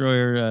Star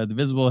Destroyer, the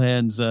Visible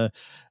Hands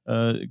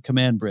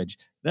command bridge.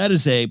 That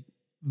is a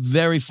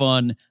very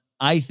fun.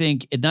 I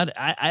think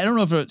I don't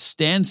know if it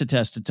stands the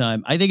test of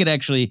time. I think it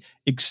actually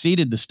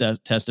exceeded the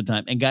test of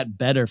time and got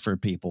better for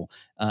people,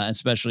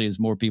 especially as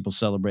more people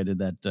celebrated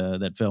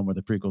that film or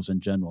the prequels in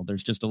general.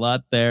 There's just a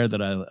lot there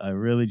that I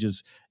really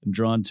just am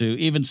drawn to.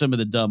 Even some of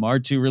the dumb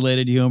R2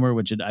 related humor,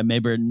 which I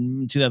remember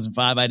in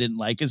 2005 I didn't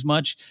like as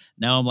much.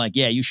 Now I'm like,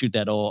 yeah, you shoot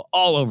that all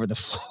over the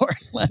floor.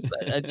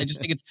 I just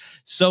think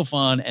it's so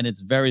fun, and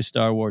it's very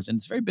Star Wars, and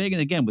it's very big.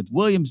 And again, with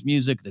Williams'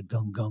 music, the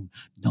gung gung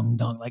dung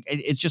dung, like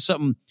it's just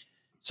something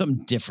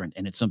different,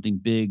 and it's something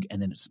big, and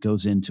then it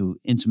goes into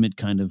intimate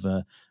kind of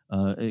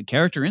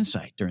character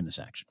insight during this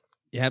action.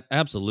 Yeah,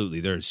 absolutely.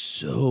 There's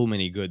so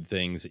many good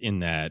things in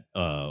that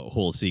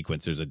whole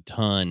sequence. There's a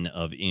ton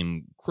of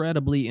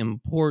incredibly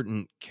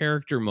important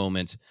character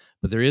moments,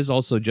 but there is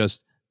also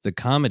just the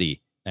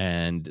comedy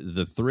and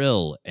the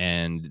thrill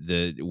and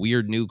the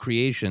weird new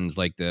creations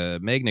like the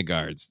Magna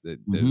Guards.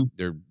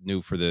 They're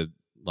new for the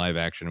live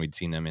action. We'd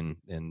seen them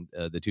in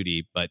the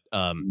 2D, but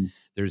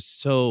there's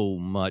so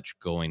much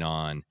going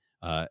on.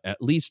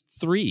 At least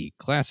 3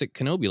 classic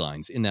Kenobi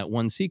lines in that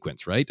one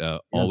sequence, right?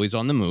 Always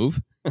on the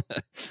move.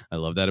 I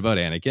love that about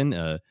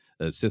Anakin.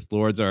 Sith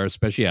Lords are a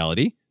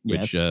speciality,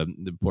 which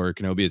the poor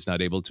Kenobi is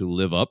not able to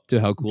live up to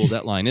how cool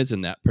that line is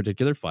in that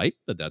particular fight,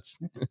 but that's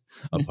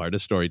a part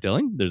of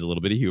storytelling. There's a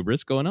little bit of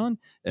hubris going on.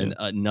 And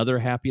another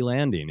happy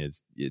landing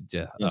is,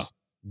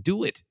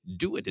 do it.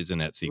 Do it is in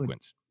that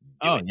sequence.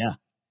 Yeah.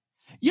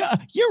 Yeah,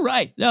 you're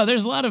right. No,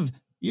 there's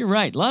you're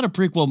right. A lot of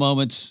prequel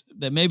moments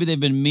that maybe they've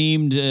been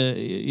memed,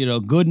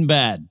 good and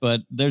bad,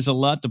 but there's a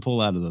lot to pull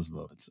out of those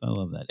moments. I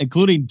love that,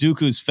 including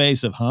Dooku's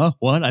face of,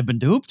 what? I've been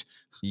duped?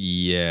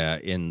 Yeah,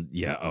 and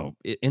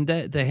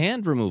the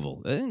hand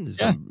removal,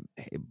 some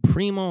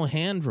primo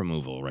hand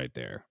removal right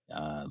there.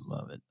 I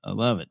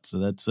love it. So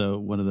that's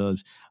one of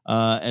those.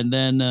 And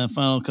then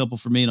final couple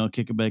for me, and I'll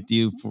kick it back to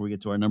you before we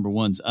get to our number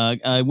ones.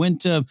 I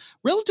went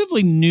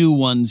relatively new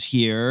ones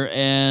here,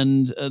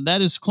 and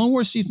that is Clone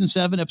Wars Season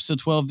 7, Episode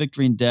 12,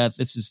 Victory and Death.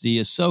 This is the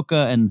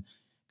Ahsoka and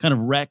kind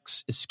of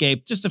Rex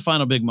escape, just the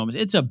final big moment.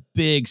 It's a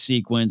big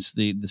sequence.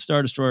 The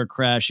Star Destroyer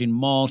crashing,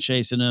 Maul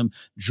chasing them,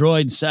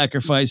 droids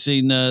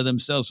sacrificing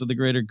themselves for the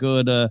greater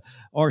good,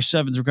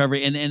 R7's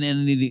recovery, and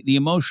the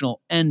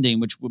emotional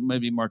ending, which would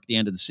maybe mark the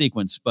end of the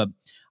sequence. But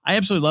I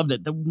absolutely loved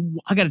it.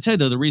 I got to tell you,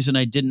 though, the reason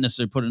I didn't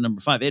necessarily put it at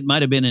number 5, it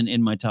might have been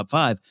in my top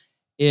 5,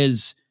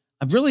 is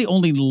I've really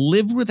only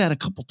lived with that a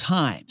couple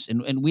times,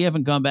 and we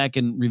haven't gone back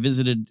and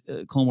revisited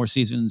Clone Wars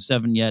Season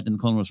 7 yet in the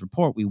Clone Wars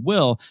Report. We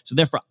will. So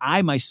therefore,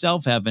 I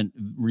myself haven't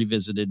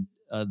revisited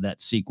that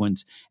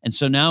sequence. And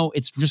so now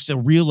it's just a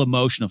real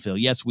emotional feel.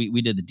 Yes, we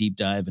did the deep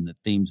dive and the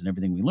themes and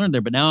everything we learned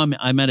there, but now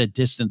I'm at a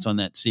distance on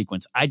that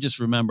sequence. I just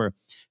remember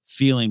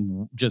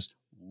feeling just,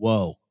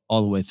 whoa,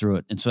 all the way through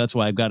it. And so that's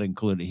why I've got to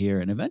include it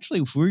here. And eventually,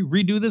 if we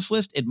redo this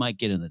list, it might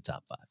get in the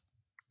top 5.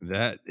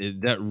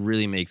 That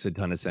really makes a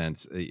ton of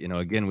sense.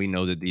 Again, we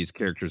know that these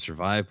characters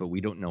survive, but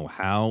we don't know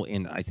how.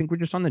 And I think we're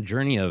just on the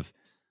journey of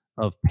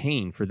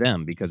pain for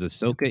them, because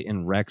Ahsoka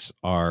and Rex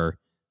are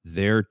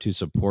there to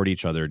support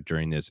each other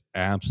during this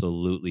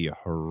absolutely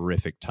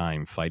horrific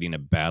time, fighting a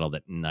battle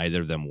that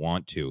neither of them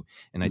want to.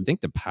 And I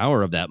think the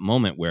power of that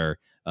moment where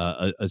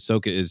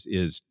Ahsoka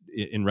is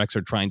and Rex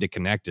are trying to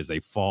connect as they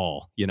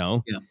fall,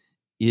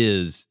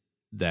 is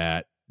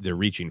that they're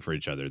reaching for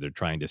each other. They're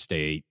trying to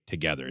stay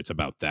together. It's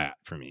about that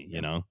for me,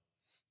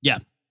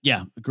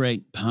 Yeah.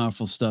 Great,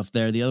 powerful stuff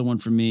there. The other one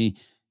for me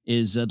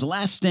is The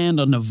Last Stand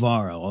on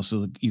Navarro.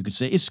 Also, you could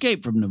say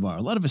Escape from Navarro.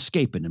 A lot of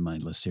escaping in my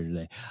list here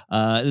today.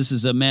 This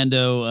is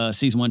Mando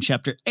Season 1,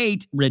 Chapter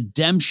 8,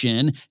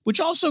 Redemption, which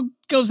also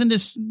goes into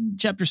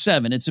Chapter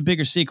 7. It's a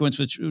bigger sequence,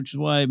 which is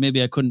why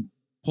maybe I couldn't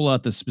pull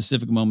out the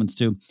specific moments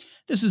too.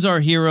 This is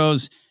our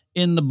heroes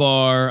in the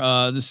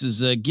bar. This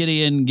is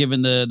Gideon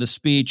giving the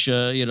speech.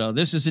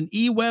 This is an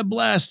E-Web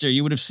blaster.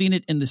 You would have seen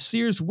it in the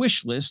Sears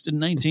wish list in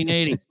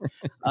 1980.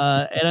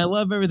 And I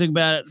love everything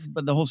about it,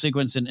 but the whole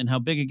sequence and how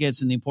big it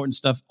gets and the important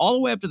stuff, all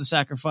the way up to the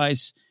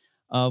sacrifice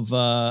of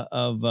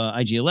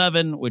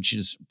IG-11, which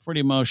is pretty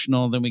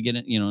emotional. Then we get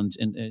it, and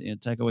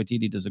Taika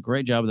Waititi does a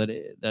great job of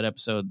that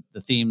episode, the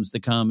themes, the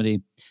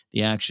comedy,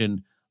 the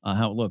action,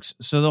 how it looks.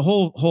 So the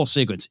whole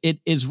sequence, it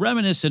is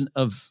reminiscent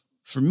of,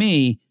 for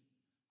me,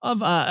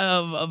 of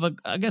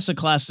I guess a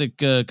classic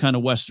kind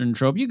of Western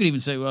trope. You could even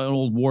say an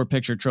old war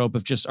picture trope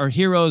of just our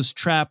heroes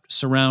trapped,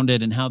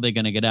 surrounded, and how they're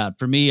going to get out.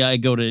 For me, I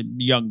go to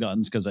Young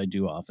Guns because I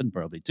do often,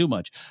 probably too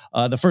much.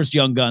 The first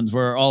Young Guns,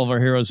 where all of our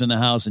heroes in the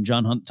house and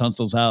John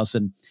Tunstall's house,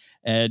 and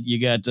you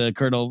got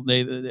Colonel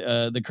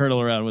the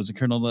Colonel around. Was it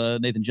Colonel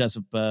Nathan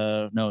Jessup?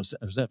 No,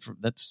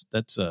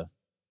 that's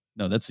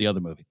the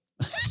other movie.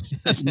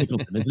 That's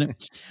Nicholson, isn't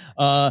it?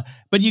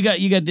 But you got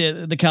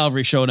the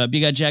cavalry showing up. You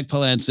got Jack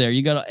Palance there.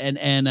 You got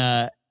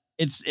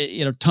it's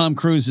Tom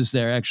Cruise is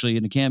there actually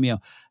in a cameo.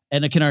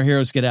 And can our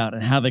heroes get out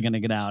and how they're going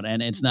to get out?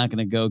 And it's not going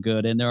to go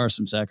good. And there are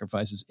some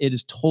sacrifices. It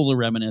is totally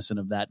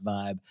reminiscent of that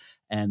vibe,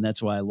 and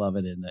that's why I love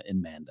it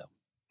in Mando.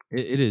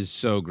 It is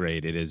so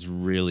great. It is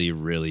really,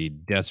 really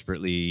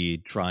desperately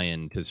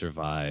trying to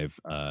survive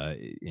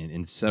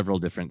in several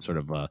different sort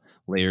of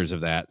layers of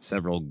that.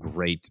 Several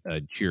great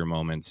cheer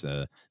moments.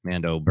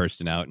 Mando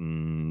bursting out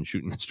and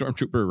shooting the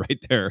stormtrooper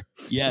right there.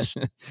 Yes.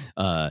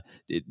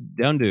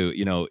 Down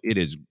to, it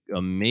is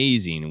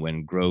amazing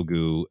when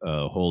Grogu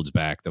holds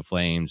back the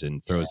flames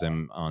and throws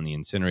them on the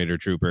incinerator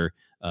trooper.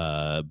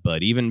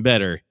 But even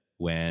better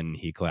when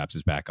he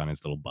collapses back on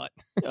his little butt.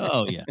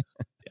 Oh, yeah.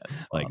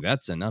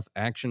 That's enough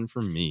action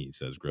for me,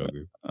 says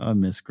Grogu. I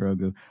miss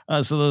Grogu.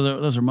 So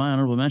those are my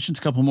honorable mentions.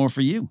 A couple more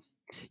for you.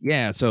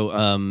 Yeah, so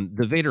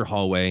the Vader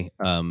hallway,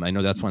 I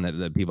know that's one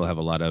that people have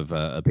a lot of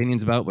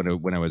opinions about.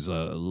 When I was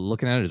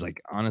looking at it, it's like,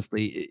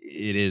 honestly,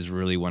 it is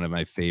really one of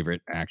my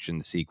favorite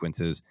action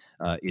sequences.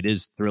 It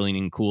is thrilling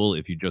and cool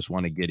if you just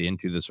want to get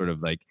into the sort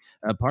of like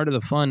part of the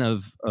fun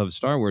of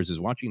Star Wars is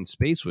watching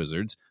space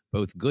wizards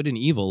both good and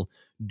evil,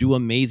 do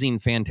amazing,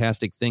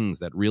 fantastic things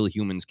that real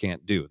humans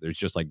can't do. There's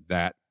just like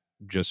that,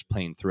 just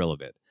plain thrill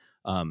of it.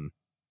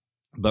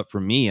 But for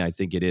me, I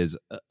think it is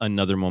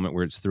another moment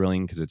where it's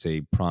thrilling because it's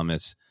a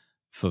promise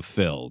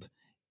fulfilled.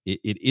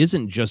 It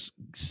isn't just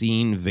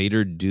seeing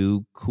Vader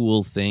do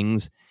cool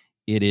things.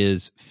 It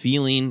is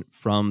feeling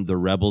from the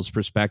Rebels'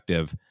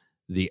 perspective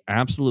the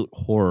absolute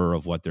horror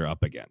of what they're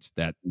up against,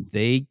 that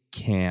they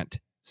can't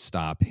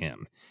stop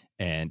him.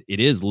 And it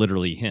is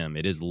literally him.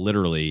 It is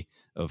literally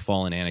a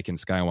fallen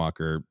Anakin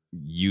Skywalker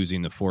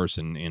using the Force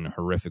in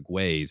horrific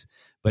ways.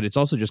 But it's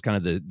also just kind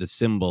of the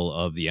symbol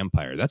of the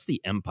Empire. That's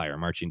the Empire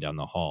marching down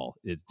the hall.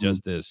 It's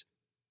just this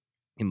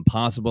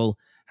impossible.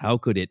 How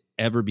could it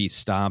ever be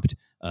stopped?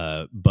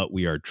 But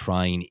we are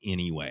trying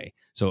anyway.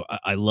 So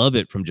I love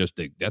it from just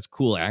that's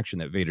cool action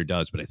that Vader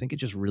does. But I think I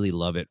just really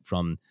love it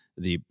from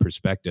the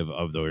perspective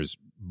of those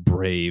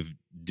brave,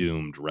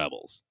 doomed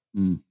rebels.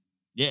 Mm.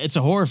 Yeah, it's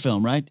a horror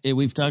film, right?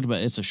 We've talked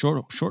about it's a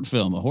short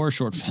film, a horror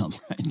short film,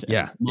 right?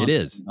 Yeah, it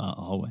is.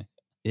 Hallway.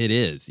 It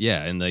is,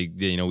 yeah, and like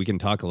we can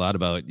talk a lot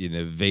about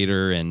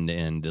Vader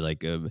and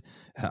like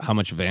how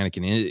much of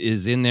Anakin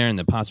is in there and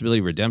the possibility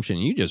of redemption.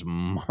 You just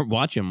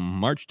watch him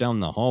march down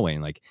the hallway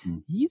and like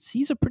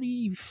he's a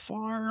pretty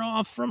far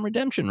off from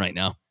redemption right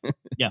now.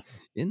 Yeah,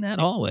 in that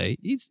hallway,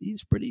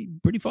 he's pretty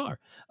far.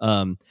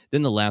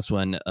 Then the last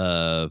one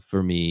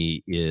for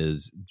me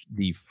is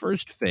the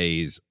first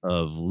phase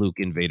of Luke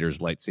and Vader's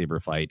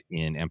lightsaber fight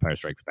in Empire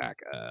Strikes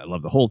Back. I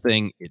love the whole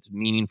thing; it's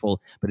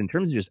meaningful, but in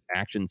terms of just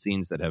action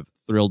scenes that have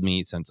thrilled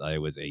me since I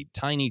was a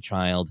tiny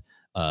child.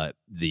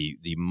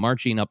 The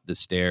marching up the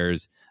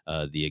stairs,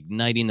 the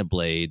igniting the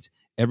blades,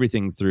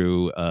 everything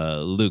through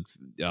Luke.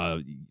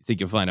 Think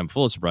you'll find I'm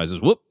full of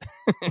surprises. Whoop!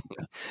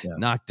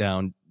 Knocked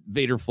down.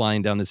 Vader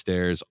flying down the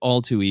stairs,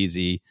 all too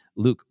easy.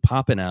 Luke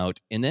popping out,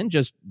 and then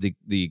just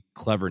the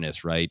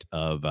cleverness, right,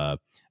 of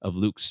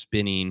Luke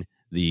spinning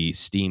the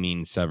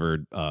steaming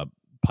severed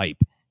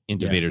pipe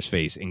into Vader's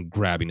face and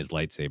grabbing his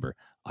lightsaber.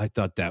 I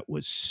thought that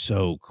was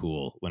so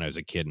cool when I was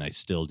a kid, and I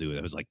still do.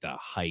 That was like the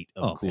height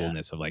of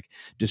coolness of like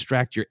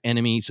distract your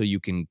enemy so you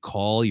can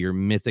call your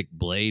mythic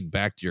blade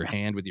back to your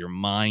hand with your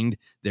mind.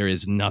 There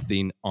is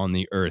nothing on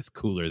the earth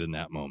cooler than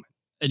that moment.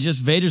 And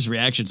just Vader's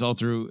reactions all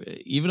through,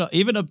 even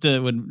up to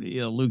when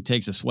Luke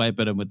takes a swipe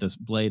at him with this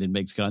blade and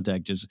makes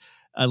contact. Just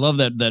I love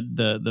that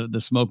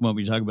the smoke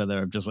moment you talk about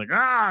there. I'm just like,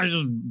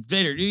 just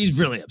Vader. He's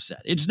really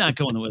upset. It's not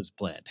going the way it's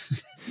planned.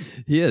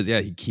 He is, yeah.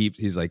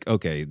 He's like,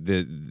 okay,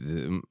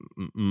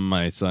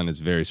 my son is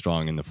very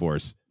strong in the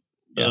Force.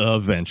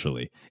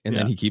 Eventually, and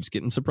then he keeps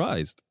getting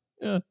surprised.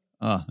 Yeah.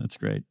 Oh, that's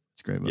great.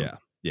 It's great. Moment.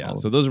 Yeah.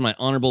 So those are my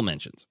honorable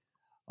mentions.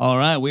 All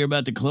right, we're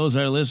about to close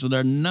our list with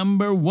our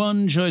number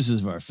one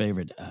choices of our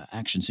favorite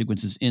action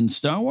sequences in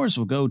Star Wars.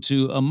 We'll go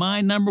to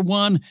my number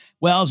one.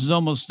 Well, this is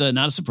almost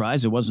not a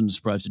surprise. It wasn't a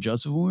surprise to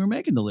Joseph when we were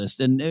making the list,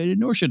 and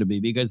nor should it be,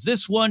 because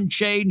this one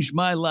changed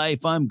my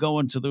life. I'm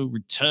going to the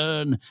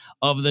Return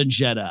of the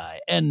Jedi,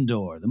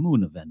 Endor, the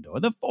moon of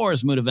Endor, the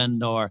forest moon of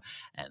Endor,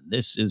 and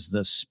this is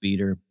the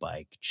speeder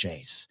bike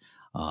chase.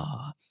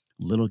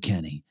 Little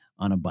Kenny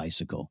on a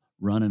bicycle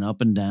running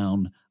up and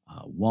down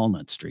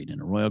Walnut Street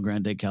in Arroyo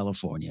Grande,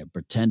 California,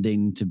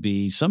 pretending to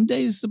be some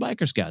days the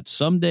biker scout,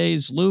 some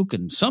days Luke,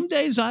 and some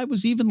days I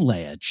was even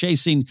Leia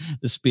chasing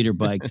the speeder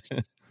bikes.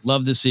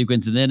 Love this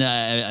sequence. And then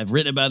I've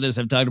written about this.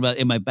 I've talked about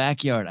it in my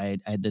backyard. I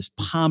had this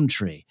palm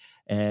tree,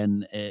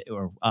 and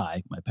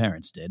my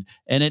parents did,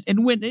 and it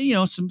went.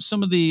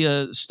 Some of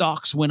the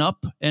stalks went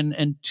up,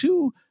 and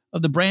two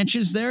of the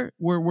branches there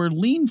were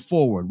leaned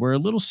forward, where a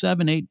little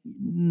 7, 8,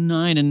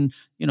 9, and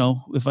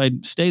if I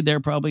stayed there,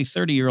 probably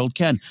 30-year-old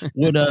Ken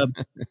would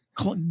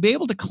be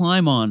able to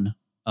climb on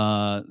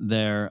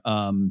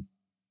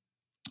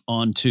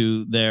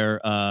onto their.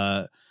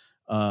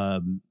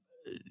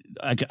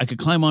 I could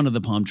climb onto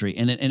the palm tree,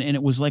 and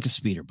it was like a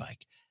speeder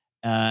bike,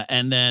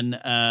 and then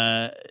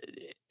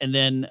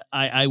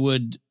I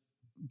would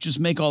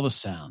just make all the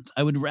sounds.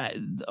 I would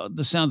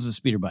the sounds of the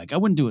speeder bike. I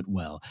wouldn't do it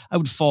well. I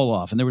would fall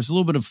off, and there was a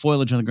little bit of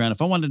foliage on the ground.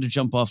 If I wanted to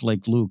jump off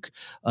like Luke,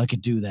 I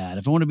could do that.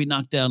 If I wanted to be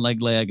knocked down like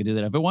Leia, I could do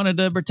that. If I wanted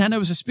to pretend I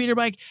was a speeder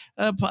bike,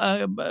 a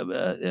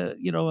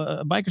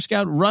biker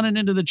scout running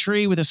into the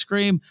tree with a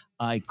scream,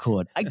 I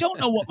could. I don't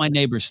know what my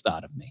neighbors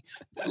thought of me.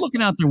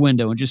 Looking out their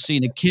window and just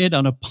seeing a kid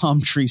on a palm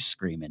tree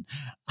screaming.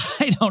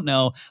 I don't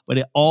know, but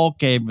it all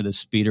came for the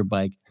speeder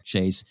bike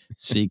chase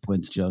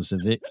sequence,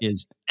 Joseph. It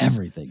is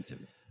everything to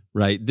me.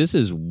 Right. This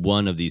is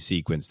one of these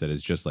sequences that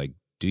is just like,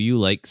 do you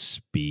like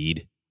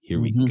speed? Here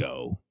we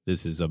go.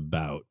 This is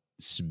about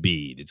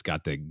speed. It's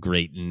got the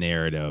great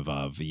narrative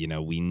of,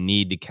 we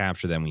need to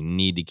capture them. We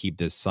need to keep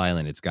this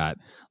silent. It's got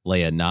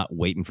Leia not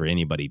waiting for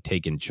anybody,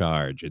 taking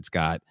charge. It's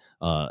got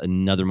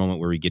another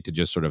moment where we get to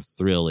just sort of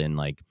thrill in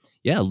like,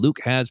 yeah, Luke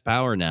has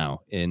power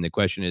now. And the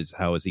question is,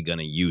 how is he going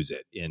to use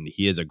it? And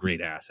he is a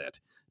great asset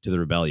to the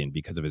rebellion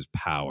because of his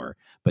power.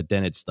 But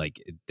then it's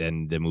like,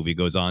 then the movie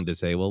goes on to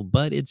say, well,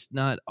 but it's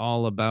not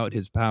all about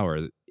his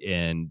power.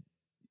 And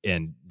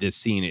this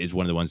scene is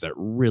one of the ones that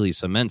really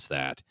cements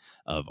that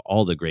of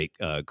all the great,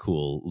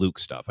 cool Luke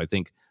stuff. I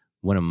think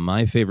one of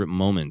my favorite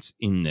moments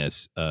in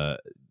this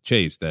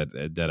chase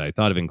that I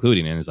thought of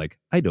including, and is like,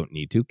 I don't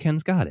need to.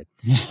 Ken's got it.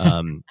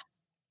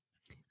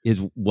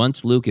 Is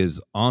once Luke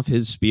is off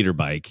his speeder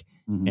bike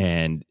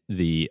and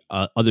the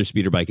other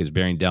speeder bike is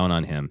bearing down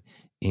on him,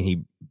 and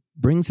he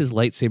brings his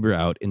lightsaber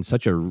out in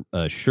such a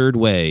assured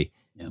way.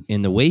 Yeah.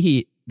 In the way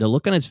the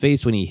look on his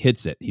face when he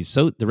hits it,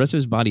 the rest of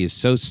his body is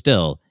so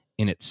still,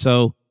 and it's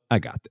so, I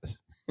got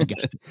this.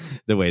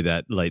 The way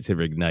that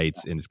lightsaber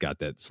ignites, and it's got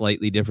that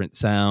slightly different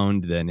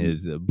sound than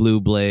his blue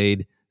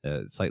blade,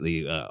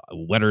 slightly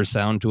wetter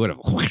sound to it.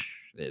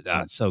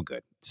 So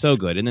good. So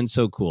good. And then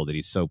so cool that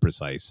he's so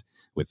precise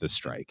with the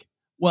strike.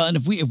 Well, and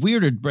if we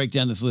were to break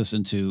down this list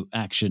into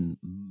action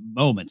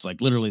moments,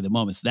 like literally the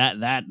moments,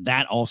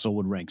 that also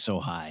would rank so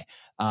high.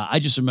 I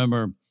just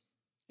remember,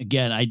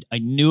 again, I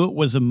knew it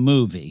was a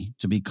movie,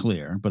 to be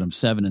clear, but I'm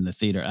 7 in the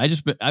theater.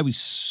 I was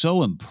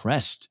so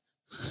impressed.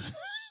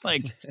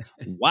 Like,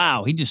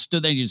 wow, he just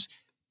stood there, and just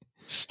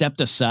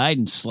stepped aside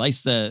and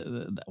sliced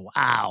the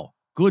wow.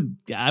 Good.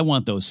 I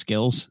want those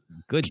skills.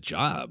 Good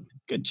job.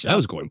 Good job. That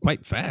was going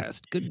quite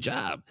fast. Good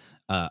job.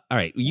 All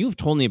right. You've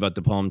told me about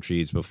the palm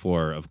trees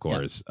before, of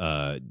course.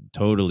 Yeah.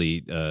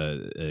 Totally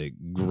a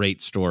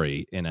great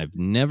story. And I've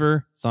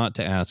never thought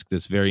to ask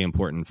this very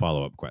important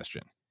follow-up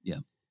question. Yeah.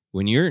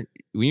 When you're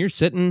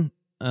sitting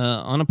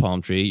on a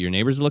palm tree, your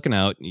neighbor's looking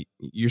out,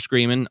 you're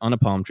screaming on a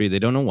palm tree. They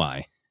don't know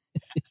why.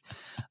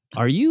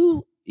 Are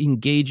you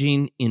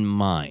engaging in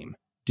mime?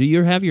 Do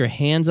you have your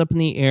hands up in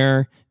the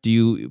air? Do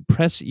you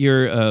press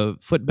your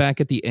foot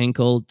back at the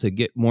ankle to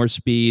get more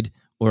speed?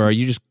 Or are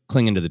you just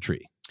clinging to the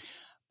tree?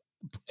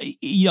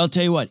 I'll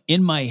tell you what,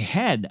 in my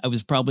head, I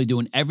was probably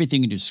doing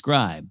everything you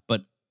described,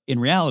 but in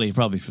reality,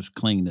 probably just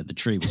clinging to the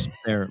tree with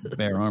some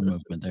bare arm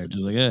movement there.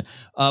 Just like,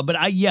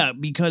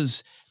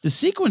 because the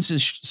sequence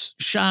is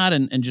shot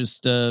and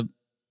just,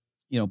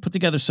 put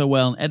together so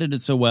well and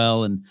edited so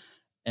well. And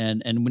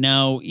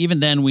now, even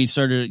then, we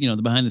started,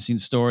 the behind the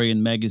scenes story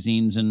and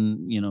magazines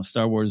and,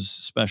 Star Wars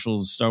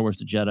specials, Star Wars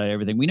The Jedi,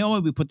 everything. We know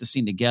when we put the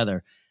scene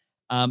together.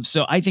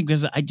 So I think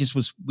because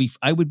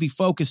I would be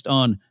focused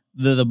on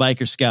the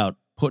biker scout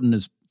putting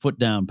his foot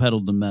down,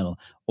 pedal to metal,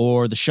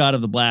 or the shot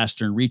of the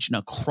blaster and reaching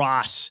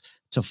across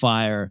to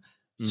fire.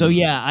 So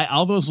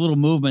all those little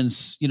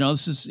movements,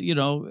 this is,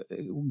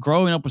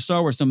 growing up with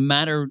Star Wars, no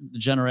matter the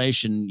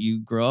generation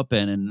you grow up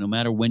in, and no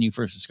matter when you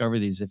first discover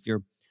these, if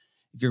you're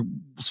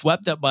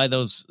swept up by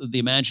the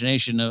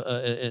imagination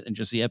and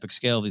just the epic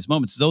scale of these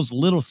moments, those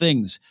little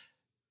things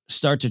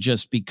start to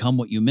just become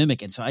what you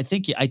mimic. And so I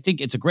think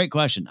it's a great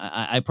question.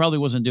 I probably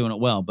wasn't doing it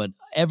well, but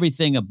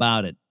everything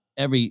about it,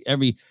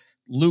 every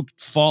Luke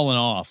falling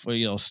off,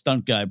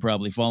 stunt guy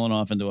probably falling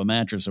off into a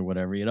mattress or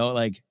whatever,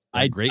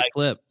 great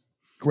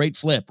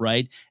flip.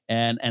 Right.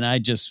 And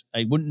I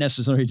wouldn't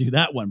necessarily do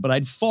that one, but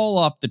I'd fall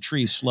off the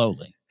tree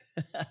slowly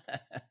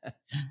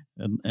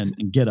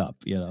and get up,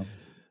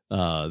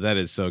 That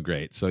is so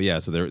great. So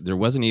there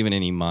wasn't even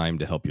any mime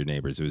to help your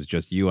neighbors. It was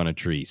just you on a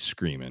tree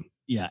screaming.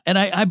 Yeah. And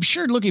I'm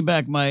sure, looking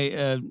back,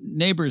 my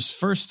neighbors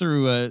first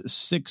through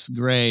 6th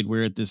grade,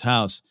 we're at this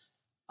house.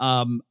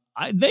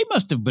 They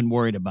must have been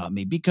worried about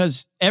me,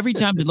 because every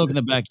time they look in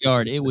the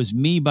backyard, it was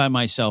me by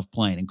myself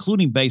playing,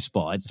 including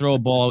baseball. I'd throw a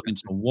ball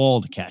against a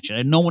wall to catch it. I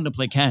had no one to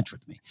play catch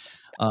with me.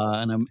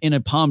 And I'm in a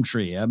palm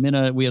tree. We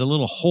had a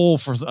little hole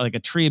for, like, a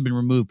tree had been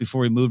removed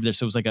before we moved there.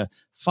 So it was like a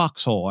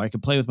foxhole. I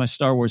could play with my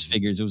Star Wars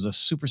figures. It was a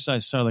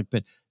supersized Sarlacc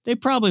pit. They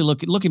probably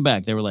looking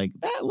back, they were like,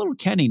 that little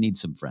Kenny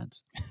needs some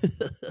friends.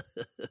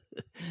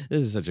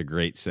 This is such a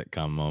great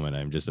sitcom moment.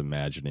 I'm just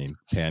imagining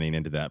panning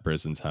into that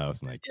person's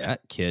house and like, that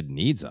kid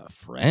needs a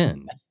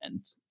friend.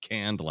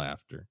 Canned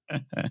laughter.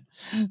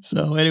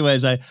 So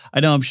anyways, I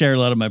know I'm sharing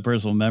a lot of my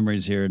personal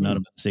memories here, not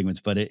about the sequence,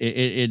 but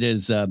it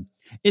is,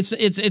 it's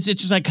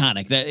just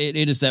iconic. That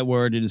it is that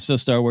word. It is so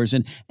Star Wars,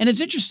 and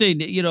it's interesting.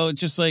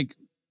 Just like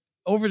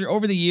over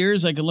the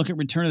years, I can look at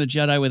Return of the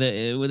Jedi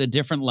with a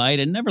different light,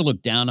 and never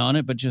look down on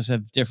it, but just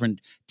have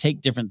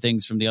take different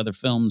things from the other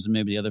films, and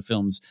maybe the other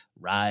films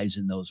rise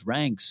in those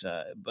ranks.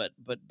 But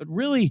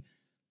really,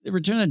 the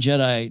Return of the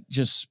Jedi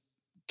just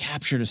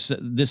captured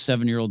this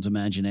 7-year-old's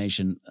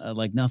imagination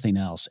like nothing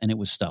else. And it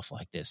was stuff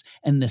like this,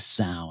 and the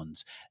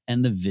sounds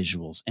and the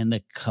visuals and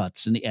the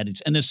cuts and the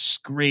edits and the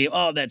scream.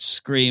 Oh, that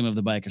scream of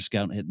the biker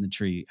scout hitting the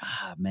tree.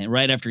 Man,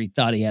 right after he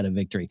thought he had a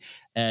victory,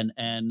 and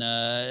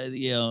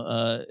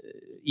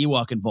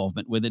Ewok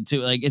involvement with it too.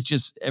 Like, it's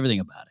just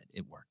everything about it.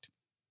 It worked.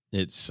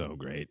 It's so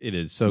great. It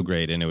is so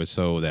great. And it was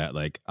so that,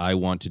 like, I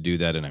want to do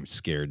that and I'm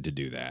scared to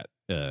do that.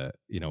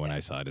 When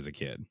I saw it as a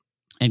kid.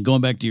 And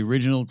going back to the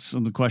original, some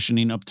of the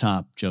questioning up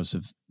top,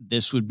 Joseph,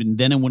 this would be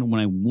then when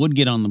I would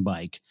get on the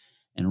bike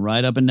and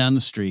ride up and down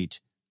the street,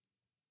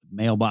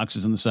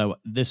 mailboxes on the sidewalk.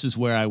 This is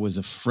where I was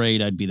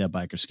afraid I'd be that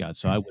biker scout.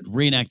 So I would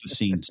reenact the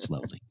scene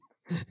slowly.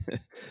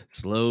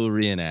 Slow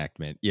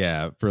reenactment.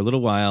 Yeah, for a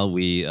little while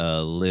we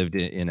lived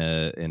in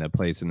a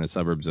place in the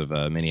suburbs of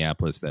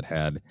Minneapolis that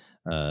had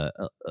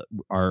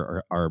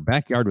our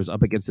backyard was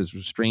up against this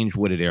strange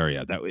wooded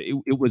area. That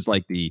it was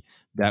like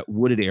that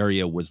wooded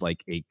area was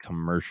like a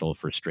commercial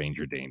for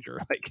stranger danger,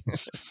 like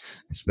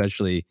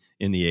especially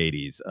in the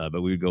 80s.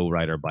 But we would go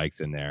ride our bikes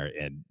in there,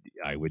 and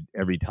I would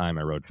every time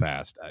I rode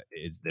fast.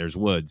 There's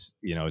woods,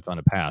 it's on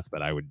a path,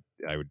 but I would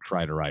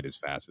try to ride as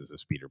fast as the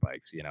speeder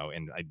bikes,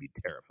 and I'd be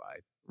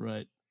terrified.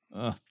 Right.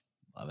 Oh,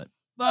 love it.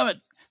 Love it.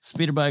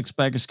 Speeder bikes,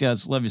 biker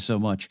scouts, love you so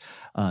much.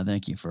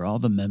 Thank you for all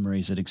the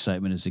memories and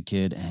excitement as a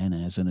kid and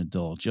as an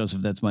adult.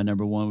 Joseph, that's my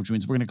number one, which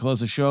means we're going to close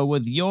the show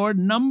with your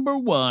number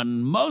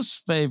one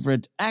most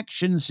favorite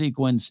action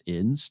sequence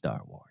in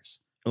Star Wars.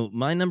 Oh,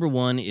 my number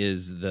one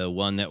is the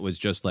one that was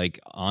just like,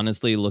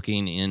 honestly,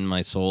 looking in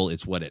my soul,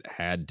 it's what it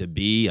had to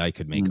be. I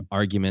could make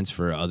arguments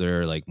for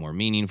other, like, more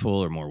meaningful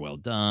or more well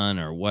done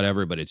or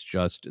whatever, but it's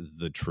just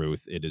the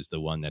truth. It is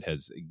the one that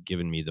has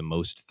given me the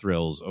most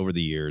thrills over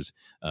the years.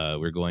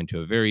 We're going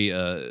to a very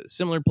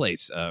similar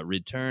place,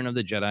 Return of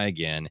the Jedi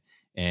again,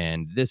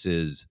 and this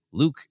is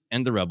Luke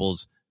and the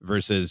Rebels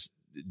versus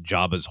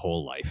Jabba's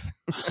whole life.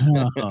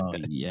 Oh,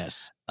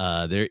 yes.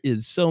 There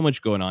is so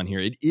much going on here.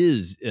 It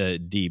is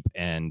deep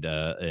and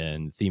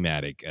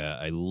thematic.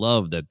 I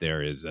love that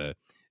there is a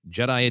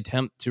Jedi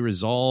attempt to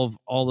resolve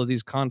all of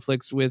these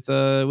conflicts with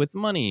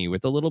money,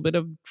 with a little bit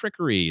of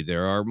trickery.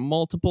 There are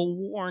multiple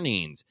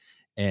warnings.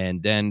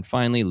 And then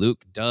finally,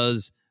 Luke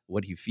does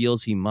what he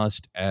feels he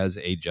must as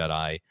a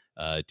Jedi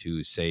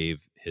to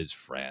save his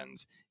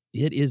friends.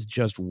 It is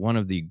just one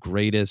of the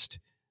greatest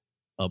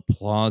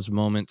applause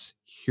moments,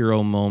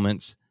 hero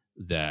moments,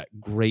 that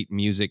great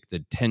music,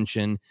 the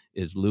tension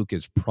as Luke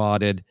is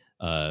prodded,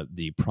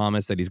 the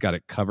promise that he's got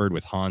it covered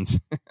with Han's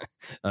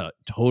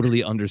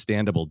totally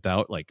understandable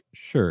doubt, like,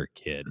 sure,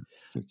 kid.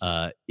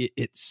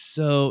 It's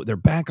so, they're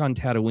back on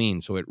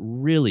Tatooine, so it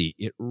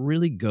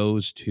really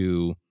goes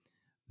to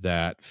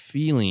that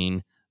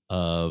feeling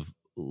of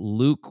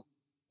Luke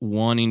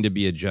wanting to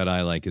be a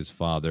Jedi like his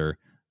father,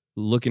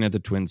 looking at the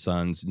twin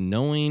sons,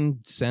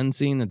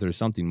 sensing that there's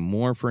something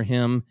more for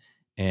him,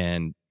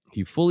 and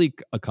he fully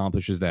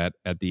accomplishes that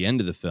at the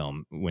end of the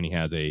film when he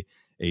has a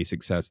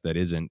success that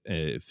isn't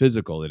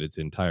physical, that it's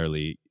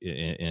entirely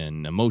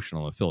an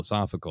emotional, a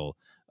philosophical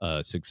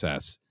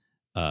success.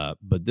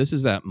 But this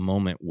is that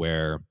moment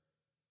where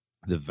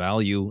the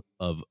value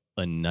of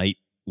a knight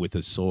with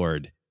a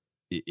sword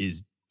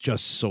is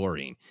just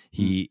soaring.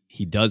 He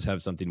does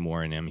have something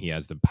more in him. He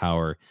has the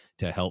power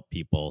to help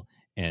people,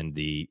 and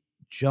the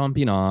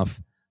jumping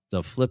off,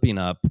 the flipping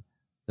up,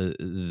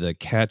 the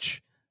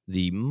catch,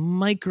 the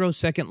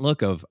microsecond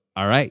look of,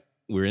 all right,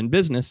 we're in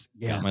business.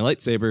 Yeah. Got my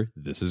lightsaber.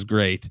 This is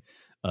great.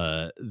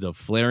 The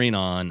flaring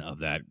on of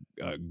that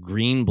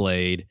green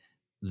blade,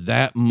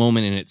 that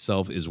moment in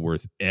itself is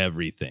worth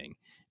everything.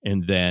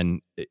 And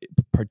then,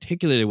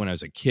 particularly when I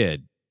was a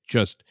kid,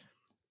 just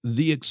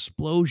the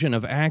explosion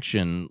of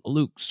action,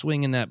 Luke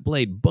swinging that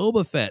blade,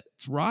 Boba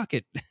Fett's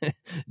rocket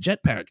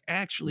jetpack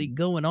actually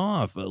going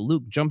off,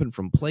 Luke jumping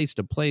from place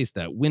to place,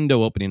 that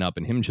window opening up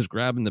and him just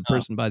grabbing the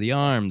person by the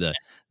arm,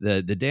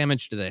 the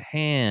damage to the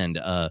hand,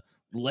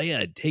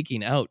 Leia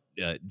taking out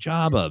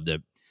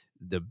Jabba,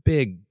 the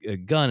big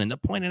gun and the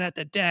pointing at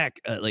the deck,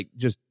 like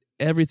just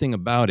everything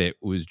about it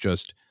was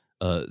just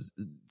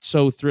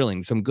so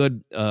thrilling. Some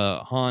good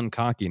Han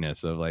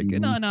cockiness of like,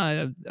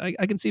 no,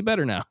 I can see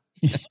better now.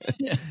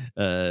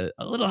 A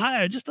little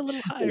higher, just a little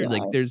higher.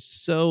 Like there's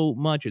so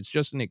much. It's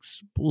just an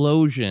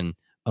explosion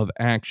of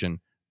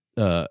action.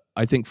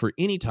 I think for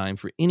any time,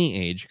 for any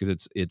age,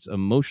 because it's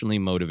emotionally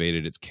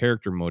motivated, it's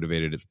character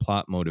motivated, it's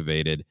plot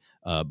motivated,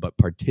 but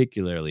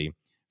particularly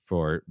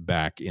for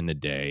back in the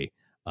day.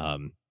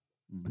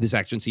 This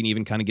action scene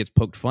even kind of gets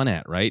poked fun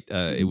at, right?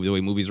 The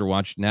way movies are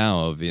watched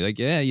now, of like,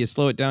 yeah, you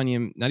slow it down,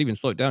 you not even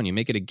slow it down, you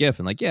make it a GIF,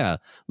 and like, yeah,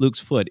 Luke's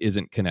foot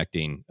isn't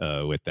connecting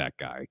with that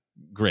guy.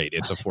 Great,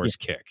 it's a force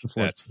kick.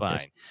 That's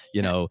fine.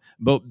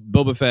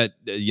 Boba Fett,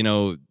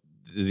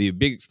 the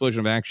big explosion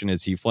of action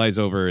is he flies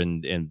over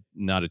and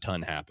not a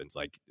ton happens.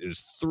 Like, it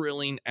was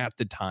thrilling at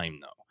the time,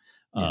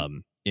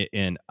 though. Yeah.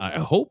 And I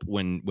hope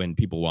when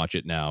people watch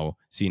it now,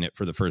 seeing it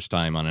for the first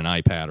time on an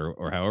iPad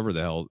or however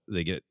the hell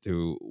they get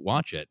to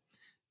watch it,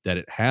 that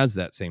it has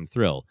that same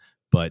thrill.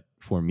 But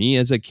for me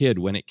as a kid,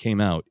 when it came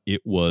out,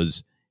 it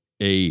was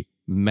a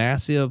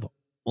massive,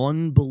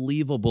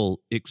 unbelievable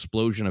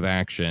explosion of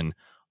action,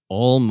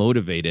 all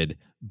motivated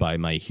by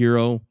my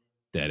hero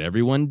that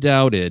everyone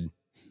doubted,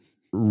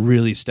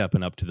 really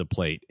stepping up to the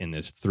plate in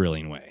this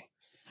thrilling way.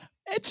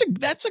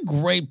 That's a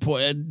great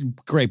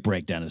point. Great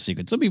breakdown of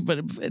sequence.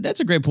 But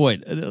that's a great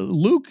point.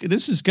 Luke,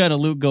 this is kind of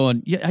Luke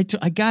going, yeah,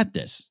 I got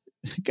this.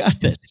 I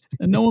got this.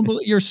 And no one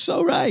you're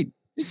so right.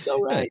 You're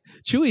so right.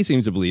 Chewie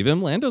seems to believe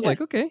him. Lando's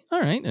like, okay, all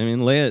right. I mean,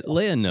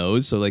 Leia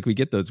knows. So like we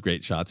get those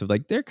great shots of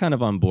like, they're kind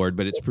of on board,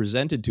 but it's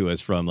presented to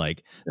us from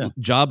like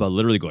Jabba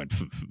literally going,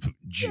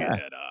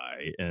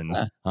 Jedi, and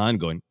Han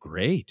going,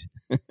 great.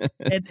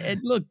 and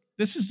look,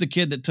 this is the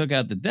kid that took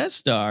out the Death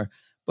Star,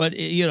 But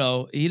you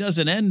know, he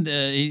doesn't end.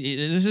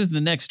 This is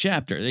the next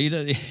chapter.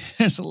 The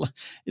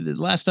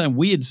last time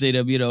we had seen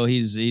him, you know,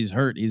 he's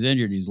hurt, he's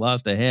injured, he's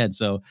lost a head.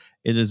 So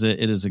it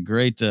is a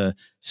great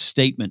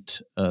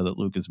statement that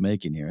Luke is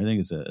making here. I think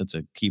it's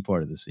a key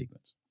part of the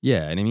sequence.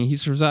 Yeah, and I mean he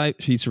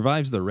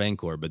survives the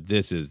Rancor, but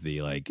this is the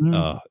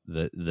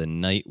the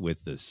knight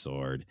with the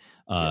sword.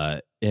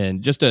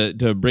 And just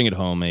to bring it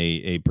home,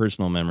 a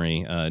personal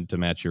memory to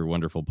match your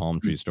wonderful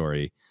palm tree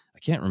story. I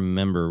can't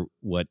remember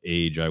what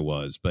age I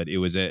was, but it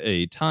was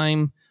a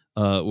time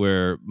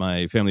where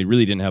my family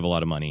really didn't have a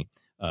lot of money.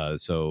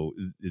 So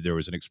there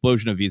was an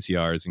explosion of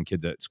VCRs, and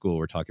kids at school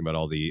were talking about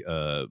all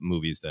the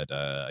movies that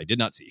I did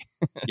not see,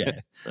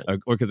 right.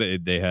 Or because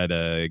they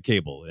had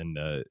cable, and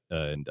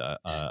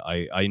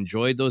I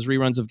enjoyed those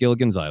reruns of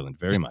Gilligan's Island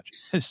very much.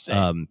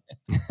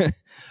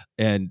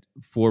 And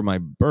for my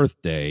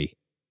birthday,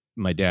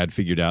 my dad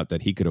figured out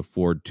that he could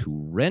afford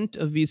to rent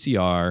a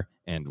VCR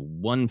and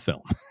one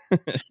film.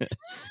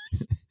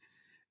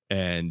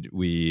 And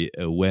we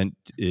went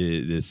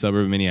the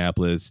suburb of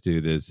Minneapolis to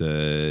this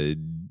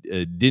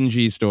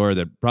dingy store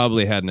that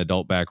probably had an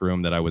adult back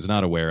room that I was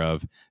not aware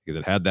of because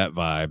it had that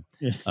vibe.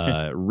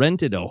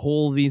 Rented a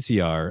whole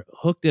VCR,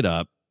 hooked it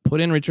up, put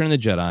in Return of the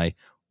Jedi,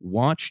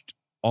 watched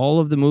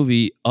all of the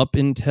movie up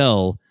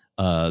until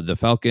the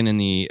Falcon and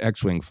the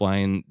X-Wing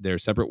flying their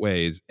separate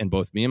ways. And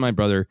both me and my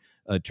brother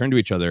turned to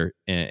each other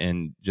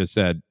and just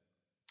said,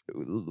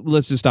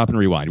 let's just stop and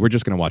rewind. We're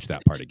just going to watch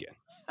that part again.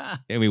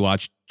 And we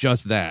watched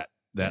just that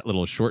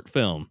little short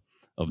film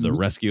of the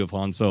rescue of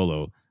Han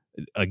Solo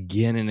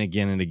again and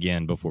again and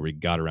again before we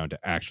got around to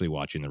actually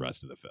watching the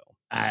rest of the film.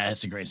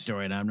 That's a great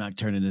story, and I'm not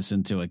turning this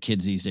into a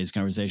kids these days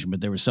conversation,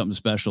 but there was something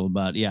special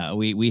about,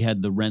 we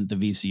had the rent the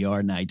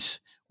VCR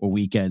nights or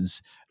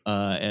weekends,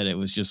 and it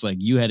was just like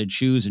you had to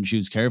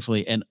choose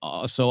carefully, and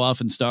so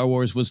often Star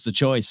Wars was the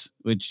choice,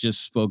 which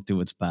just spoke to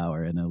its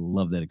power, and I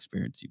love that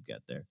experience you've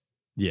got there.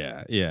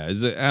 Yeah,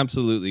 it's an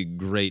absolutely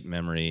great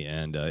memory,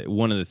 and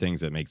one of the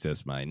things that makes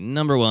this my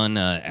number one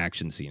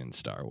action scene in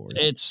Star Wars.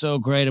 It's so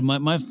great, and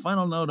my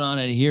final note on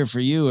it here for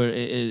you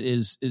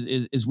is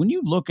when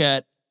you look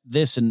at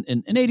this in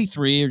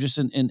 83 or just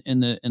in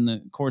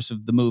the course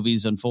of the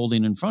movies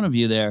unfolding in front of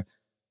you there,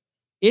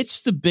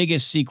 it's the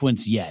biggest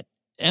sequence yet.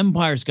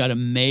 Empire's got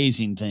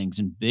amazing things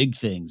and big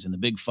things and the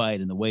big fight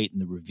and the wait and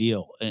the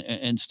reveal.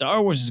 And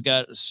Star Wars has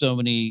got so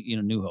many,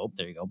 New Hope,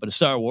 there you go. But a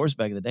Star Wars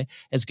back in the day,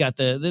 it's got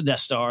the Death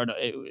Star,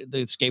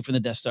 the escape from the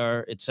Death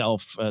Star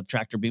itself,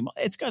 tractor beam.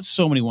 It's got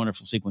so many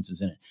wonderful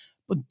sequences in it.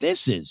 But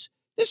this is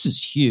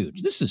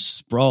huge. This is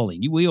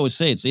sprawling. We always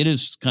say it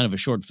is kind of a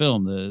short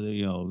film.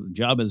 The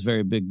Jabba's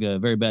very big,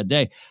 very bad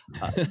day.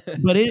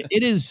 But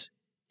it is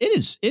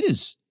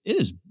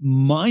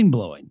mind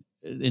blowing.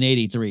 In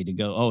 83 to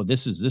go,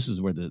 this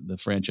is where the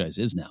franchise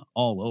is now,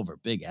 all over,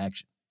 big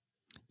action.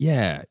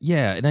 Yeah.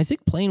 And I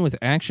think playing with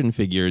action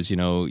figures,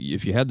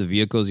 if you had the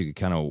vehicles, you could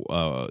kind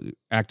of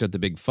act out the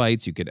big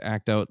fights. You could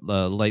act out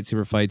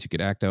lightsaber fights. You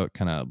could act out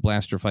kind of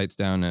blaster fights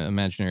down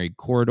imaginary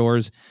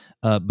corridors.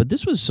 But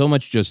this was so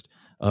much just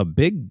a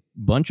big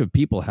bunch of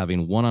people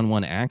having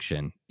one-on-one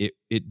action.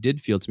 It did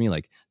feel to me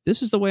like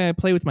this is the way I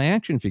play with my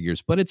action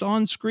figures, but it's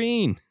on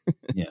screen.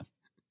 Yeah.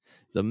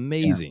 It's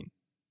amazing. Yeah.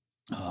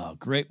 Oh,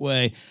 great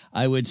way.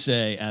 I would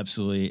say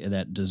absolutely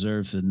that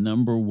deserves the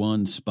number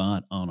one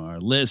spot on our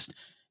list.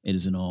 It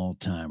is an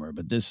all-timer,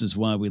 but this is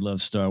why we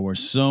love Star Wars.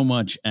 So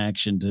much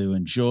action to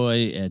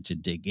enjoy, to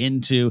dig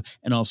into,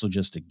 and also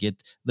just to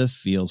get the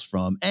feels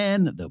from.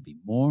 And there'll be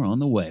more on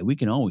the way. We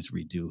can always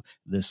redo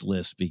this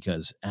list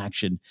because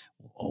action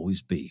will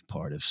always be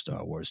part of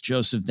Star Wars.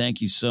 Joseph,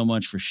 thank you so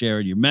much for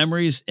sharing your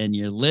memories and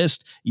your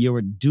list,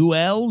 your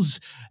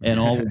duels, and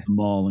all of the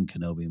Maul and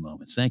Kenobi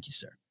moments. Thank you,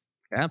 sir.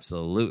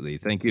 Absolutely.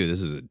 Thank you.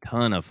 This is a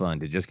ton of fun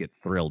to just get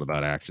thrilled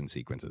about action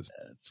sequences.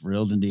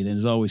 Thrilled indeed. And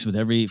as always, with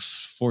every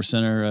Force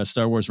Center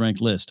Star Wars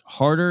ranked list,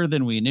 harder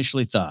than we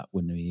initially thought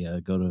when we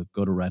go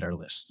to write our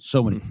list.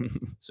 So many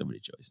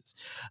choices.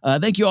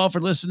 Thank you all for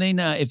listening.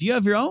 If you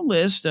have your own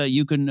list,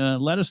 you can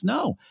let us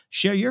know.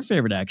 Share your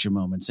favorite action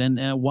moments and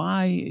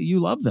why you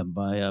love them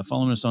by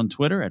following us on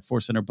Twitter at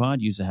Force Center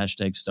Pod. Use the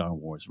hashtag Star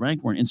Wars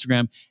Rank. We're on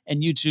Instagram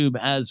and YouTube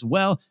as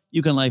well.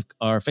 You can like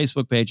our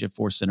Facebook page at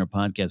Force Center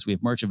Podcast. We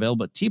have merch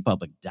available at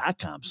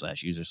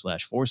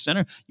tpublic.com/user/Force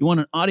Center. You want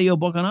an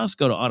audiobook on us?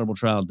 Go to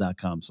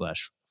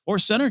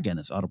audibletrial.com/Force Center. Again,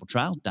 that's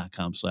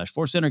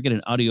audibletrial.com/Force Center. Get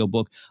an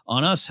audiobook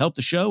on us. Help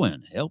the show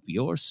and help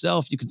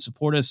yourself. You can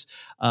support us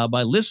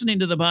by listening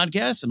to the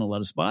podcast in a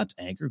lot of spots: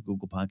 Anchor,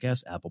 Google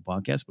Podcasts, Apple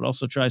Podcasts, but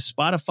also try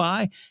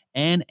Spotify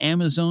and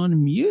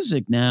Amazon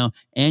Music now.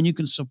 And you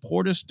can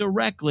support us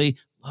directly.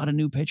 A lot of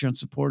new Patreon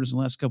supporters in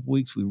the last couple of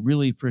weeks. We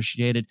really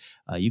appreciate it.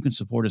 You can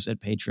support us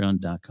at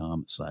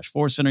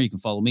patreon.com/Force Center. You can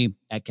follow me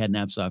at Cat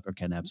Knapsack or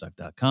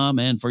catknapsack.com.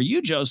 And for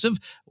you, Joseph,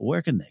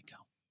 where can they go?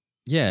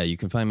 Yeah, you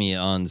can find me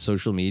on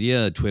social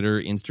media,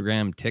 Twitter,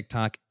 Instagram,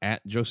 TikTok,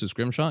 at Joseph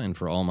Scrimshaw. And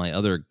for all my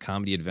other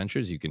comedy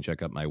adventures, you can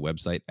check out my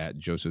website at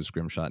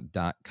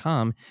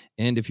josephscrimshaw.com.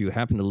 And if you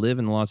happen to live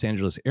in the Los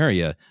Angeles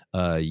area,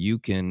 you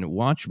can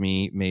watch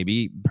me,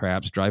 maybe,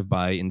 perhaps drive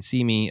by and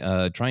see me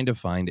trying to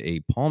find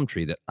a palm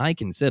tree that I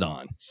can sit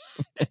on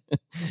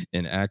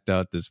and act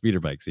out the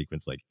speeder bike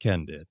sequence like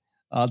Ken did.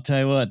 I'll tell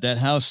you what, that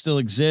house still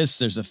exists.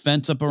 There's a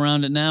fence up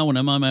around it now. When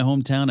I'm on my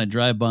hometown, I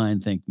drive by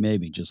and think,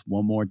 maybe just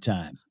one more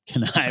time,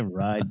 can I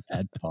ride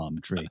that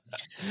palm tree?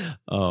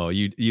 Oh,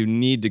 you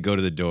need to go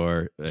to the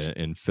door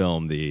and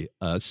film the.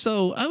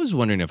 So I was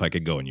wondering if I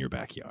could go in your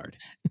backyard.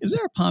 Is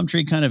there a palm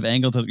tree kind of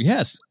angle to?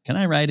 Yes. Can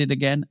I ride it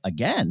again?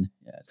 Again?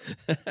 Yes.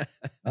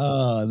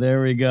 Oh,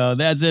 there we go.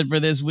 That's it for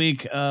this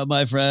week,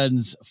 my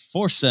friends.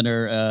 Force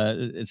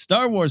Center,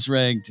 Star Wars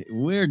ranked.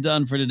 We're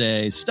done for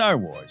today. Star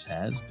Wars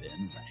has been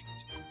ranked.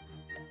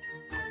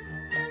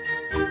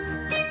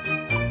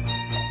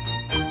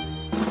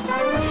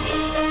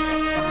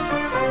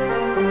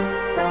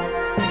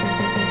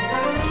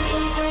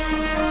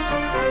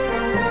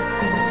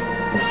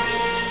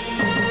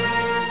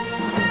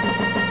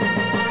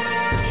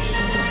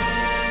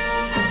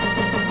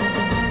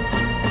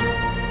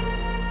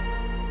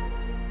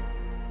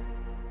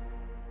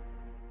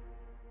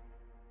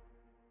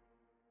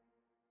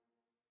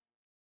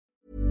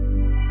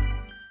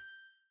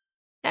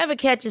 Ever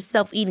catch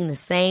yourself eating the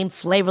same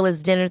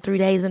flavorless dinner 3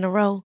 days in a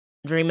row?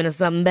 Dreaming of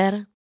something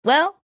better?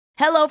 Well,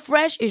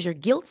 HelloFresh is your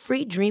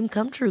guilt-free dream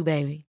come true,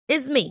 baby.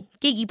 It's me,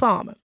 Keke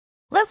Palmer.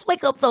 Let's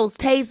wake up those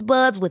taste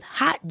buds with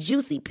hot,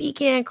 juicy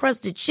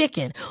pecan-crusted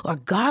chicken or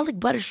garlic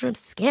butter shrimp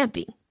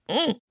scampi.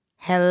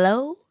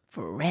 Hello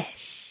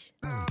Fresh.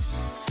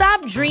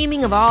 Stop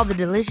dreaming of all the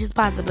delicious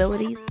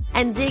possibilities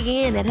and dig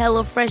in at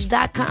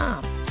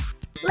HelloFresh.com.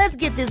 Let's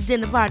get this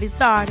dinner party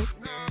started.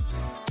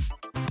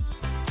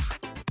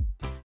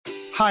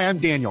 Hi, I'm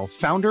Daniel,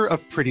 founder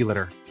of Pretty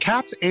Litter.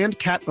 Cats and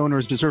cat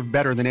owners deserve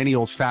better than any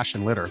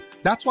old-fashioned litter.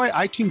 That's why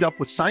I teamed up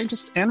with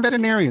scientists and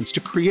veterinarians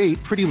to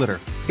create Pretty Litter.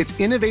 Its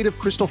innovative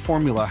crystal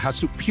formula has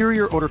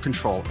superior odor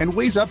control and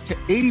weighs up to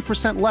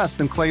 80% less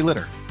than clay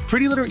litter.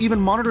 Pretty Litter even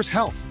monitors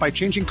health by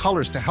changing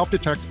colors to help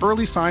detect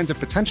early signs of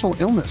potential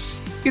illness.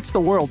 It's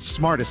the world's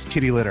smartest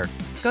kitty litter.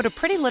 Go to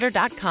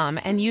prettylitter.com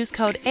and use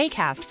code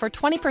ACAST for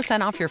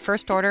 20% off your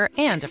first order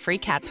and a free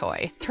cat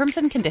toy. Terms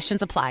and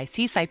conditions apply.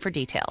 See site for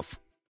details.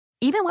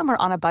 Even when we're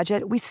on a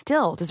budget, we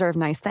still deserve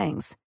nice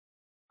things.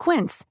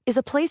 Quince is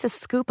a place to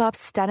scoop up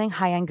stunning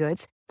high-end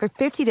goods for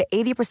 50 to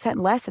 80%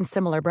 less than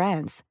similar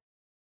brands.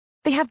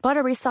 They have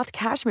buttery soft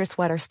cashmere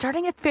sweaters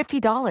starting at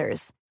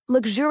 $50,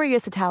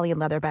 luxurious Italian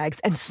leather bags,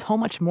 and so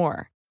much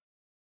more.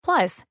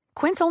 Plus,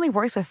 Quince only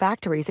works with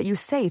factories that use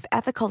safe,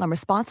 ethical, and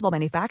responsible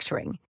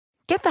manufacturing.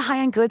 Get the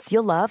high-end goods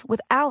you'll love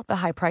without the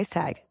high price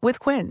tag with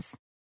Quince.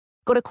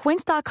 Go to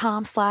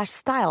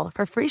quince.com/style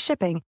for free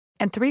shipping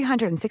and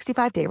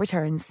 365-day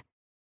returns.